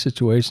have ice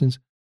situations.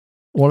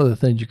 One of the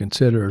things you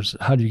consider is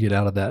how do you get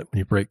out of that when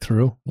you break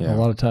through? Yeah. A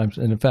lot of times,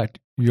 and in fact,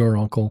 your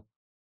uncle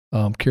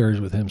carries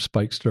with him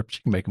spike strips.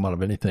 You can make them out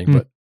of anything. Mm.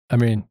 But,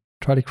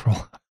 try to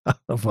crawl out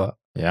of I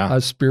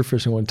was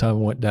spearfishing one time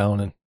and went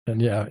down,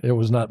 and it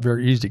was not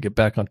very easy to get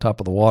back on top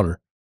of the water.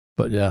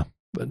 But, yeah.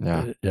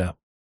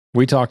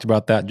 We talked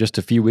about that just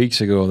a few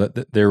weeks ago,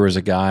 that there was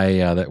a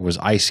guy that was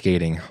ice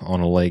skating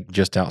on a lake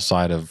just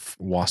outside of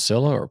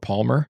Wasilla or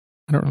Palmer.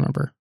 I don't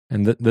remember.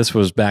 And this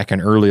was back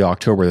in early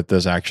October that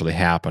this actually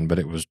happened, but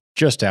it was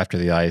just after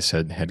the ice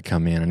had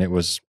come in, and it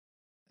was,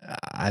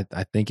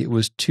 I think it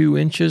was 2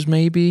 inches,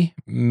 maybe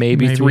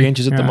 3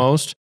 inches at the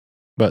most.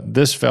 But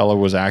this fellow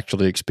was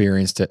actually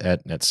experienced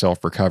at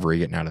self-recovery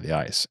getting out of the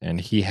ice,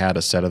 and he had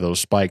a set of those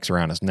spikes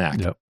around his neck,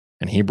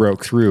 and he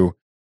broke through.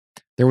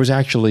 There was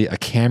actually a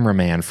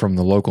cameraman from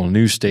the local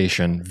news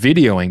station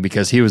videoing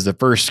because he was the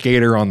first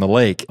skater on the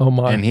lake. Oh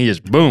my! And he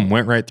just, boom,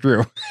 went right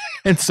through.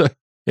 And so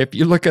if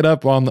you look it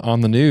up on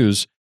the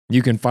news,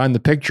 you can find the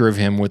picture of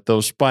him with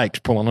those spikes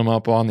pulling him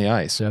up on the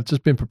ice. Yeah, it's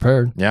just been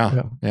prepared.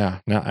 Yeah.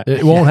 Now,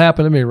 it won't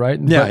happen to me, right?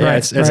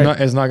 It's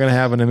not going to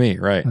happen to me,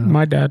 right?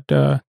 My dad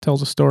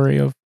tells a story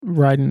of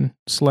riding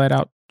sled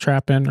out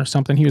trapping or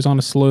something. He was on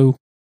a slough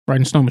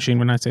riding snow machine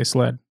when I say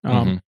sled.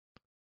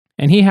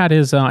 And he had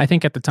his, I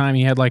think at the time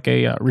he had like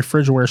a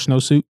refrigerator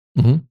snowsuit.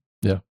 Mm-hmm.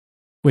 Yeah.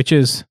 Which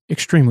is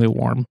extremely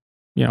warm.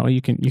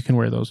 You can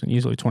wear those in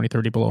easily 20,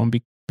 30 below and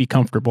be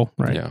comfortable,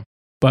 right? Yeah.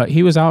 But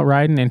he was out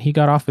riding and he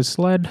got off his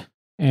sled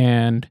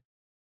and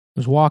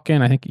was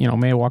walking. I think,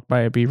 may have walked by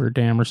a beaver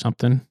dam or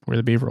something where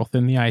the beaver will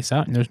thin the ice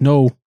out. And there's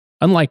no,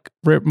 unlike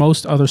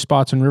most other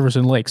spots in rivers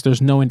and lakes,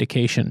 there's no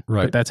indication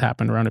that that's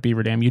happened around a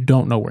beaver dam. You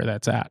don't know where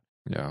that's at.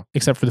 Yeah.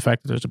 Except for the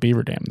fact that there's a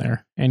beaver dam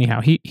there. Anyhow,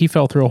 he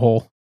fell through a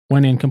hole,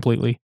 went in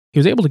completely. He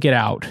was able to get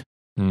out.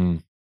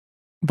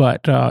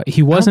 But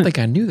he wasn't. I don't think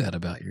I knew that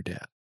about your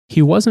dad.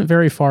 He wasn't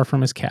very far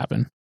from his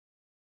cabin.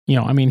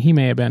 He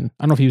may have been,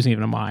 I don't know if he was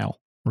even a mile.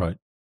 Right.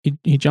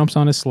 He jumps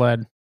on his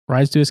sled,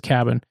 rides to his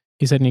cabin.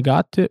 He said, and he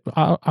got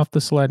off the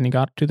sled and he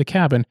got to the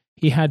cabin.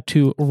 He had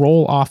to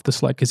roll off the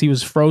sled because he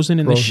was frozen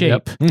in the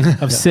shape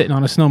of sitting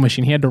on a snow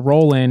machine. He had to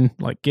roll in,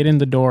 get in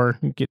the door,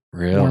 and get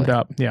warmed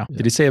up. Yeah.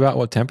 Did he say about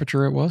what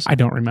temperature it was? I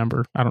don't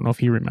remember. I don't know if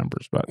he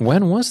remembers, but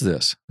when was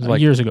this? It was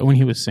years ago when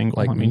he was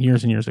single.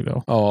 Years and years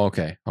ago. Oh,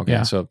 okay.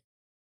 Yeah. So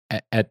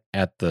at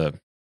the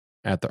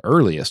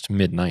earliest,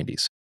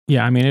 mid-90s.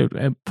 Yeah,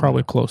 it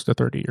probably close to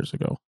 30 years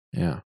ago.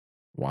 Yeah.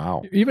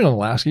 Wow. Even in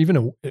Alaska, even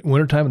in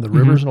wintertime in the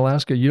rivers in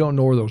Alaska, you don't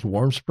know where those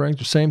warm springs,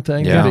 the same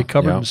thing. Yeah. They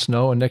covered in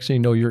snow, and next thing you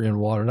know, you're in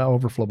water. Not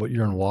overflow, but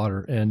you're in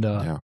water. And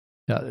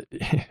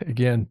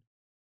again,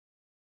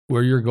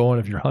 where you're going,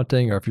 if you're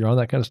hunting or if you're on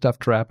that kind of stuff,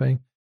 trapping,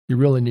 you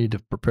really need to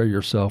prepare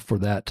yourself for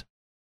that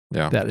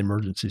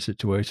emergency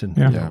situation.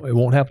 Yeah. It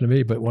won't happen to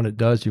me, but when it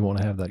does, you want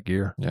to have that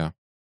gear. Yeah.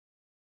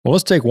 Well,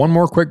 let's take one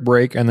more quick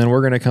break, and then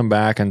we're going to come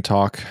back and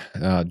talk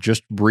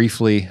just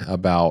briefly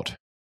about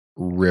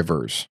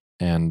rivers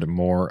and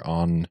more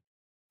on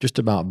just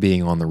about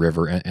being on the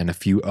river and a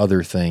few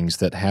other things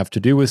that have to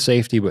do with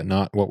safety, but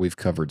not what we've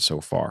covered so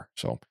far.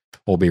 So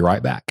we'll be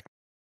right back.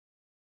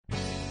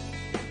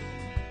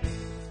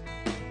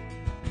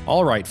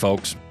 All right,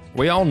 folks.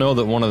 We all know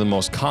that one of the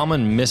most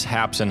common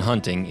mishaps in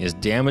hunting is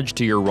damage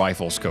to your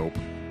rifle scope.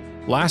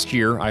 Last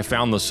year, I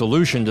found the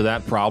solution to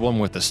that problem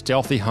with the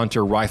Stealthy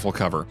Hunter rifle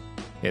cover.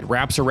 It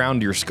wraps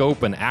around your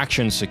scope and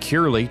actions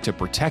securely to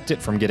protect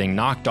it from getting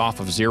knocked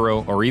off of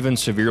zero or even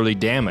severely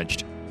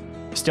damaged.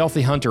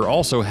 Stealthy Hunter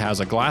also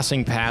has a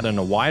glassing pad and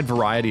a wide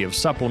variety of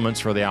supplements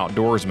for the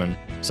outdoorsman,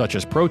 such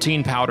as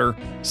protein powder,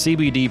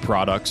 CBD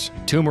products,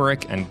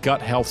 turmeric, and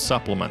gut health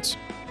supplements.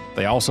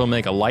 They also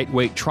make a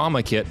lightweight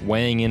trauma kit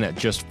weighing in at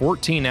just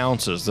 14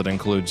 ounces that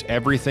includes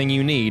everything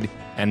you need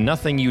and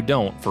nothing you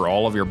don't for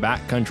all of your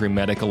backcountry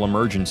medical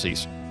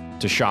emergencies.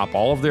 To shop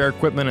all of their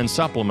equipment and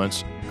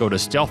supplements, go to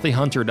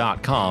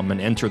stealthyhunter.com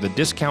and enter the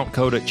discount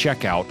code at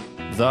checkout,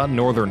 The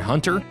Northern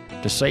Hunter,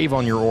 to save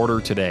on your order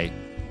today.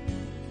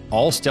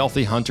 All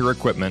Stealthy Hunter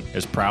equipment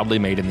is proudly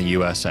made in the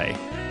USA.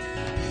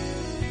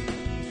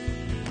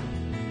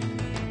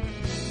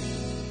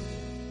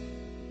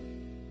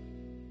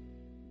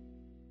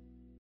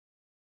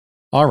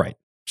 All right,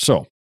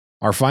 so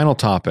our final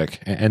topic,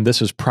 and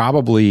this is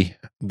probably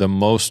the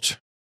most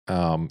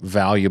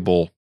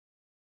valuable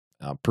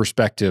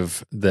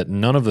perspective that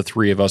none of the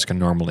three of us can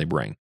normally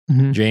bring.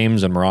 Mm-hmm.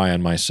 James and Mariah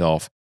and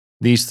myself,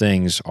 these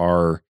things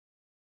are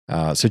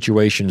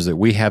situations that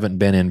we haven't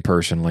been in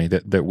personally,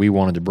 that we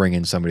wanted to bring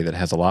in somebody that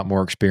has a lot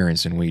more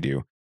experience than we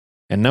do.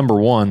 And number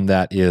one,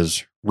 that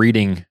is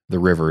reading the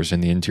rivers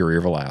in the interior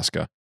of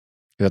Alaska.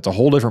 That's a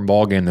whole different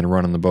ballgame than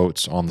running the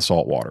boats on the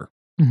saltwater,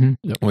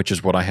 which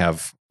is what I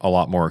have a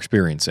lot more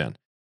experience in.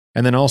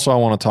 And then also I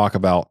want to talk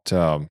about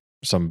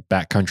some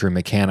backcountry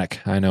mechanic.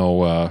 I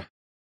know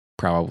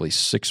probably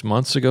 6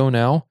 months ago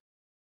now,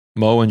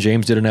 Mo and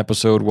James did an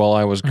episode while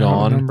I was gone.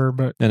 I don't remember,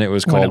 but and it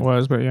was called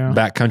yeah.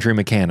 Backcountry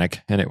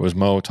Mechanic, and it was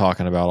Mo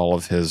talking about all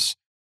of his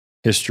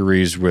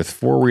histories with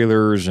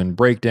four-wheelers and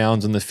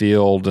breakdowns in the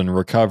field and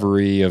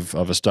recovery of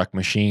a stuck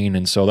machine.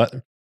 And so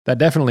that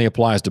definitely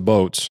applies to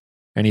boats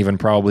and even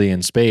probably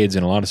in spades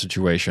in a lot of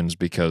situations,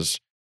 because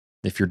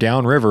if you're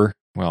downriver,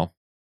 well,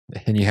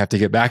 and you have to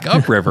get back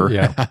upriver,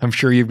 I'm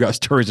sure you've got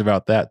stories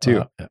about that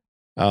too.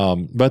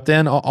 But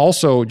then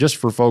also, just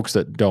for folks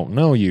that don't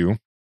know you,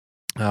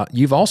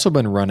 you've also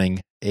been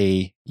running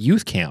a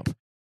youth camp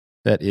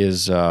that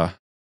is on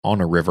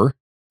a river.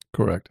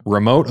 Correct.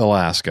 Remote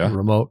Alaska.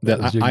 Remote. That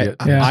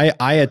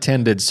I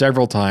attended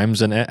several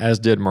times, and as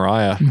did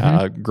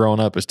Mariah, growing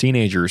up as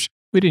teenagers.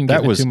 We didn't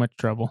get in too much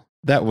trouble.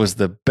 That was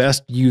the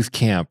best youth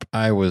camp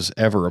I was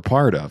ever a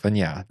part of. And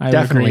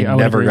definitely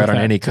never got in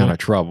any kind of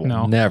trouble.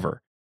 No.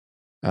 Never.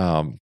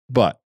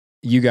 But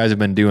you guys have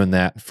been doing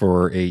that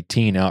for a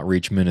teen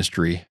outreach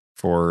ministry,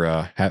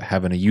 for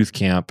having a youth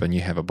camp, and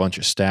you have a bunch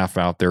of staff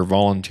out there,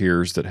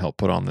 volunteers that help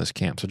put on this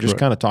camp. So just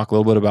kind of talk a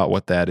little bit about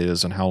what that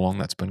is and how long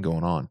that's been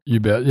going on. You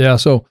bet. Yeah.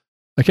 So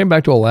I came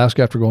back to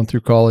Alaska after going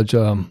through college,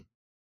 and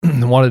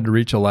wanted to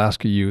reach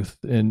Alaska youth,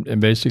 and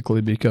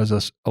basically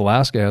because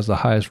Alaska has the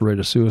highest rate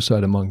of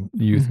suicide among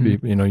youth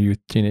people, youth,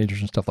 teenagers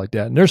and stuff like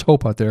that. And there's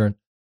hope out there.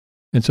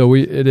 And so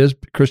it is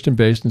Christian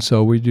based. And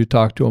so we do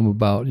talk to them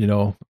about,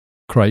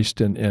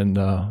 Christ and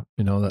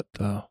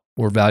that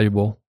we're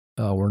valuable.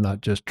 We're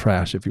not just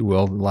trash, if you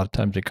will. A lot of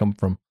times they come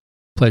from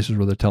places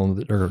where they're telling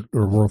them that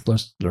they're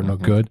worthless, they're no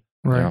good.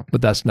 Right. Yeah.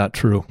 But that's not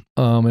true.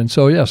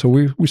 So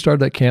we started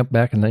that camp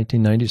back in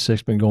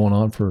 1996, been going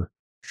on for,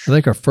 I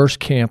think our first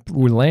camp,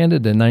 we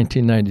landed in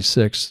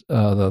 1996.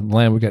 The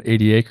land, we got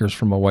 80 acres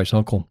from my wife's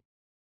uncle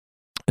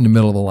in the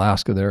middle of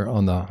Alaska there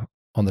on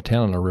the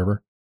Tanana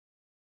River.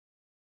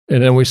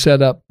 And then we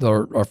set up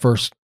our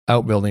first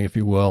outbuilding, if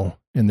you will.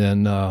 And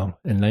then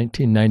in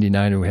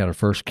 1999, we had our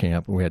first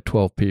camp, and we had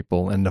 12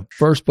 people. And the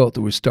first boat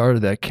that we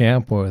started that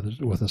camp with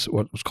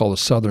what was called a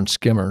Southern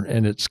Skimmer,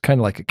 and it's kind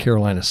of like a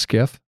Carolina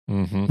skiff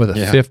with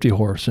a 50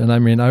 horse. And I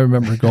mean, I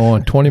remember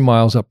going 20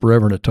 miles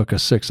upriver, and it took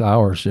us 6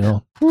 hours.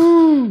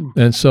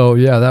 And so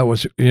that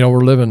was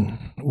we're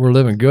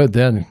living good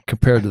then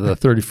compared to the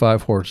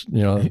 35 horse,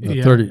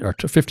 the 30 or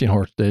 15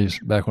 horse days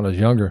back when I was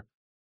younger.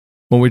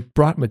 When we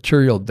brought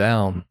material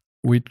down,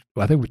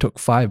 I think we took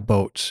 5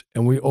 boats,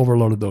 and we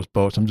overloaded those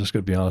boats. I'm just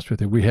going to be honest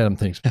with you. We had them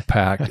things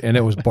packed, and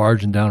it was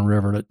barging down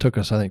river, and it took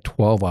us, I think,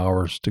 12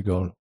 hours to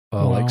go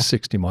like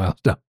 60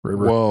 miles down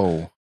river.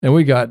 Whoa. And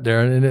we got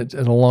there, and it's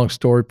a long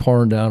story,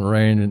 pouring down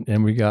rain,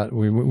 and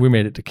we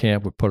made it to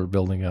camp. We put our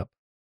building up.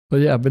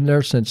 But I've been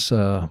there since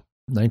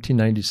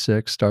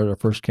 1996, started our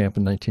first camp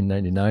in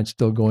 1999,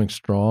 still going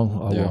strong.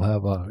 We'll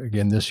have,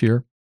 again this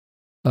year.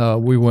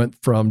 We went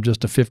from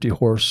just a 50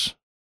 horse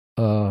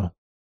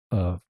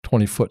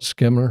 20-foot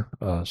skimmer,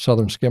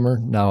 Southern Skimmer.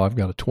 Now I've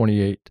got a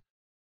 28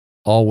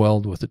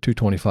 all-weld with a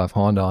 225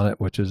 Honda on it,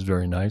 which is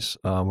very nice.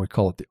 We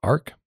call it the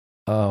Arc,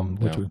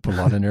 which we put a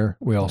lot in there.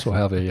 We also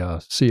have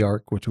a Sea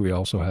Arc, which we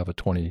also have a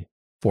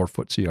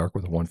 24-foot Sea Arc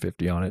with a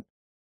 150 on it.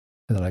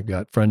 And then I've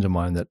got friends of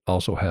mine that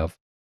also have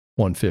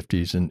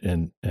 150s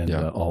and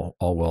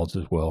all welds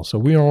as well. So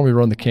we normally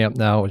run the camp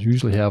now. We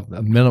usually have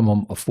a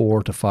minimum of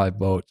 4 to 5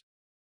 boats.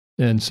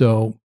 And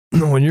so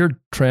when you're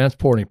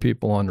transporting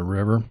people on the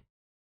river,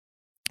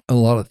 a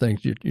lot of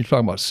things, you're talking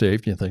about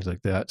safety and things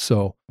like that.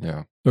 So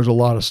there's a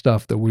lot of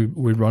stuff that we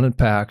run in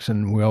packs,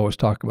 and we always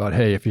talk about,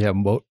 hey, if you have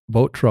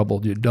boat trouble,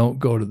 you don't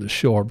go to the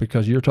shore,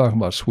 because you're talking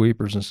about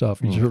sweepers and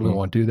stuff. You certainly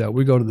want to do that.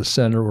 We go to the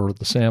center where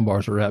the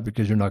sandbars are at,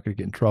 because you're not going to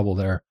get in trouble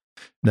there.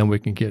 And then we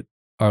can get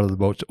out of the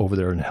boats over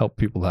there and help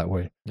people that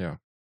way. Yeah.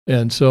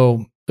 And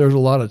so there's a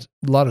lot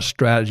of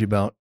strategy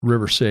about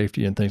river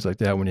safety and things like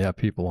that when you have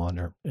people on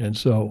there. And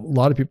so a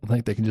lot of people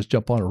think they can just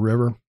jump on a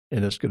river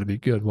and it's going to be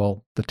good.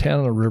 Well, the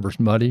Tanana River's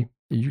muddy.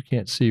 You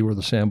can't see where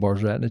the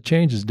sandbars are at, and it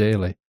changes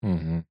daily.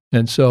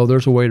 And so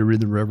there's a way to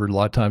read the river. A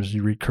lot of times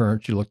you read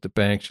currents, you look at the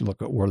banks, you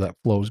look at where that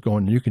flow is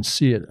going, and you can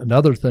see it.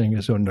 Another thing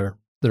is when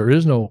there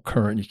is no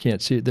current, you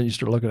can't see it, then you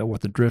start looking at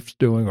what the drift's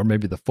doing, or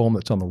maybe the foam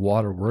that's on the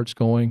water, where it's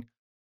going.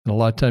 And a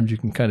lot of times you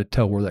can kind of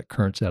tell where that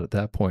current's at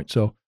that point.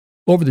 So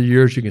over the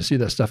years, you can see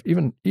that stuff.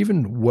 Even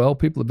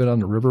people have been on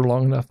the river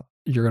long enough,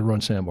 you're going to run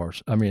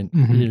sandbars. I mean,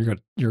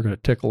 you're going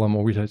to tickle them,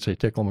 or we say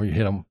tickle them, or you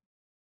hit them.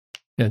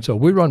 And so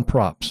we run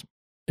props,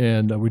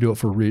 and we do it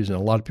for a reason.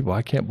 A lot of people,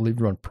 I can't believe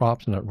you run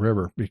props in that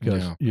river,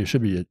 because you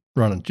should be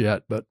running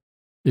jet. But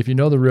if you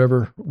know the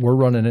river, we're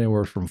running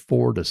anywhere from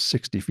 4 to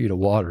 60 feet of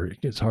water.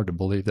 It's hard to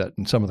believe that.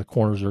 In some of the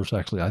corners, there's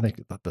actually, I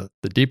think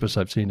the deepest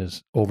I've seen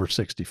is over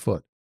 60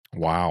 foot.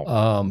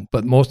 Wow.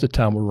 But most of the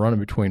time we're running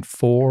between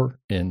 4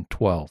 and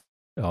 12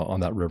 on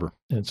that river.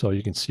 And so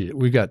you can see it.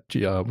 We got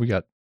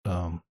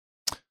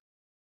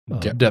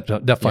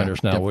depth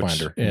finders now,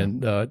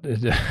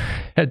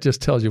 it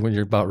just tells you when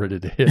you're about ready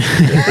to hit.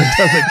 It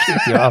doesn't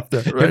keep you off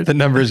there, right? If the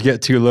numbers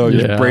get too low,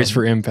 just brace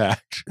for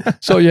impact.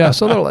 So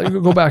they're like,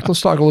 go back.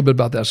 Let's talk a little bit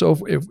about that. So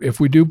if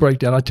we do break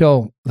down, I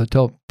tell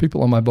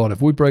people on my boat,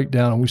 if we break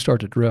down and we start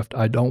to drift,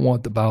 I don't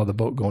want the bow of the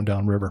boat going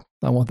down river.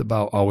 I want the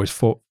bow always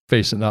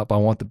facing up. I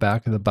want the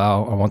back of the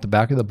bow. I want the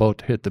back of the boat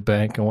to hit the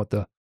bank. I want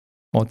the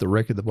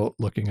rake of the boat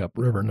looking up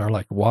river. And they're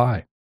like,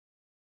 why?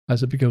 I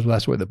said, because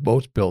that's the way the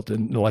boat's built.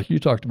 And like you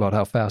talked about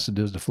how fast it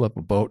is to flip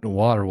a boat in the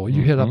water. Well,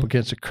 you hit up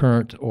against a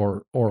current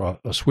or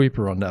a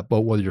sweeper on that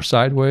boat, whether you're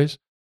sideways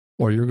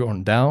or you're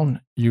going down,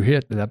 you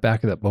hit, and that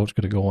back of that boat's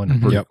going to go in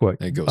pretty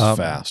quick. It goes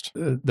fast.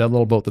 That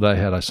little boat that I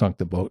had, I sunk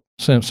the boat.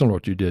 Similar to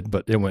what you did,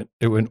 but it went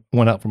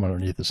out from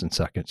underneath us in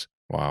seconds.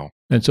 Wow.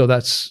 And so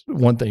that's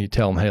one thing you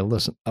tell them, hey,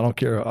 listen, I don't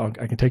care. I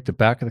can take the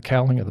back of the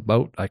cowling of the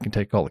boat. I can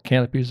take all the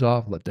canopies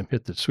off, let them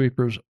hit the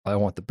sweepers. I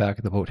want the back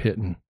of the boat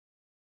hitting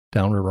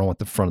downriver. I want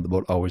the front of the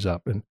boat always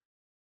up.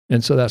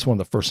 And so that's one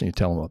of the first things you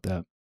tell them about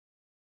that.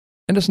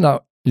 And it's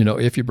not,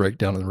 if you break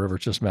down in the river,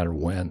 it's just a matter of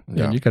when.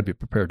 Yeah. And you got to be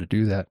prepared to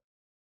do that.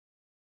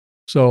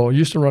 So I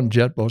used to run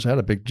jet boats. I had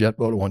a big jet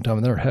boat at one time,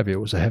 and they were heavy. It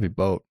was a heavy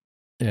boat.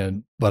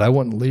 But I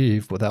wouldn't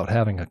leave without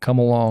having a come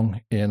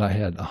along, and I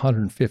had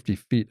 150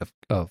 feet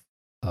of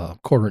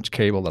quarter-inch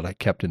cable that I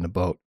kept in the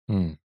boat.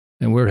 And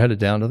we were headed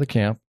down to the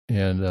camp,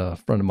 and a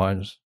friend of mine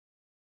was,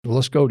 well,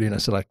 let's go, Dean. I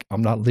said,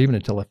 I'm not leaving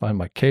until I find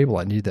my cable.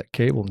 I need that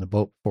cable in the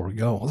boat before we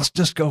go. Well, let's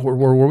just go.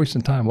 We're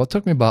wasting time. Well, it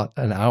took me about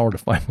an hour to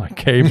find my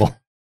cable.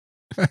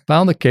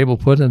 Found the cable,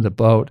 put it in the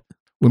boat.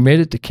 We made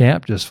it to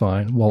camp just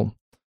fine. Well,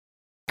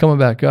 coming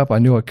back up, I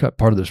knew I cut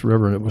part of this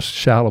river, and it was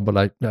shallow, but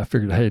I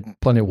figured, hey,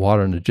 plenty of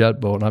water in the jet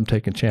boat, and I'm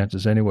taking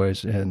chances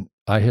anyways. And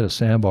I hit a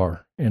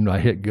sandbar, and I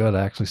hit good.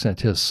 I actually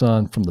sent his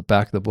son from the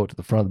back of the boat to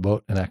the front of the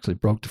boat and actually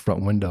broke the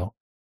front window.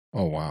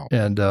 Oh, wow.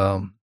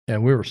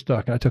 And we were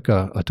stuck. I took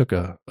a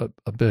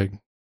big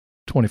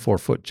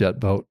 24-foot jet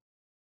boat,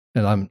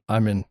 and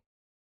I'm in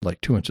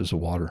like 2 inches of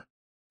water.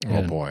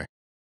 Oh boy!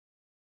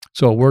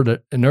 So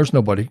and there's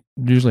nobody.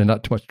 Usually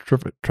not too much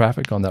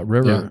traffic on that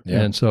river,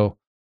 and so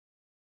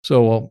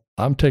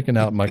I'm taking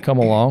out my come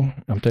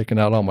along. I'm taking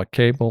out all my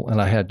cable, and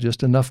I had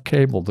just enough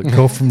cable to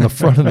go from the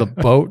front of the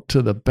boat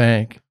to the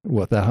bank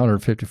with that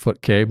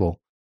 150-foot cable.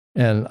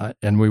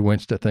 And we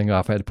winched the thing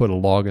off. I had to put a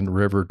log in the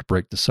river to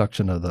break the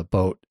suction of the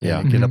boat.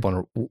 And get up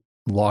on a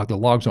log. The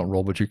logs don't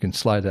roll, but you can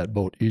slide that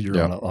boat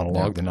easier on a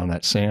log than on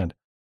that sand.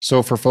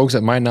 So for folks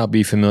that might not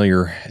be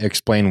familiar,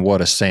 explain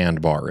what a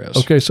sandbar is.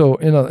 Okay, so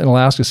in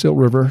Alaska Silt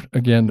River,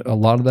 again, a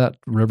lot of that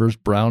river's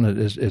brown.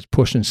 It's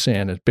pushing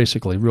sand. It's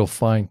basically real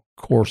fine,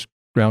 coarse,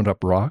 ground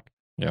up rock.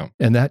 Yeah.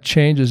 And that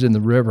changes in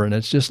the river, and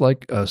it's just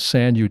like a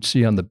sand you'd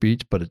see on the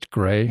beach, but it's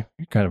gray,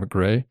 kind of a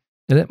gray.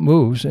 And it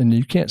moves, and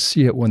you can't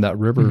see it when that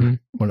river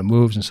when it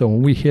moves. And so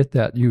when we hit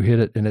that, you hit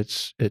it, and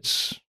it's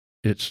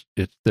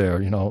there,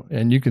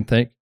 And you can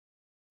think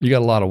you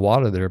got a lot of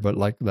water there, but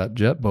like that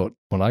jet boat,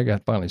 when I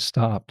got finally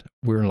stopped,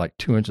 we were in like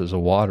 2 inches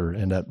of water,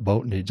 and that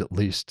boat needs at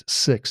least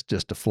 6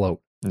 just to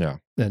float. Yeah.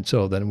 And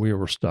so then we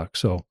were stuck.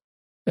 So,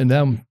 and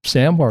then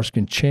sandbars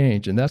can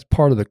change, and that's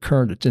part of the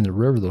current that's in the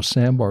river. Those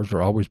sandbars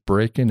are always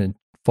breaking and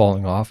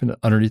falling off and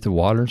underneath the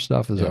water and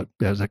stuff as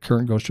that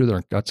current goes through there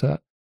and guts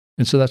at.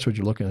 And so that's what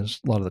you're looking at.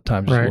 A lot of the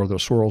times where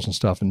those swirls and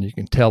stuff, and you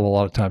can tell a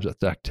lot of times that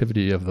the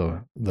activity of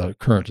the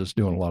current is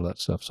doing a lot of that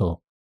stuff.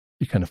 So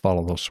you kind of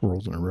follow those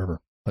swirls in the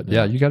river. But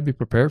you got to be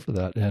prepared for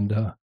that. And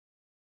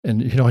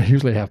I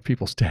usually have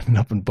people standing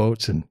up in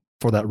boats, and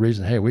for that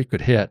reason, hey, we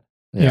could hit.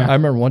 Yeah. I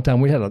remember one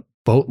time we had a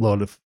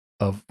boatload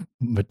of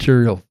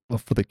material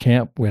for the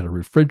camp. We had a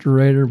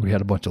refrigerator. We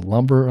had a bunch of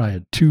lumber. I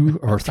had 2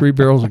 or 3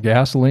 barrels of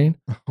gasoline.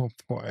 Oh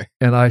boy!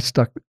 And I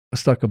stuck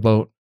a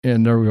boat,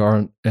 and there we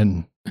are,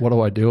 and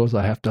what do? Is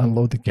I have to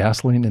unload the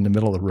gasoline in the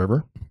middle of the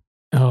river.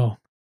 Oh.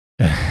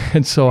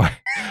 And so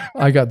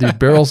I got these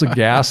barrels of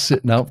gas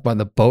sitting out by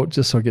the boat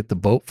just so I get the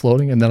boat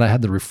floating. And then I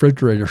had the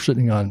refrigerator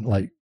sitting on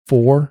like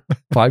 4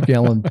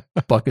 5-gallon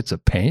buckets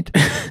of paint.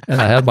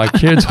 And I had my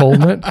kids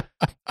holding it.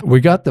 We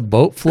got the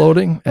boat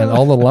floating and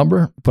all the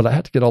lumber, but I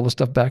had to get all the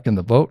stuff back in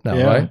the boat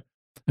now, right?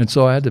 And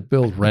so I had to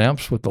build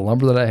ramps with the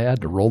lumber that I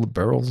had to roll the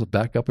barrels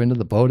back up into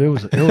the boat. It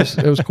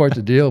was quite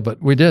the deal,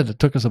 but we did. It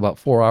took us about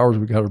 4 hours.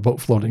 We got our boat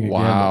floating again.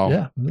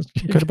 Wow.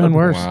 Could have been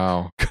worse.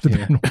 Wow. Could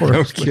have been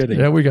worse. No kidding.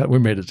 Yeah, we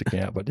made it to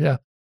camp, but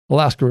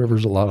Alaska River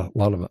is a lot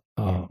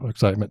of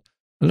excitement.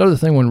 Another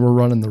thing when we're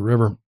running the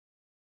river,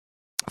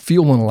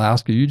 fuel in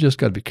Alaska, you just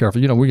got to be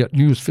careful. We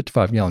use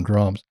 55-gallon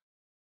drums,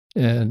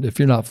 and if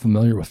you're not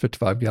familiar with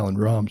 55-gallon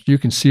drums, you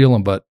can seal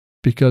them, but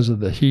because of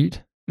the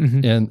heat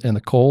and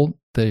the cold,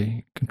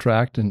 they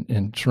contract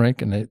and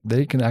shrink, and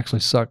they can actually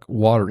suck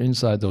water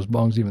inside those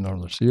bungs even though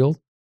they're sealed.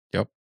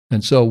 Yep.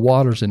 And so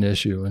water's an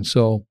issue, and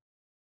so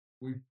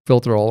we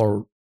filter all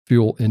our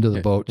fuel into the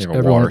boats. You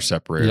have a water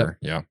separator.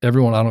 Yeah.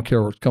 Everyone, I don't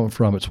care where it's coming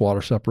from, it's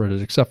water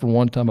separated. Except for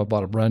one time I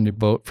bought a brand new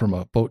boat from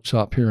a boat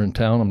shop here in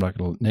town. I'm not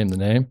going to name the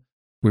name.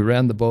 We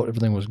ran the boat.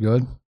 Everything was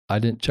good. I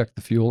didn't check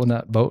the fuel in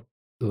that boat.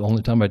 The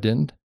only time I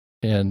didn't.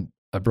 And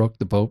I broke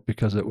the boat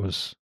because it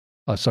was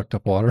I sucked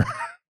up water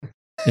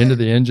into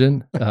the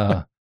engine.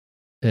 So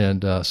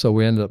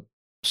we ended up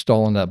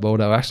stalling that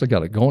boat out. I actually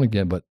got it going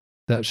again, but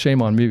that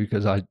shame on me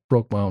because I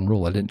broke my own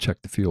rule. I didn't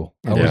check the fuel.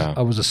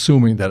 I was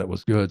assuming that it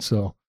was good.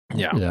 So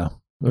yeah,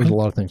 there's a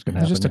lot of things can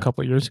happen. Just a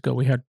couple of years ago,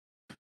 we had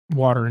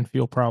water and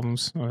fuel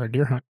problems on our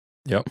deer hunt.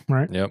 Yep.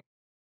 Right. Yep.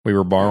 We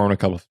were borrowing a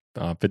couple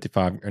of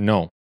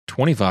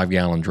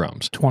 25-gallon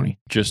drums. 20.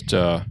 Just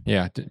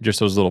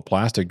those little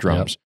plastic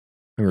drums. Yep.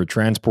 We were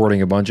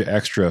transporting a bunch of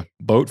extra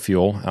boat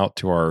fuel out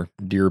to our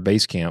deer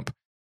base camp.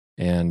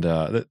 And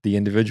the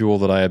individual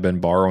that I had been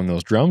borrowing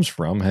those drums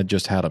from had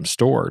just had them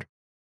stored.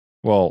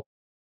 Well,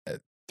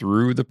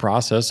 through the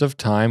process of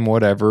time,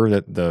 whatever,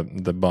 that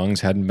the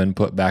bungs hadn't been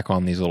put back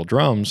on these little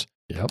drums,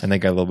 and they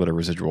got a little bit of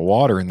residual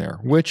water in there,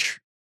 which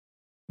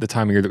the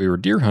time of year that we were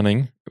deer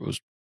hunting, it was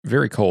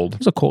very cold. It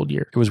was a cold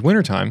year. It was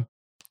wintertime,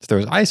 so there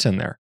was ice in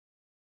there.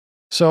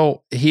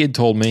 So he had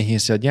told me, he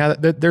said, yeah,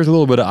 there's a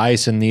little bit of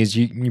ice in these.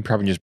 You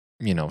probably just,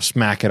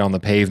 smack it on the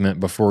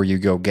pavement before you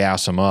go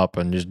gas them up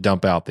and just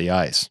dump out the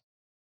ice.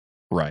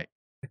 Right.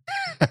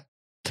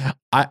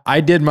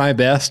 I did my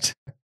best,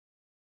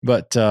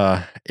 but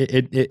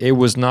it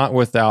was not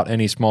without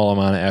any small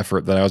amount of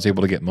effort that I was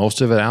able to get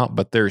most of it out,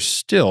 but there's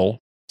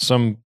still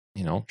some,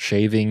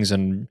 shavings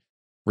and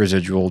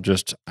residual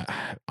just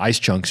ice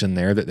chunks in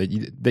there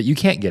that you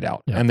can't get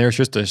out. Yeah. And there's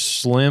just a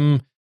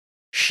slim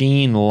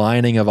sheen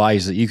lining of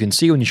ice that you can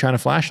see when you shine a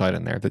flashlight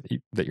in there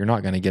that you're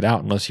not going to get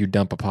out unless you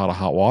dump a pot of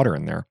hot water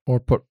in there. Or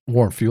put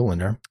warm fuel in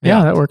there.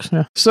 Yeah, that works.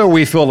 Yeah. So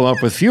we filled them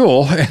up with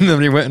fuel and then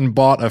we went and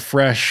bought a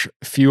fresh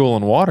fuel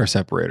and water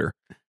separator.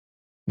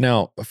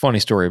 Now, a funny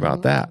story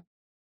about that.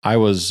 I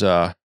was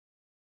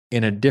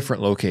in a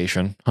different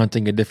location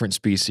hunting a different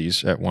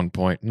species at one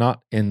point,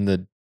 not in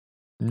the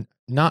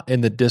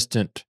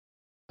distant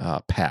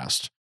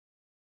past.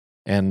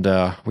 And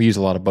we use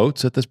a lot of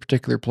boats at this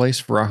particular place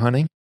for our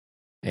hunting.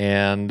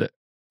 And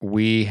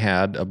we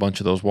had a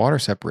bunch of those water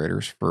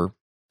separators for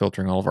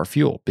filtering all of our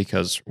fuel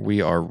because we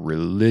are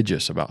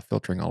religious about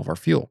filtering all of our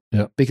fuel.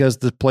 Yep. Because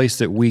the place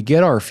that we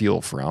get our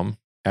fuel from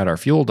at our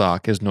fuel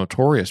dock is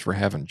notorious for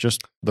having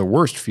just the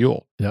worst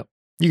fuel. Yep.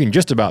 You can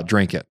just about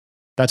drink it.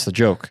 That's the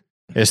joke.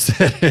 Is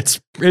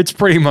that it's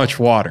pretty much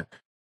water.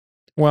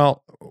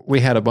 Well, we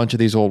had a bunch of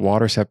these old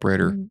water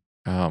separator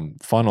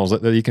funnels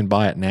that you can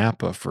buy at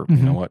Napa for,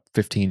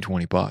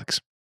 $15-20.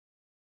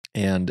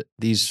 And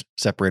these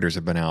separators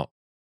have been out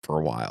for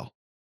a while.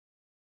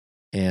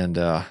 And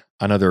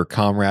another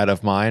comrade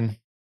of mine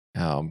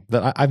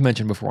that I've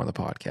mentioned before on the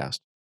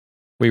podcast,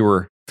 we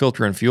were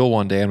filtering fuel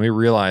one day and we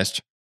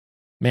realized,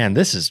 man,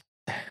 this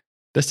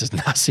does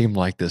not seem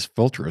like this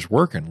filter is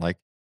working. Like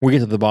we get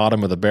to the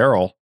bottom of the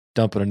barrel,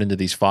 dumping it into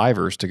these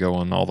fivers to go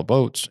on all the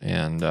boats,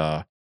 and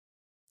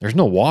there's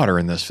no water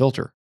in this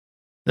filter.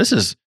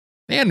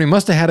 We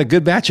must have had a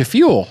good batch of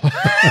fuel.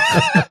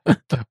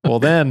 Well,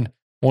 then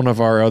one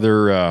of our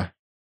other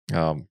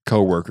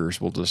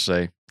co-workers, we'll just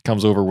say,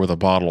 comes over with a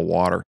bottle of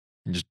water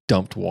and just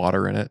dumped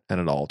water in it,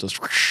 and it all just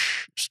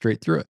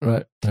straight through it.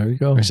 Right. There you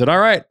go. I said, all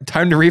right,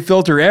 time to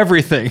refilter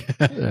everything.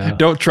 Yeah.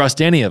 Don't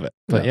trust any of it.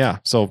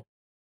 But so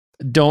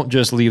don't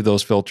just leave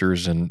those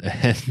filters and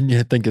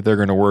you think that they're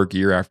going to work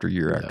year after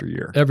year after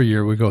year. Every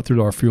year we go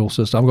through our fuel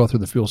system. I go through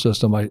the fuel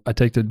system. I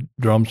take the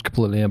drums,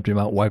 completely empty them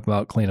out, wipe them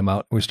out, clean them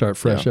out. We start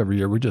fresh every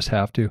year. We just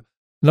have to.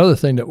 Another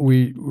thing that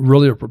we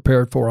really are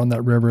prepared for on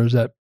that river is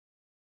that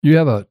you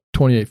have a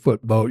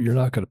 28-foot boat. You're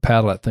not going to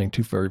paddle that thing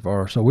too very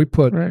far. So we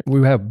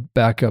have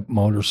backup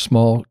motors,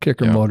 small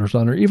kicker motors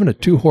on there. Even a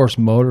 2-horse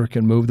motor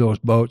can move those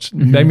boats.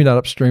 Maybe not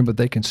upstream, but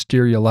they can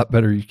steer you a lot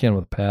better than you can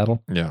with a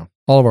paddle. Yeah.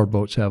 All of our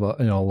boats have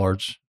a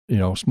large,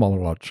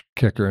 large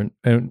kicker,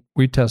 and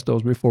we test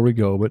those before we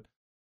go. But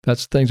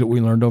that's things that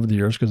we learned over the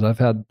years because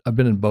I've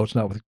been in boats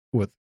not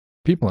with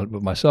people in it,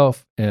 but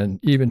myself, and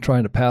even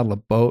trying to paddle a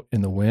boat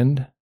in the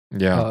wind.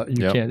 Yeah,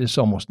 you can't. It's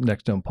almost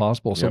next to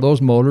impossible. So those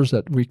motors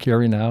that we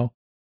carry now,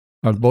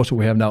 are the boats that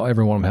we have now.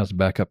 Every one of them has a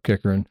backup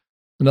kicker. And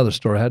another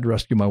story, I had to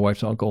rescue my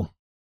wife's uncle,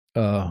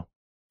 and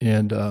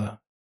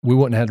we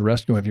wouldn't have had to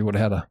rescue him if he would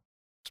have had a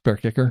spare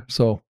kicker.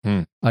 So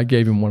I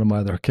gave him one of my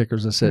other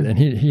kickers. I said, and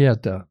he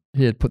had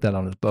put that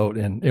on his boat,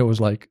 and it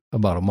was like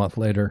about a month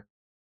later,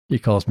 he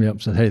calls me up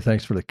and said, "Hey,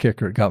 thanks for the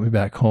kicker. It got me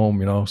back home."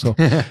 So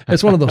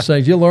it's one of those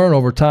things you learn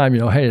over time.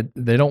 Hey,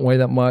 they don't weigh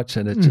that much,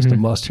 and it's just a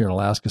must here in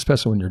Alaska,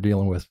 especially when you're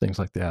dealing with things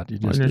like that.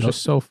 You're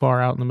just so far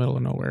out in the middle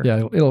of nowhere.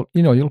 Yeah,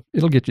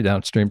 it'll get you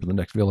downstream to the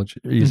next village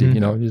easy.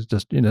 It's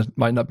just it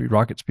might not be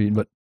rocket speed,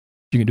 but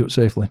you can do it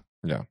safely.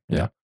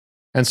 Yeah.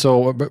 And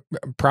so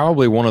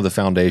probably one of the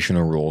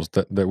foundational rules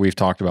that we've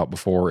talked about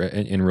before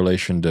in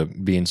relation to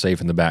being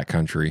safe in the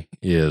backcountry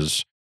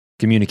is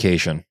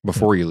communication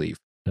before you leave.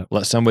 Yep.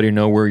 Let somebody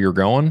know where you're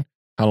going,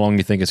 how long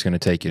you think it's going to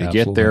take you to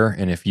get there.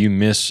 And if you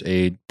miss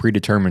a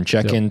predetermined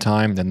check-in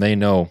time, then they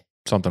know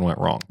something went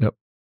wrong. Yep.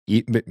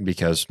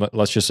 Because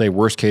let's just say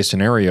worst case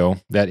scenario,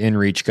 that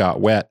inReach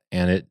got wet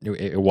and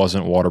it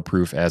wasn't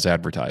waterproof as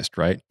advertised,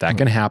 right? That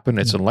can happen.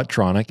 It's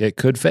electronic. It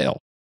could fail.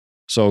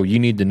 So you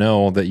need to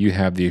know that you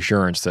have the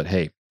assurance that,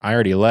 hey, I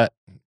already let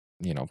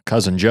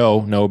cousin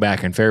Joe know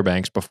back in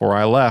Fairbanks before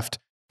I left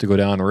to go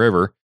down the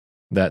river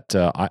that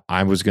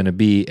I was going to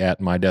be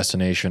at my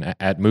destination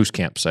at Moose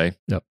Camp, say,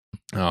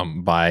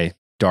 by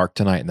dark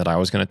tonight, and that I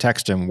was going to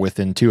text him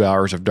within 2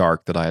 hours of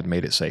dark that I had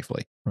made it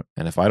safely. Right.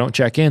 And if I don't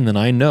check in, then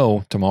I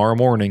know tomorrow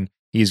morning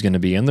he's going to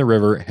be in the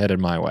river headed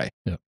my way.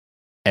 Yep.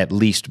 At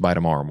least by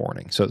tomorrow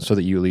morning, so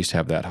that you at least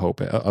have that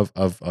hope of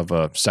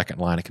a second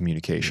line of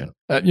communication.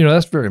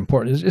 That's very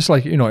important. It's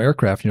like,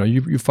 aircraft,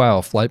 you file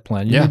a flight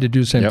plan. You need to do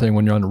the same thing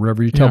when you're on the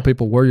river. You tell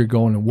people where you're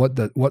going and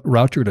what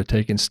route you're going to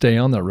take and stay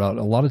on that route.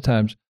 A lot of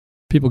times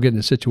people get in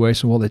a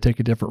situation, well, they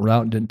take a different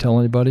route and didn't tell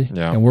anybody.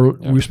 Yeah. And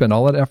we spend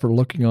all that effort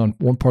looking on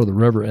one part of the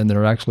river, and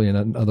they're actually in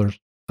another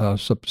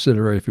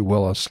subsidiary, if you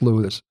will, a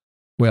slough that's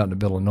way out in the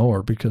middle of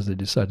nowhere because they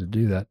decided to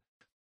do that.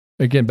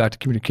 Again, back to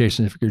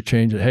communication. If you're going to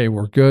change it, hey,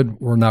 we're good.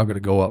 We're now going to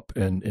go up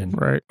and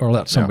or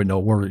let somebody know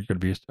where you're going to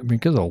be. I mean,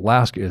 because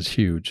Alaska is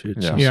huge.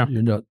 It's just,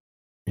 you're not,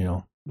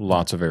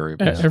 lots of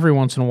variables. Every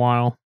once in a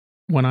while,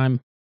 when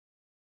I'm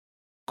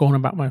going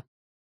about my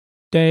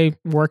day,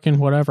 working,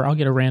 whatever, I'll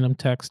get a random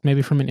text,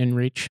 maybe from an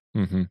inReach.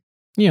 Mm-hmm.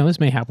 This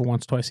may happen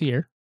once, twice a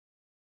year,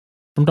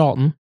 from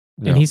Dalton,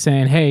 and he's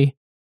saying, "Hey,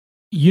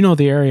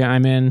 the area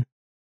I'm in.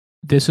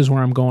 This is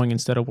where I'm going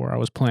instead of where I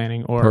was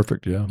planning," or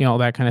perfect,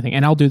 that kind of thing.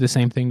 And I'll do the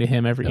same thing to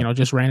him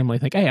just randomly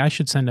think, hey, I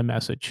should send a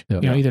message,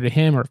 either to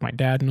him or if my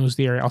dad knows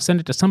the area, I'll send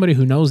it to somebody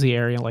who knows the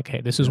area. Like, hey,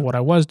 this is what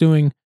I was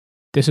doing.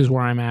 This is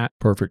where I'm at.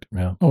 Perfect.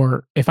 Yeah.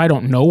 Or if I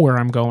don't know where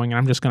I'm going and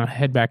I'm just going to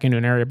head back into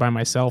an area by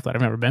myself that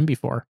I've never been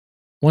before,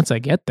 once I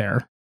get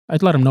there,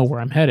 I'd let them know where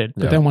I'm headed.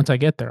 But then once I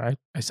get there,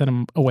 I set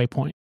them a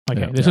waypoint. Like,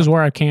 hey, this is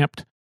where I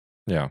camped.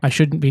 Yeah, I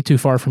shouldn't be too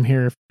far from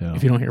here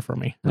if you don't hear from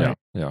me. Right?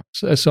 Yeah.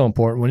 So it's so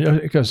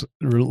important because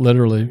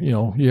literally,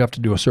 you have to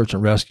do a search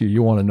and rescue.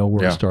 You want to know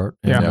where to start.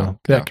 And,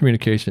 that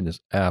communication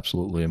is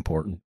absolutely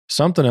important.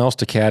 Something else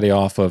to caddy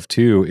off of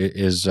too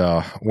is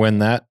when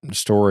that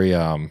story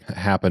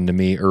happened to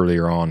me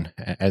earlier on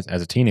as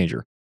a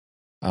teenager.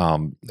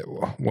 When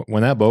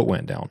that boat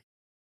went down,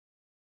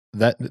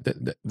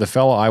 the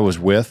fellow I was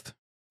with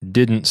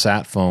didn't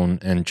sat phone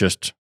and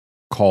just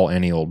call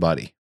any old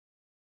buddy.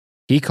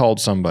 He called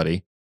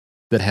somebody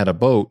that had a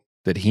boat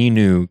that he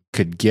knew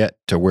could get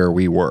to where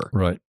we were.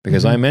 Right.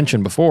 Because I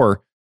mentioned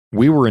before,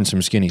 we were in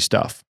some skinny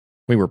stuff.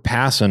 We were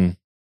passing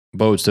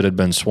boats that had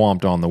been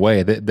swamped on the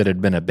way that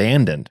had been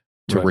abandoned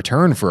to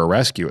return for a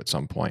rescue at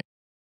some point.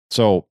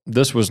 So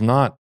this was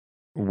not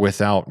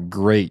without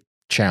great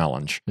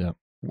challenge. Yeah.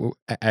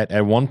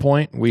 At one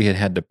point, we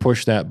had to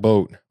push that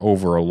boat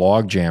over a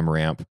log jam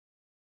ramp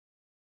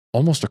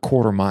almost a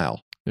quarter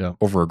mile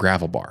over a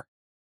gravel bar.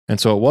 And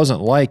so it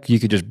wasn't like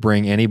you could just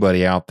bring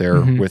anybody out there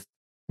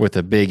with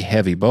a big,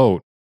 heavy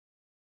boat.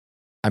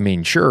 I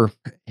mean, sure,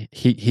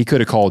 he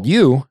could have called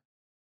you.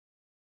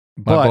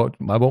 But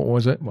my boat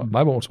was it.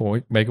 My boat's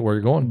won't make it where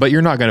you're going. But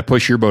you're not going to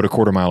push your boat a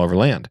quarter mile over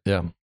land.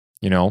 Yeah.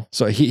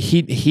 So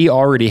he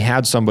already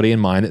had somebody in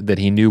mind that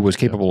he knew was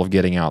capable of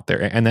getting out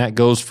there. And that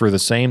goes for the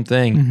same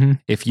thing. Mm-hmm.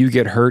 If you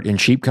get hurt in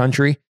sheep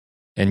country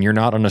and you're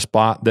not on a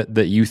spot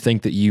that you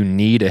think that you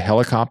need a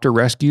helicopter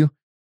rescue,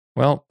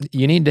 well,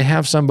 you need to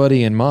have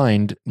somebody in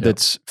mind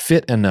that's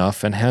fit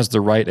enough and has the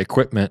right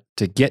equipment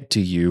to get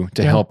to you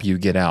to help you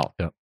get out.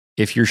 Yeah.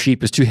 If your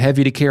sheep is too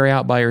heavy to carry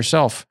out by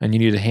yourself and you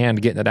need a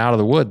hand getting it out of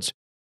the woods,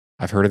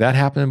 I've heard of that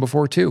happening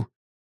before too.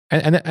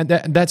 And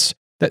that's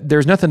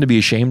there's nothing to be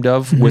ashamed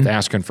of with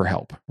asking for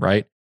help,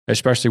 right?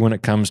 Especially when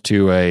it comes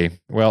to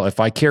if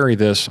I carry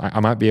this, I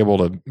might be able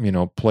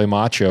to, play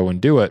macho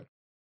and do it.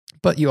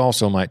 But you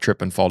also might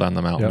trip and fall down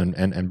the mountain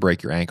and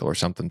break your ankle or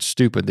something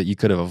stupid that you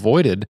could have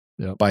avoided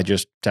by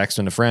just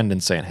texting a friend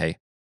and saying, hey,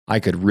 I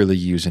could really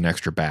use an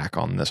extra back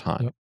on this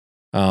hunt.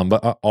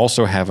 But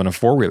also having a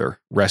four-wheeler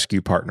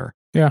rescue partner.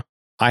 Yeah.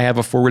 I have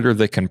a four-wheeler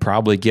that can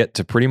probably get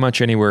to pretty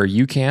much anywhere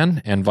you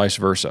can and vice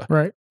versa.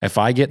 Right. If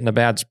I get in a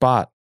bad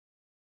spot,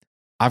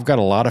 I've got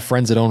a lot of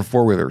friends that own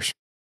four-wheelers,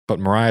 but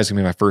Mariah's going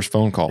to be my first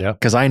phone call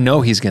because I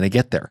know he's going to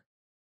get there.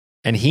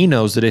 And he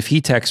knows that if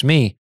he texts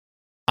me,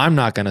 I'm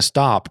not going to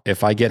stop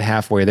if I get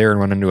halfway there and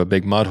run into a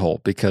big mud hole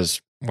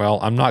because,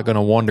 I'm not going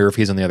to wonder if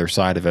he's on the other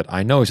side of it.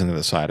 I know he's on the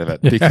other side of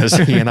it because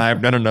he and I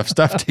have done enough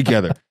stuff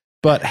together.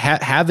 But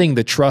having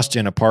the trust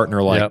in a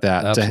partner like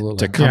that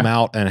to come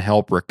out and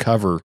help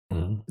recover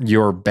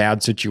your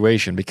bad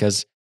situation,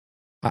 because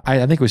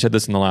I think we said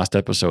this in the last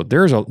episode,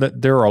 there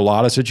are a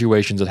lot of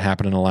situations that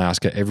happen in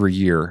Alaska every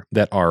year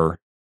that are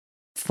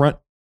front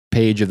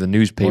page of the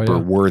newspaper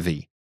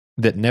worthy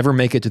that never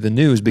make it to the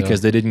news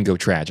because they didn't go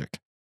tragic.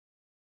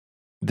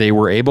 They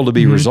were able to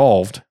be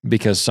resolved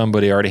because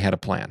somebody already had a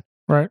plan.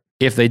 Right.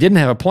 If they didn't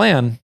have a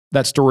plan,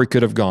 that story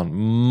could have gone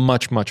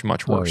much, much,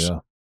 much worse. Oh, yeah.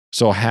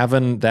 So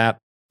having that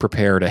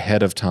prepared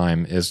ahead of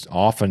time is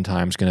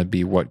oftentimes going to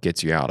be what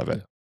gets you out of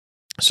it.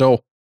 So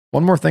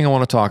one more thing I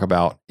want to talk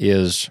about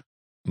is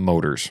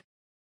motors.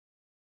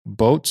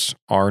 Boats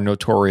are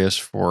notorious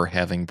for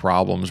having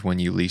problems when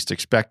you least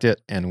expect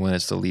it and when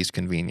it's the least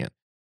convenient.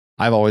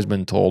 I've always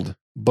been told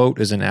BOAT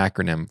is an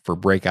acronym for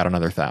break out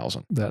another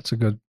 1,000. That's a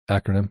good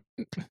acronym.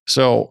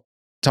 So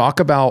talk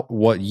about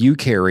what you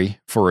carry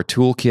for a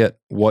toolkit,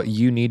 what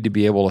you need to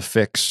be able to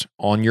fix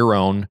on your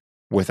own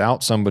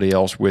without somebody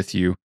else with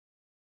you,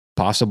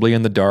 possibly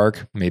in the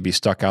dark, maybe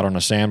stuck out on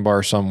a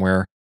sandbar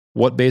somewhere.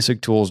 What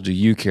basic tools do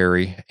you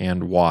carry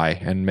and why?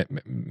 And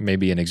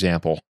maybe an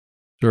example.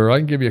 Sure, I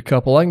can give you a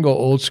couple. I can go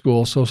old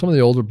school. So some of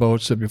the older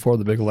boats that before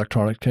the big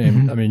electronic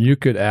came, I mean, you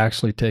could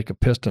actually take a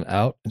piston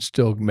out and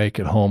still make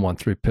it home on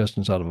 3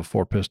 pistons out of a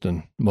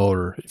 4-piston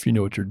motor if you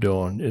knew what you're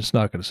doing. It's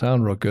not going to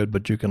sound real good,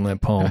 but you can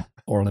limp home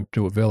or limp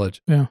to a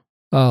village. Yeah.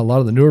 A lot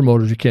of the newer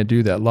motors, you can't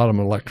do that. A lot of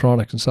them are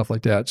electronics and stuff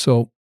like that.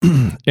 So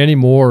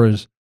anymore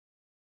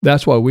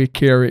that's why we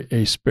carry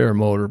a spare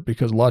motor,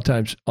 because a lot of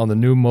times on the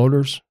new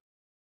motors,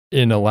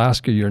 in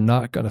Alaska, you're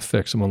not going to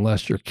fix them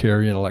unless you're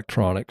carrying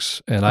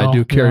electronics. And I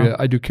do carry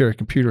a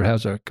computer,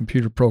 has a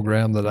computer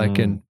program that I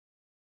can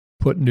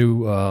put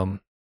new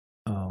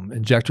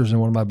injectors in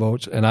one of my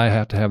boats, and I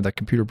have to have that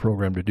computer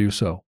program to do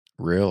so.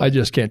 Really? I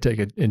just can't take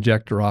an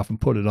injector off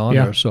and put it on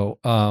there. So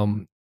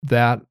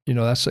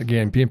that's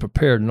again being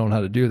prepared and knowing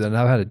how to do that. And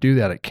I've had to do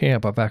that at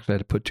camp. I've actually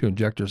had to put 2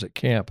 injectors at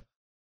camp,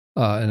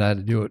 and I had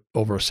to do it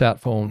over a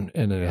sat phone,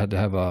 and I had to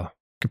have a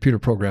computer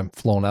program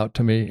flown out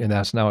to me, and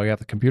that's now I got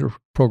the computer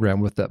program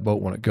with that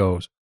boat when it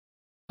goes.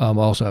 I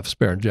also have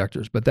spare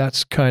injectors, but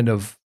that's kind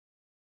of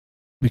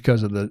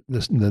because of the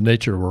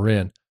nature we're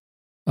in.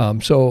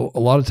 So a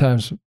lot of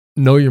times,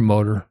 know your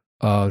motor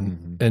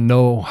and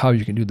know how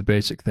you can do the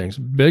basic things.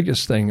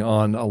 Biggest thing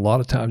on a lot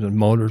of times in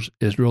motors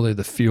is really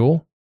the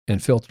fuel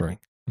and filtering.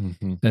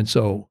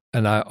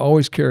 And I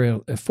always carry, in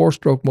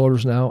 4-stroke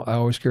motors now, I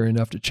always carry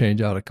enough to change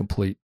out a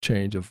complete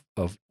change of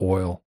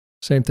oil.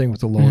 Same thing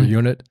with the lower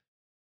unit.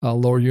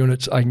 Lower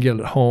units, I can get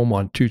at home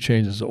on 2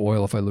 changes of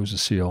oil if I lose a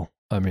seal.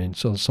 I mean,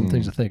 so some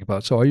things to think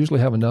about. So I usually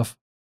have enough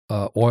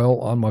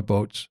oil on my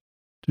boats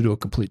to do a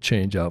complete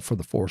change out for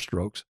the 4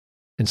 strokes.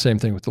 And same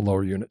thing with the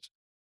lower units.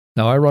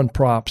 Now I run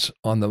props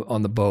on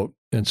the boat,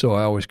 and so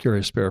I always carry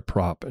a spare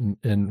prop.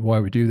 And why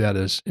we do that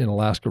is in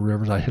Alaska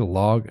rivers, I hit a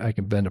log, I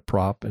can bend a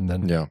prop, and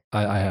then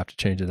I have to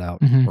change it out.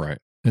 Right.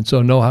 And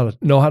so know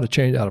how to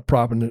change out a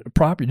prop. And a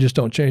prop, you just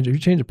don't change. If you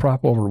change a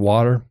prop over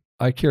water,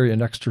 I carry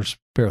an extra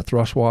spare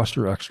thrust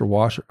washer, extra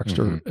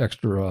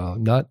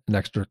nut, and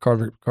extra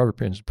carter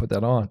pins to put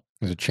that on.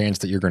 There's a chance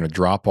that you're going to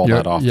drop all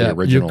that off the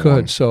original you could.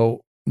 one.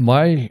 So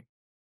my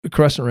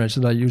crescent wrench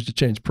that I use to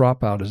change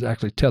prop out is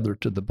actually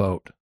tethered to the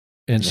boat.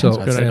 And so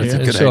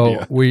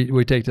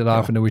we take that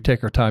off, and then we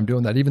take our time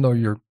doing that. Even though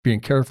you're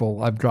being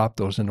careful, I've dropped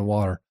those in the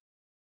water.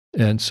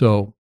 And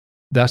so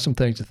that's some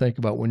things to think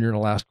about when you're in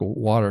Alaska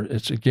water.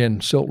 It's,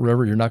 again, silt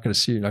river. You're not going to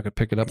see it. You're not going to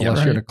pick it up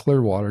unless you're in a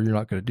clear water. You're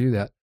not going to do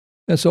that.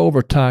 And so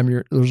over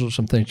time, those are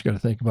some things you got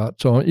to think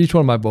about. So on each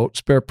one of my boats,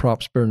 spare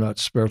props, spare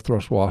nuts, spare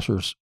thrust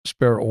washers,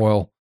 spare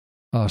oil,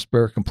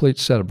 spare complete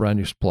set of brand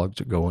new plugs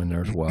that go in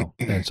there as well.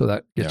 And so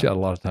that gets you out a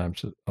lot of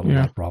times, a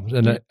lot of problems.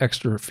 And an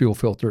extra fuel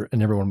filter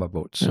in every one of my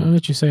boats. So.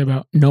 What you say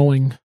about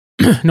knowing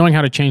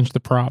how to change the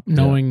prop,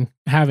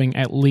 having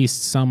at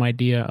least some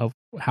idea of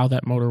how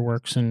that motor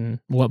works and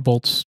what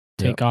bolts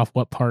take off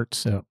what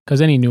parts.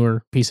 Because any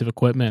newer piece of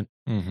equipment,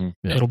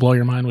 it'll blow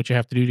your mind what you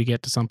have to do to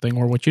get to something,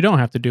 or what you don't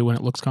have to do when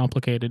it looks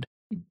complicated.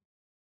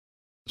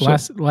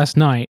 Last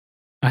night,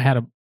 I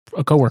had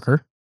a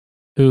coworker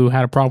who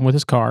had a problem with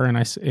his car, and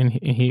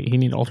he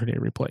needed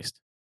alternator replaced.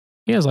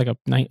 He has like a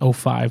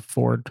 905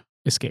 Ford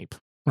Escape,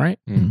 right?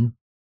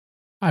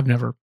 I've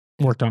never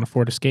worked on a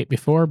Ford Escape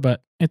before,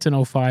 but it's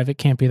an 05. It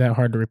can't be that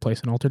hard to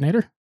replace an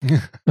alternator.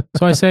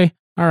 So I say,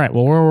 all right,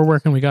 well, where we're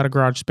working, we got a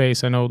garage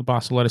space. I know the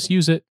boss will let us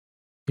use it.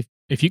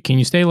 Can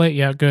you stay late?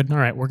 Yeah, good. All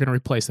right, we're going to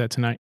replace that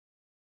tonight.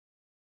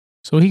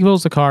 So he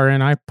pulls the car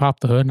in, I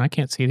pop the hood, and I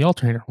can't see the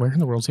alternator. Where in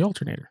the world's the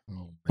alternator?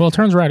 Well, it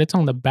turns right. It's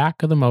on the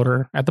back of the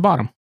motor at the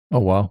bottom. Oh,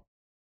 wow.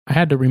 I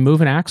had to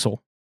remove an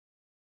axle.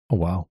 Oh,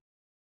 wow.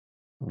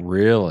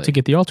 Really? To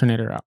get the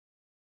alternator out.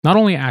 Not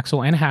only an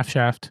axle and a half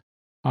shaft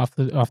off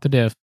the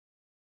diff.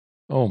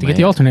 Oh, to get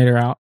the alternator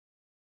out.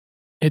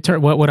 It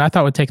turned what I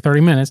thought would take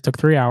 30 minutes took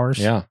 3 hours.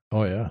 Yeah.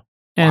 Oh, yeah.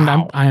 And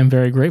I am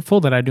very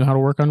grateful that I knew how to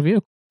work on a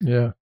vehicle.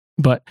 Yeah.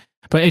 But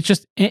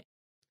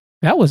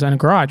that was in a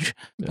garage,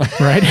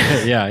 right?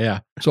 Yeah.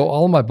 So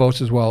all of my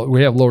boats as well,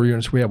 we have lower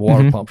units, we have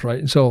water pumps, right?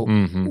 And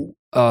so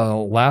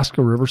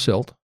Alaska river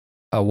silt,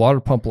 a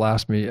water pump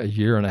lasts me a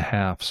year and a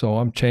half. So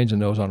I'm changing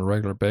those on a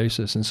regular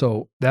basis. And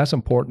so that's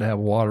important to have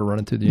water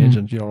running through the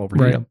engines. You don't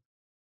overheat them.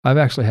 I've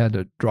actually had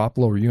to drop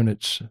lower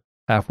units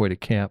halfway to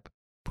camp,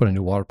 put a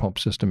new water pump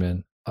system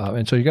in.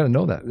 And so you got to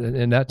know that.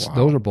 And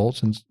those are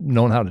bolts and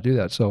knowing how to do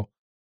that. So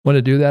when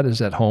to do that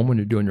is at home when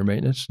you're doing your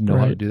maintenance, know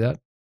how to do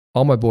that.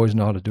 All my boys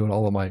know how to do it.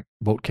 All of my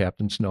boat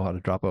captains know how to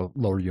drop a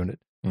lower unit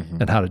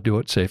and how to do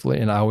it safely.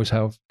 And I always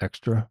have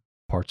extra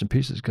parts and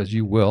pieces because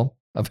you will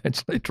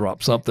eventually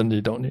drop something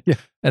you don't need. Yeah.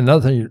 And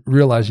another thing you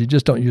realize, you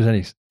just don't use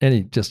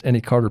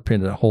any carter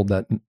pin to hold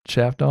that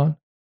shaft on.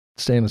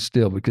 Stainless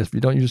steel, because if you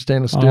don't use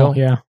stainless steel,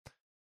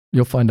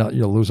 you'll find out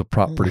you'll lose a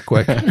prop pretty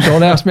quick.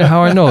 Don't ask me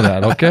how I know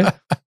that, okay?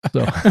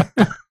 So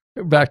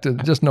back to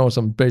just knowing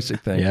some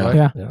basic things,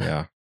 right?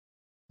 Yeah.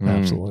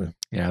 Absolutely.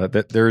 Yeah,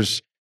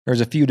 there's there's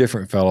a few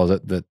different fellows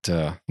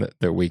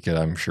that we could,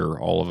 I'm sure,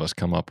 all of us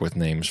come up with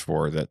names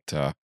for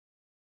that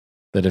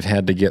have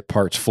had to get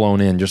parts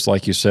flown in, just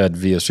like you said,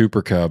 via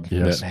Super Cub.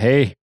 Yes. That,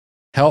 hey,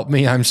 help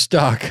me, I'm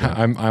stuck. Yeah.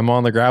 I'm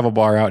on the gravel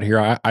bar out here.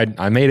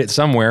 I made it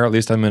somewhere. At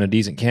least I'm in a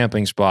decent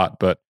camping spot,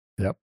 but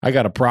I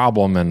got a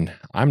problem and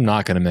I'm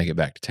not going to make it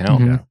back to town.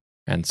 Mm-hmm. Yeah.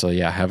 And so,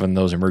 having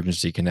those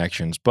emergency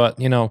connections. But,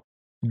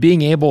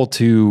 being able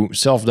to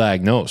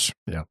self-diagnose,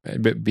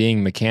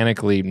 being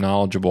mechanically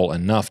knowledgeable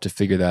enough to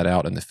figure that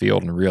out in the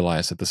field and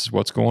realize that this is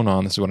what's going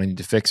on, this is what I need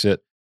to fix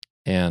it,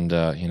 and,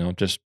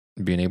 just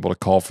being able to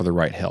call for the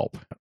right help.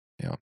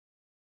 Yeah.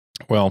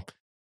 Well,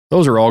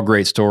 those are all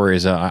great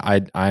stories.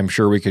 I'm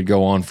sure we could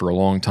go on for a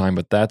long time,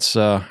 but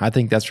I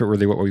think that's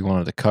really what we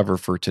wanted to cover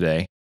for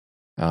today.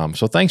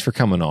 So thanks for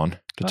coming on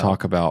to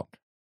talk about,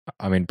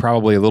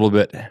 probably a little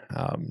bit,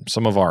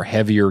 some of our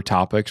heavier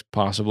topics,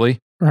 possibly.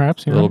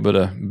 Perhaps a little bit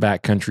of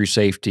backcountry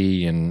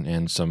safety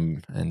and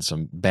some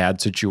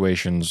bad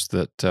situations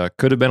that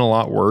could have been a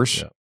lot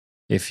worse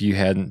if you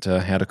hadn't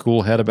had a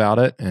cool head about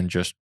it and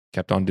just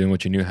kept on doing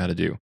what you knew how to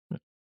do.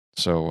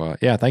 So,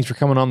 thanks for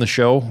coming on the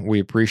show. We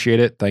appreciate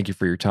it. Thank you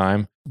for your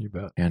time. You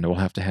bet. And we'll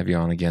have to have you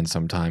on again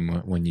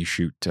sometime when you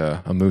shoot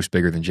a moose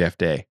bigger than Jeff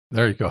Day.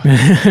 There you go.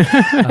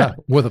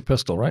 With a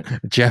pistol, right?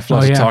 Jeff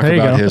loves to talk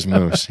about his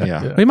moose.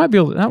 Yeah. We might be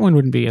able, that one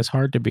wouldn't be as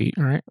hard to beat,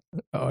 right?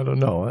 I don't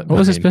know. What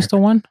was his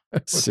pistol one?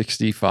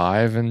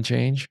 65 and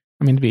change.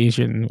 It'd be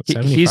easier than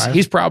 75.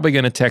 He's probably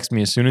going to text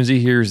me as soon as he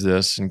hears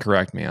this and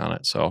correct me on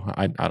it. So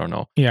I don't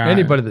know. Yeah.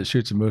 Anybody that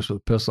shoots a moose with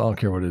a pistol, I don't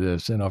care what it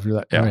is. If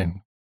you're that,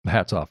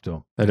 hats off to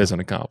him. That is an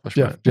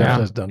accomplishment. Jeff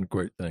has done a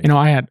great thing.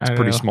 It's a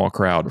pretty small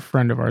crowd. A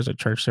friend of ours at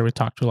church, so we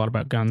talked to a lot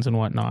about guns and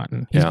whatnot,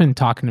 and he's been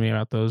talking to me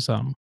about those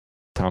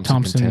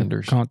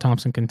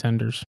Thompson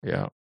contenders.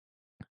 Yeah.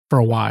 For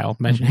a while,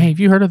 mentioned, hey, have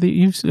you heard of have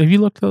you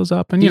looked those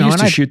up? And he used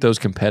to shoot those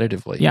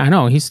competitively. Yeah, I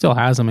know. He still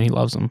has them and he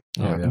loves them.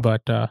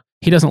 But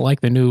he doesn't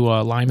like the new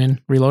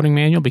Lyman reloading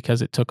manual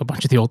because it took a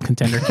bunch of the old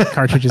contender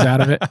cartridges out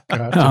of it.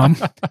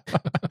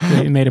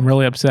 It made him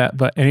really upset.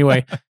 But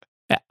anyway,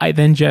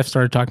 then Jeff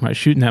started talking about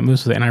shooting that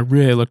moose with it, and I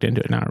really looked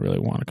into it. Now I really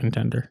want a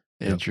contender.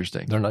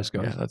 Interesting. They're nice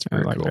guns. Yeah, that's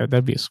very cool.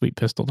 That'd be a sweet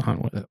pistol to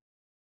hunt with.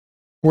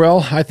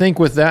 Well, I think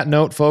with that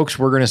note, folks,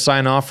 we're going to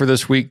sign off for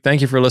this week. Thank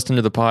you for listening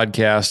to the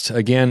podcast.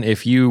 Again,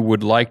 if you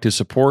would like to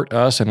support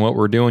us and what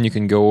we're doing, you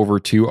can go over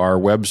to our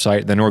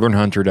website,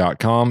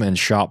 thenorthernhunter.com, and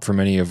shop from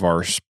any of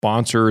our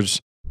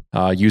sponsors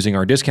using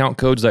our discount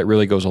codes. That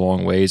really goes a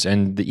long ways.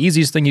 And the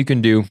easiest thing you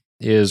can do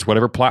is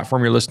whatever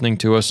platform you're listening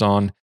to us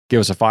on, give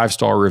us a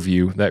 5-star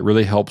review. That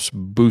really helps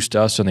boost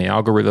us in the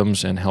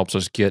algorithms and helps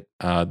us get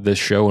this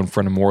show in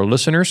front of more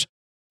listeners.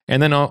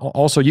 And then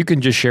also you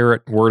can just share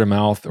it word of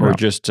mouth or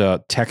just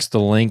text the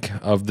link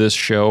of this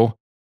show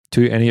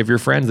to any of your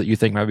friends that you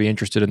think might be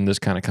interested in this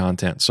kind of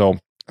content. So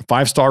a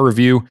 5-star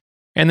review,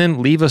 and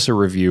then leave us a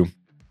review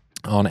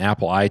on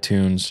Apple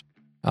iTunes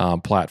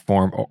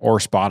platform or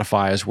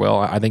Spotify as well.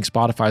 I think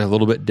Spotify is a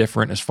little bit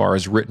different as far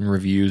as written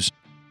reviews,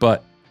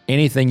 but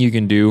anything you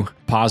can do,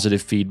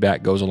 positive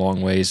feedback goes a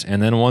long ways.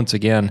 And then once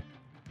again,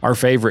 our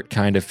favorite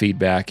kind of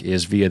feedback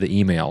is via the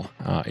email.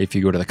 If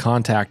you go to the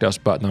Contact Us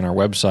button on our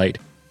website,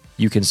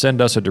 you can send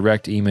us a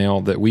direct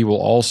email that we will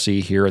all see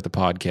here at the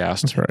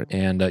podcast. That's right.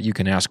 And you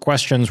can ask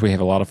questions. We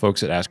have a lot of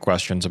folks that ask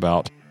questions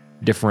about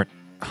different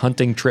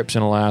hunting trips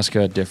in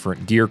Alaska,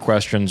 different deer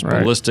questions,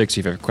 ballistics.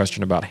 If you have a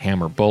question about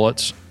hammer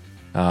bullets,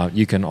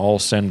 you can all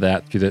send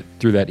that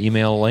through that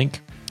email link.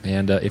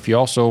 And if you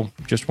also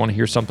just want to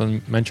hear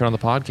something mentioned on the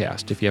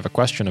podcast, if you have a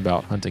question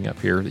about hunting up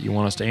here that you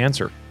want us to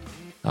answer,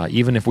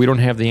 even if we don't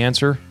have the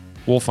answer,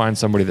 we'll find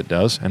somebody that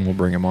does, and we'll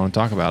bring them on and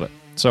talk about it.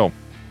 So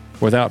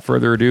without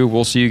further ado,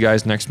 we'll see you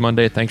guys next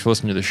Monday. Thanks for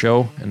listening to the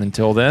show. And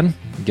until then,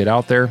 get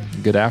out there,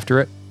 get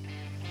after it,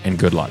 and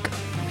good luck.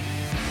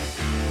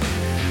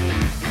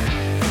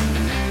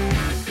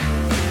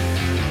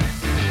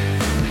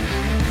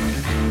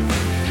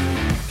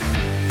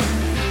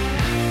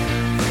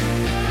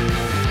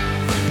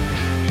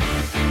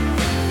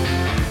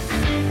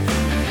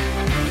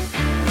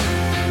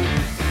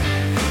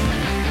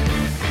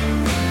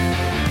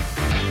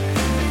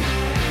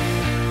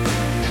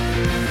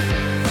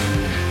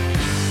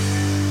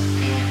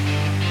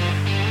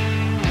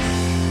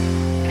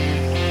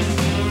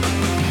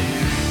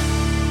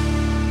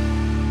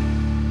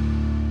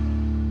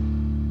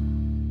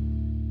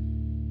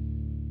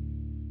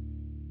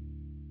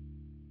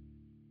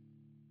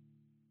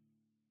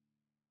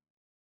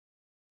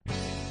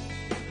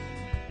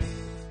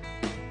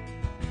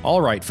 All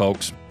right,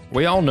 folks.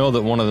 We all know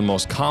that one of the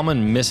most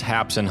common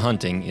mishaps in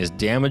hunting is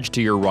damage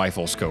to your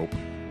rifle scope.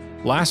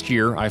 Last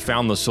year, I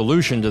found the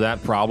solution to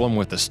that problem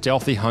with the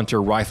Stealthy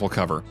Hunter rifle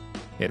cover.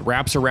 It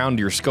wraps around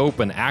your scope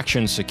and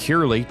actions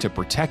securely to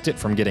protect it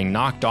from getting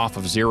knocked off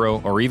of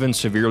zero or even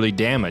severely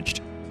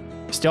damaged.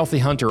 Stealthy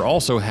Hunter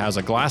also has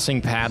a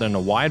glassing pad and a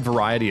wide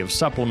variety of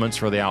supplements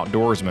for the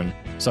outdoorsman,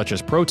 such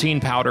as protein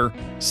powder,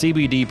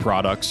 CBD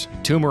products,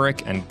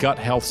 turmeric, and gut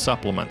health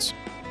supplements.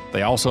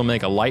 They also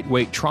make a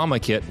lightweight trauma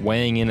kit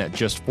weighing in at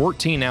just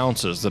 14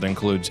 ounces that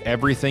includes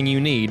everything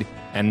you need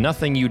and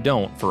nothing you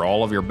don't for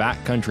all of your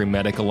backcountry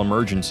medical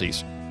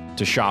emergencies.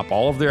 To shop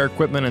all of their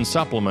equipment and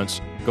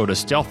supplements, go to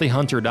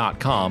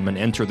stealthyhunter.com and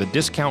enter the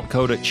discount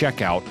code at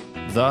checkout,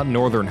 The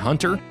Northern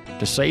Hunter,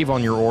 to save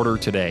on your order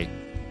today.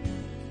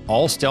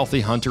 All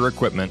Stealthy Hunter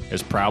equipment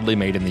is proudly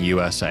made in the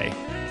USA.